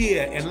out of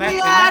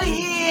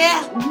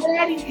here.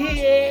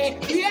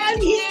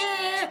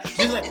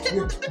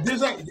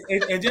 Just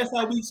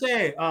like we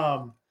said,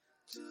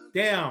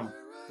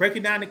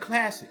 breaking down the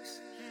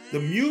classics, the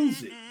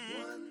music,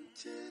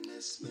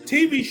 the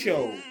TV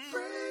shows,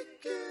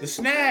 the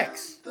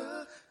snacks,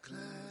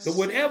 the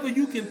whatever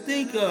you can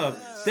think of.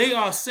 They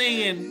are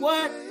saying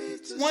what?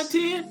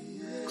 110?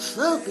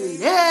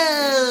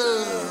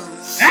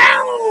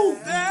 Ow!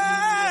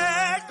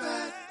 Back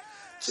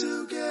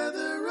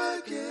together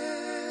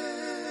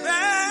again.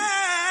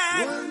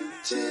 Back.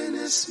 110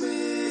 is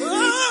Smitty.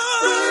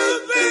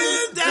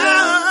 Breaking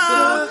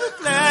down the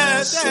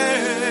classics.